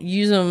 But I don't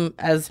use them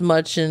as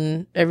much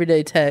in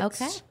everyday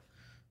text. Okay.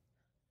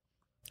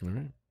 All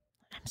right.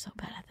 I'm so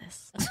bad at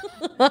this.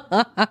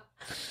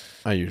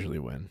 I usually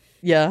win.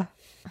 Yeah.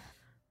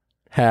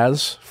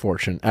 Has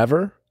Fortune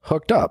ever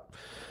hooked up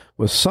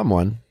with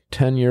someone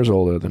 10 years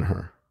older than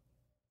her?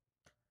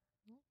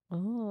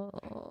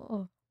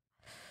 Oh.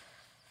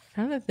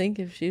 Trying to think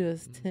if she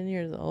was 10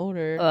 years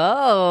older.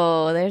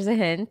 Oh, there's a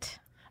hint.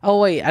 Oh,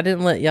 wait. I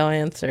didn't let y'all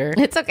answer.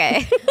 It's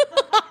okay.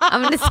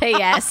 I'm going to say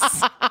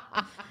yes.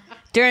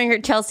 During her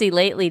Chelsea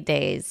Lately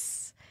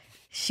days,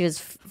 she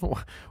was...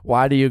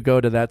 Why do you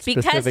go to that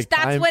because specific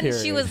that's time when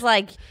period? she was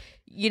like,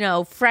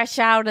 fresh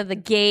out of the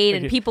gate,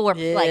 and people were like,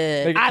 Make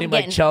it I'm seem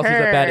getting like Chelsea's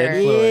her. a bad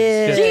influence.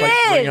 Yeah. Just She like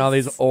bringing is. all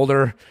these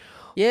older...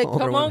 Yeah, older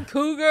come on, women.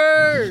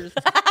 Cougars.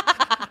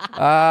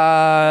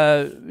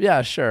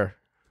 Yeah, sure.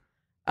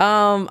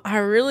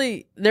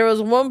 There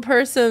was one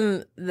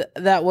person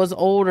that was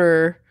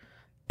older,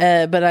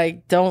 but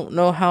I don't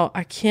know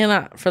I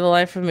cannot for the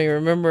life of me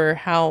remember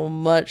how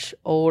much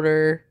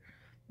older.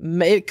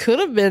 It could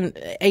have been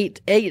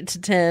 8 to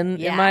 10.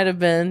 Yeah. It might have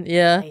been.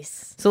 Yeah.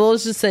 Nice. So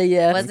let's just say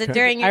yes. Was it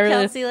during your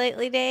Chelsea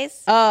Lately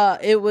days?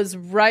 It was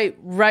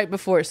right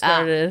before it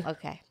started.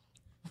 Okay.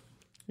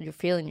 You're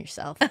feeling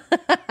yourself.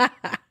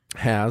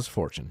 Has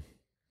Fortune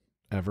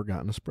ever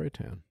gotten a spray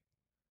tan?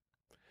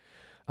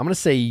 I'm going to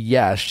say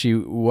yes.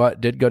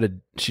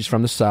 She's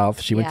from the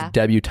South. She went to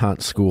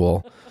debutante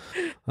school.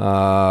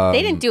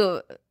 They didn't do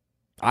it.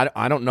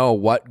 I don't know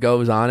what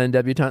goes on in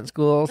debutante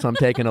school, so I'm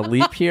taking a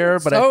leap here,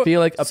 but I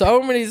feel like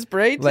so many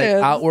spray tans. like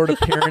outward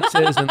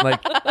appearances and like,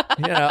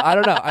 I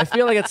don't know. I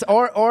feel like it's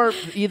or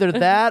either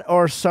that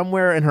or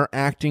somewhere in her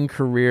acting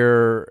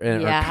career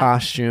and her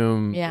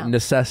costume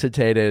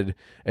necessitated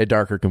a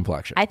darker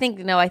complexion. I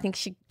think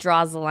she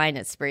draws the line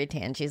at spray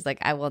tan. She's like,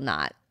 I will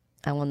not.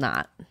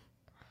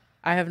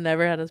 I have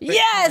never had a spray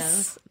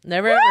Yes! tan.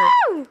 Never ever.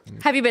 Woo!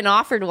 Have you been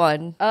offered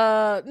one?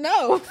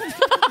 No.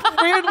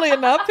 Weirdly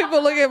enough,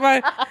 people look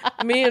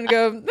at me and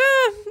go,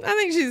 I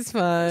think she's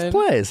fine.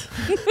 Plays.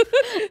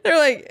 They're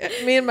like,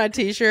 me and my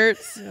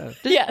t-shirts.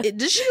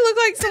 Does she look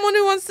like someone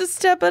who wants to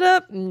step it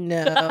up?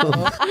 No.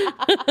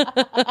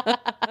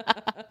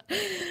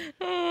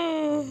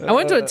 I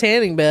went to a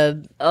tanning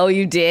bed. Oh,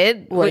 you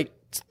did? Like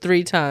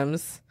 3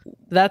 times.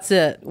 That's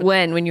it.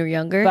 When you were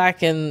younger?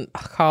 Back in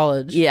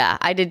college. Yeah,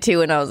 I did too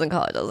when I was in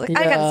college. I was like,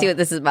 I got to see what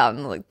this is about.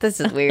 And I'm like, this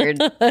is weird.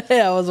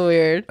 Yeah, it was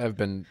weird. I've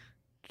been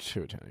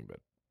to a tanning bed.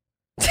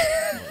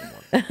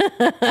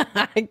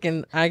 I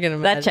can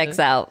imagine. That checks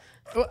out.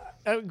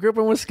 I grew up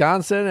in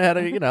Wisconsin. I had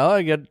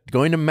I got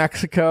going to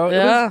Mexico.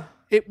 Yeah.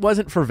 It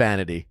wasn't for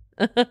vanity.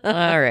 All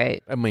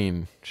right. I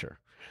mean, sure.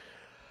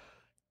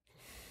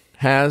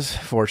 Has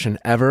Fortune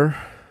ever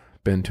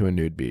been to a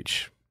nude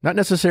beach? Not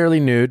necessarily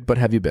nude, but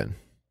have you been?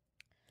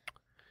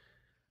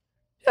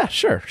 Yeah,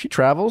 sure. She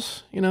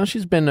travels.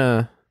 She's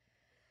been.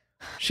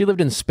 She lived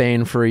in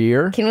Spain for a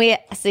year. Can we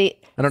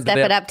step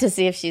it up to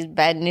see if she's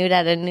been nude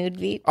at a nude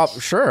beach? Oh,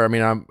 sure. I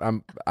mean,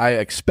 I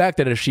expect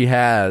that if she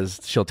has,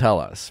 she'll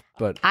tell us.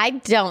 But I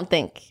don't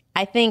think.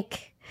 I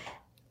think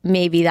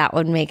maybe that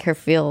would make her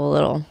feel a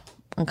little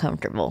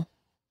uncomfortable.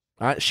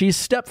 She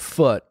stepped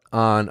foot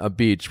on a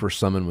beach where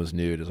someone was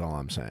nude. Is all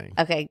I'm saying.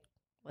 Okay,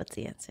 what's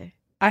the answer?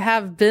 I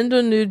have been to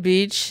a nude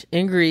beach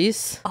in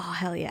Greece. Oh,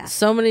 hell yeah.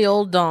 So many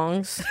old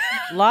dongs.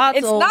 Lots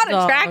It's of old not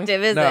dongs.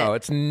 attractive, is it? No,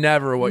 it's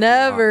never what.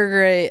 Never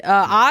great.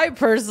 I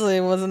personally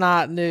was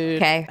not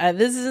nude. Okay.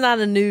 This is not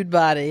a nude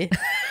body.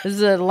 This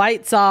is a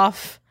lights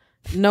off.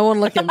 No one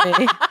look at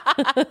me.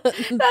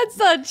 That's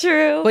not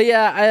true. But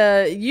yeah,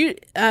 I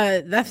think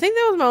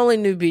that was my only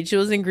nude beach. It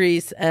was in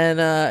Greece,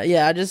 and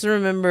I just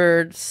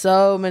remembered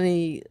so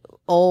many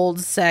old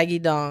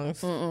saggy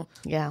dongs.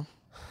 Yeah.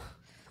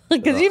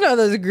 Because you know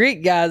those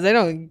Greek guys, they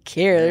don't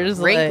care. They're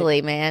just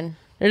wrinkly, man.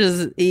 They're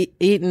just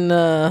eating,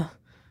 I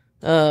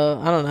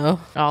don't know.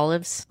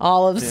 Olives.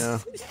 Yeah.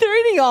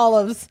 They're eating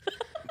olives.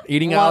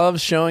 Eating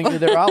olives, showing you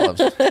their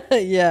olives.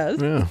 Yes.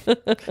 Yeah.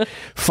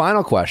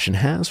 Final question.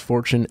 Has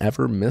Fortune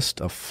ever missed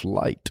a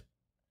flight?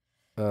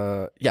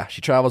 Yeah,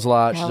 she travels a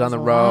lot. She's on the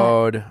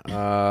road.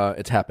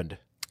 It's happened.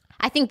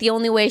 I think the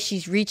only way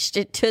she's reached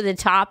it to the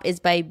top is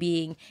by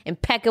being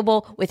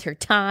impeccable with her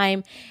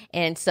time.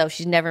 And so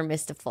she's never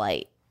missed a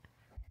flight.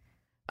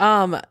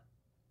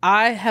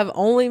 I have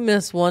only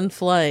missed one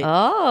flight.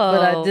 Oh.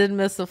 But I did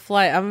miss a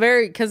flight.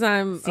 Because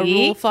I'm a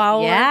rule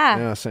follower.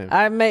 Yeah. Same.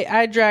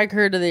 I drag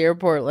her to the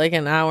airport like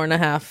an hour and a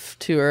half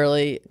too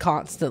early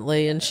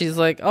constantly. And she's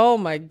like, oh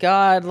my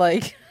God,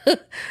 like,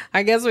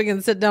 I guess we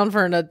can sit down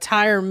for an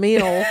entire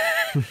meal.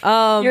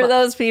 You're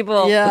those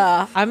people.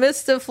 Yeah. I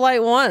missed a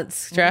flight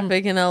once.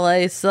 Traffic in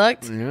LA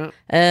sucked. Yeah.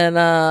 And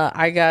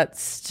I got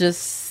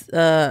stuck.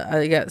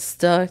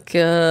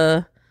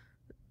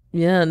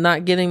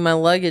 Not getting my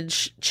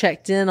luggage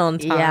checked in on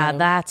time. Yeah,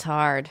 that's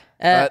hard.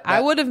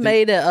 I would have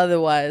made it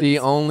otherwise. The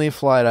only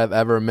flight I've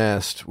ever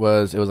missed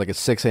was like a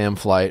 6 a.m.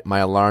 flight. My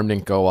alarm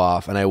didn't go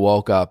off, and I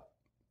woke up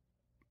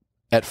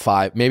at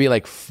 5, maybe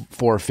like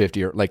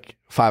 4:50 or like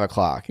 5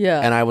 o'clock. Yeah.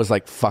 And I was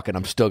like, fuck it,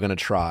 I'm still going to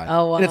try.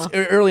 Oh, wow. And it's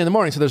early in the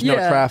morning, so there's no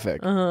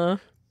traffic. Uh-huh.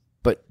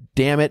 But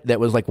damn it, that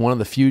was like one of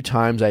the few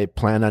times I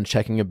planned on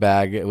checking a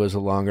bag. It was a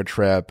longer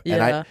trip.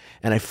 Yeah.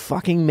 And I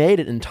fucking made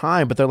it in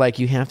time. But they're like,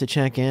 you have to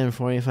check in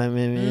 45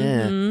 minutes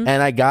in.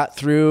 And I got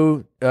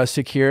through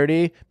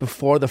security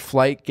before the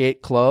flight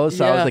gate closed.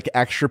 So I was like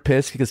extra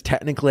pissed because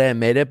technically I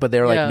made it. But they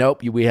were like,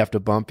 nope, we have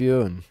to bump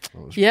you. And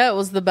it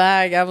was the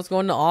bag. I was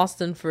going to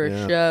Austin for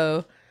a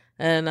show.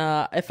 And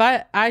I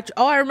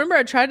remember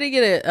I tried to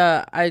get it.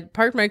 I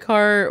parked my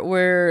car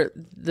where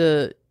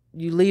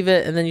you leave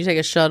it and then you take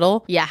a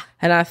shuttle. Yeah.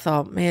 And I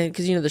thought, man,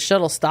 because the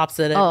shuttle stops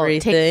at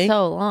everything. It takes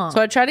so long.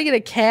 So I tried to get a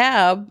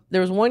cab.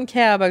 There was one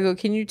cab. I go,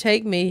 can you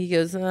take me? He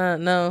goes,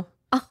 no.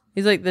 Oh.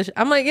 He's like,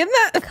 I'm like, isn't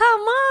that come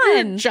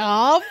on your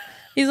job?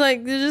 He's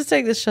like, just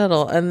take the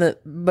shuttle.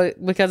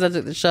 But because I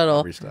took the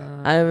shuttle,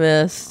 I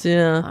missed.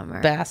 Yeah,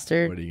 bummer.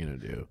 Bastard. what are you going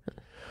to do?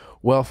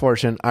 Well,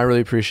 Fortune, I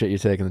really appreciate you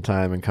taking the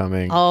time and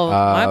coming. Oh,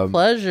 my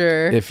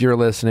pleasure. If you're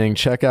listening,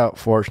 check out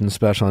Fortune's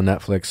special on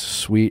Netflix,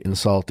 Sweet and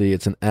Salty.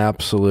 It's an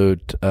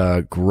absolute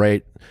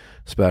great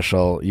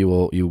special. You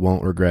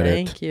won't regret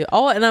it. Thank you.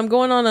 Oh, and I'm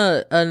going on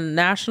a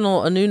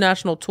new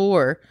national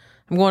tour.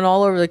 I'm going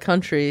all over the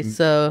country.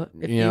 So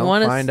if you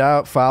want to find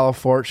out, follow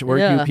Fortune.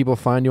 Where do people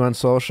find you on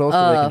social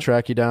so they can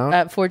track you down?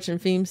 At Fortune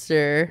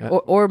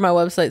Feimster, or my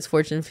website's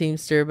Fortune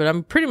Feimster. But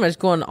I'm pretty much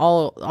going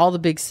all the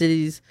big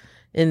cities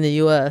in the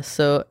U.S.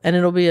 So, and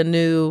it'll be a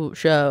new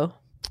show.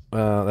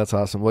 That's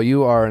awesome. Well,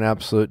 you are an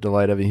absolute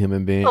delight of a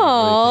human being.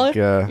 Oh,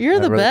 you're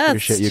the best.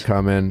 Appreciate you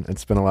coming.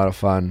 It's been a lot of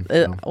fun.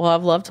 Well,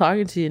 I've loved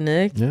talking to you,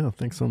 Nick. Yeah,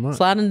 thanks so much.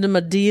 Slide into my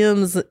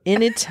DMs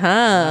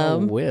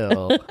anytime. I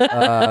will.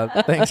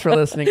 Thanks for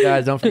listening,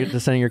 guys. Don't forget to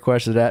send your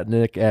questions at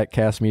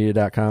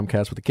nick@castmedia.com,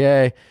 cast with a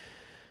K.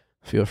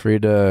 Feel free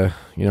to,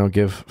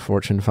 give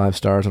Fortune 5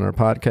 stars on our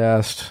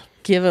podcast.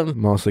 Give them.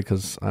 Mostly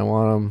because I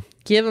want them.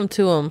 Give them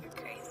to them.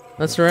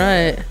 That's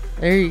right.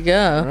 There you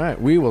go. All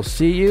right. We will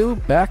see you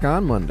back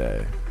on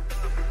Monday.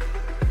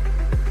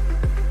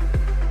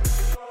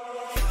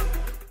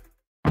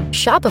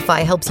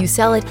 Shopify helps you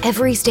sell at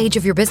every stage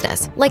of your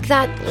business. Like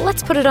that,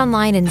 let's put it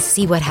online and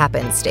see what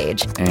happens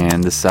stage.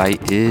 And the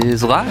site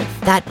is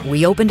live. That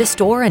we opened a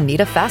store and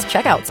need a fast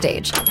checkout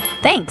stage.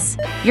 Thanks.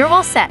 You're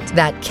all set.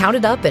 That count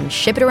it up and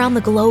ship it around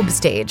the globe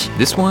stage.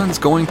 This one's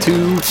going to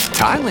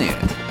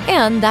Thailand.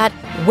 And that,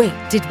 wait,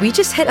 did we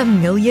just hit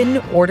 1 million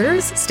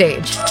orders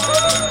stage?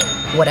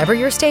 Whatever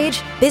your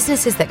stage,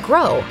 businesses that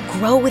grow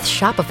with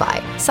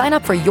Shopify. Sign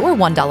up for your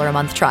 $1 a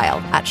month trial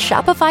at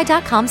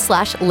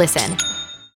shopify.com/listen.